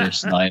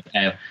person I've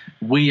ever.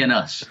 We and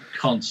us,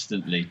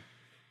 constantly.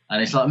 And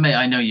it's like, mate,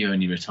 I know you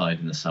only retired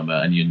in the summer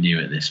and you're new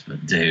at this,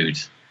 but dude,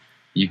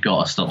 you've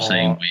got to stop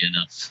saying we and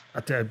us.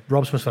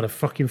 Rob's must have had a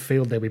fucking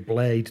field day with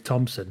Blade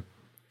Thompson.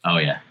 Oh,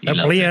 yeah. The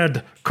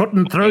Blade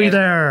cutting through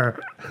there.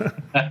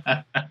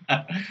 Do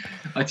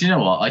you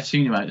know what? I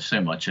tuned him out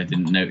so much I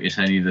didn't notice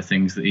any of the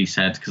things that he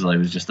said because I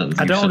was just at the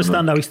I don't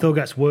understand how he still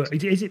gets work.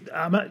 Is it?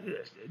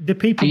 Do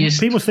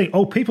people think,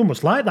 oh, people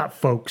must like that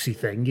folksy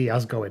thing he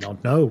has going on?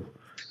 No,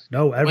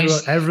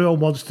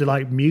 everyone wants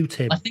to mute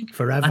him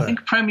forever. I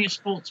think Premier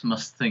Sports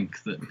must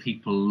think that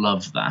people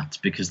love that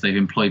because they've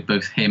employed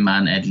both him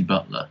and Eddie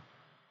Butler.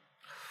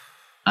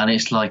 And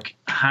it's like,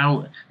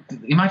 how...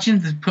 Imagine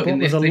putting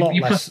this... Butler's a lot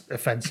less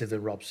offensive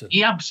than Robson.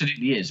 He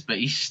absolutely is, but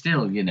he's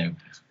still,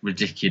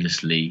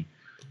 ridiculously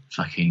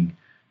fucking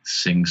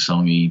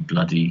sing-songy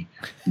bloody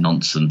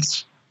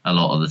nonsense a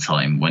lot of the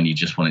time when you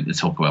just wanted to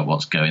talk about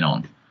what's going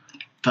on.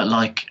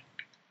 But,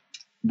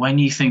 when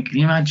you think... Can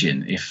you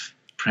imagine if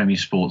Premier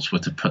Sports were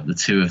to put the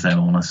two of them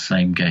on the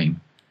same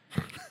game?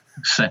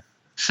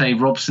 Say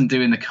Robson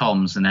doing the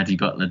comms and Eddie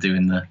Butler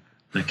doing the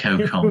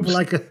co-comms.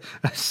 Like a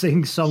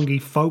sing-songy,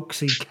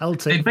 folksy,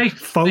 Celtic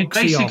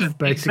folksy off,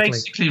 basically. They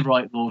basically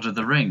write Lord of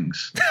the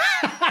Rings.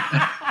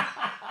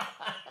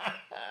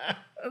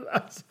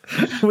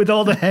 With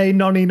all the hey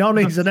nonny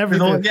nonnies and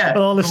everything.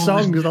 All the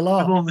songs, the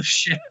lot. All the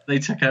shit they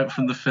took out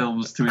from the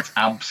films to its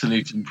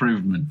absolute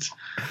improvement.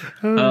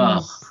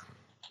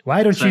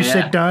 Why don't you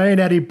sit down,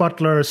 Eddie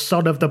Butler,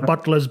 son of the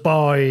butler's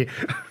boy?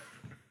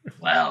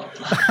 Well.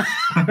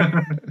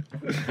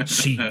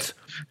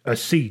 A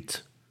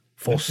seat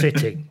for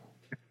sitting.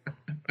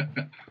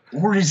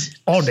 Or is it?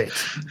 On it,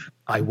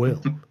 I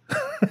will.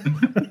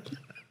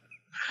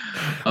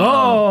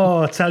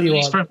 I'll tell you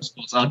what.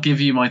 I'll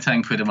give you my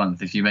 £10 a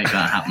month if you make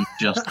that happen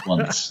just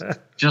once.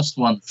 Just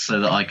once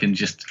so that I can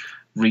just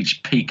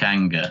reach peak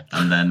anger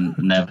and then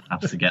never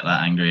have to get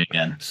that angry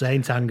again.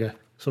 Saint anger.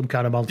 Some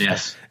kind of monster.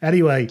 Yes.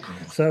 Anyway,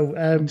 so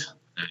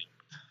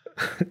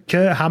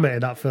Kurt Hammett in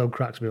that film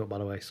cracks me up, by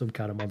the way. Some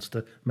kind of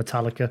monster.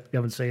 Metallica. You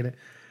haven't seen it?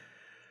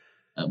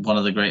 One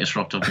of the greatest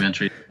rock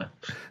documentaries.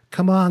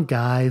 Come on,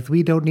 guys.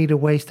 We don't need to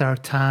waste our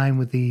time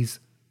with these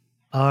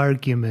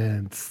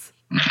arguments.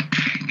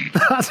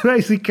 That's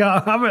basically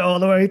Kurt Hammett all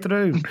the way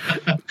through.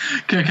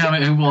 Kurt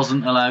Hammett, who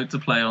wasn't allowed to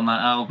play on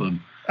that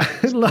album.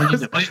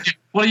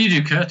 What do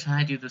you do, Kurt?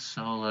 I do the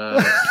solo.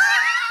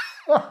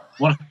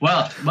 Well,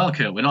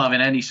 Kurt, we're not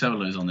having any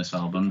solos on this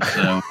album,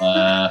 so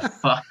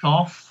fuck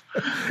off.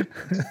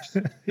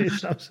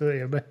 It's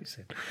absolutely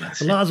amazing.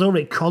 Lars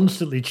Ulrich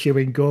constantly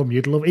chewing gum.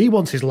 You'd love. He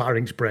wants his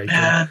larynx breaking.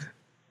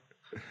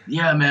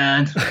 Yeah,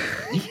 man.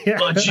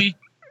 Budgie,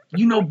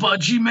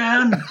 Budgie,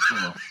 man.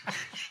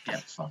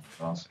 Get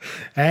fucked off.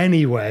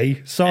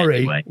 Anyway,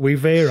 we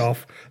veer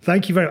off.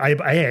 Thank you very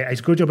much.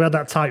 It's good job we had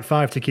that tight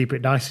 5 to keep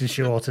it nice and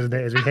short, isn't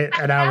it? As we hit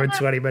an hour and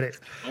 20 minutes.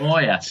 Oh,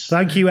 yes.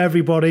 Thank you,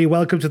 everybody.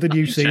 Welcome to the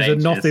new season.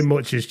 Nothing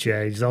much has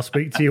changed. I'll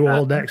speak to you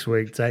all next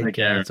week. Take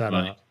care.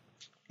 Everybody.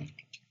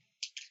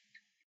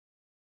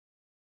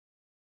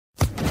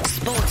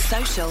 Sports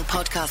Social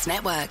Podcast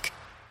Network.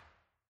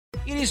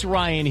 It is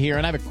Ryan here,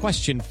 and I have a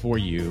question for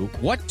you.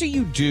 What do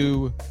you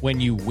do when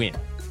you win?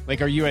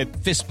 Like, are you a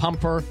fist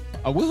pumper,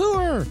 a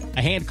woohooer,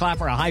 a hand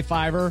clapper, a high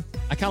fiver?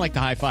 I kind of like the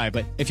high five,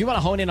 but if you want to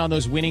hone in on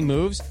those winning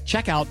moves,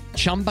 check out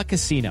Chumba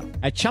Casino.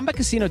 At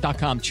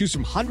ChumbaCasino.com, choose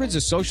from hundreds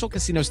of social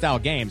casino style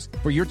games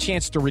for your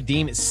chance to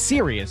redeem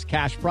serious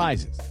cash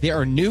prizes. There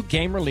are new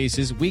game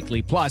releases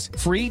weekly, plus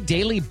free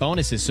daily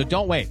bonuses. So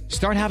don't wait.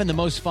 Start having the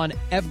most fun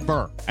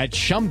ever at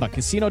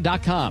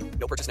ChumbaCasino.com.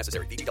 No purchase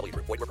necessary. VGW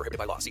Group. Void where prohibited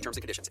by law. See terms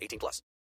and conditions. 18+.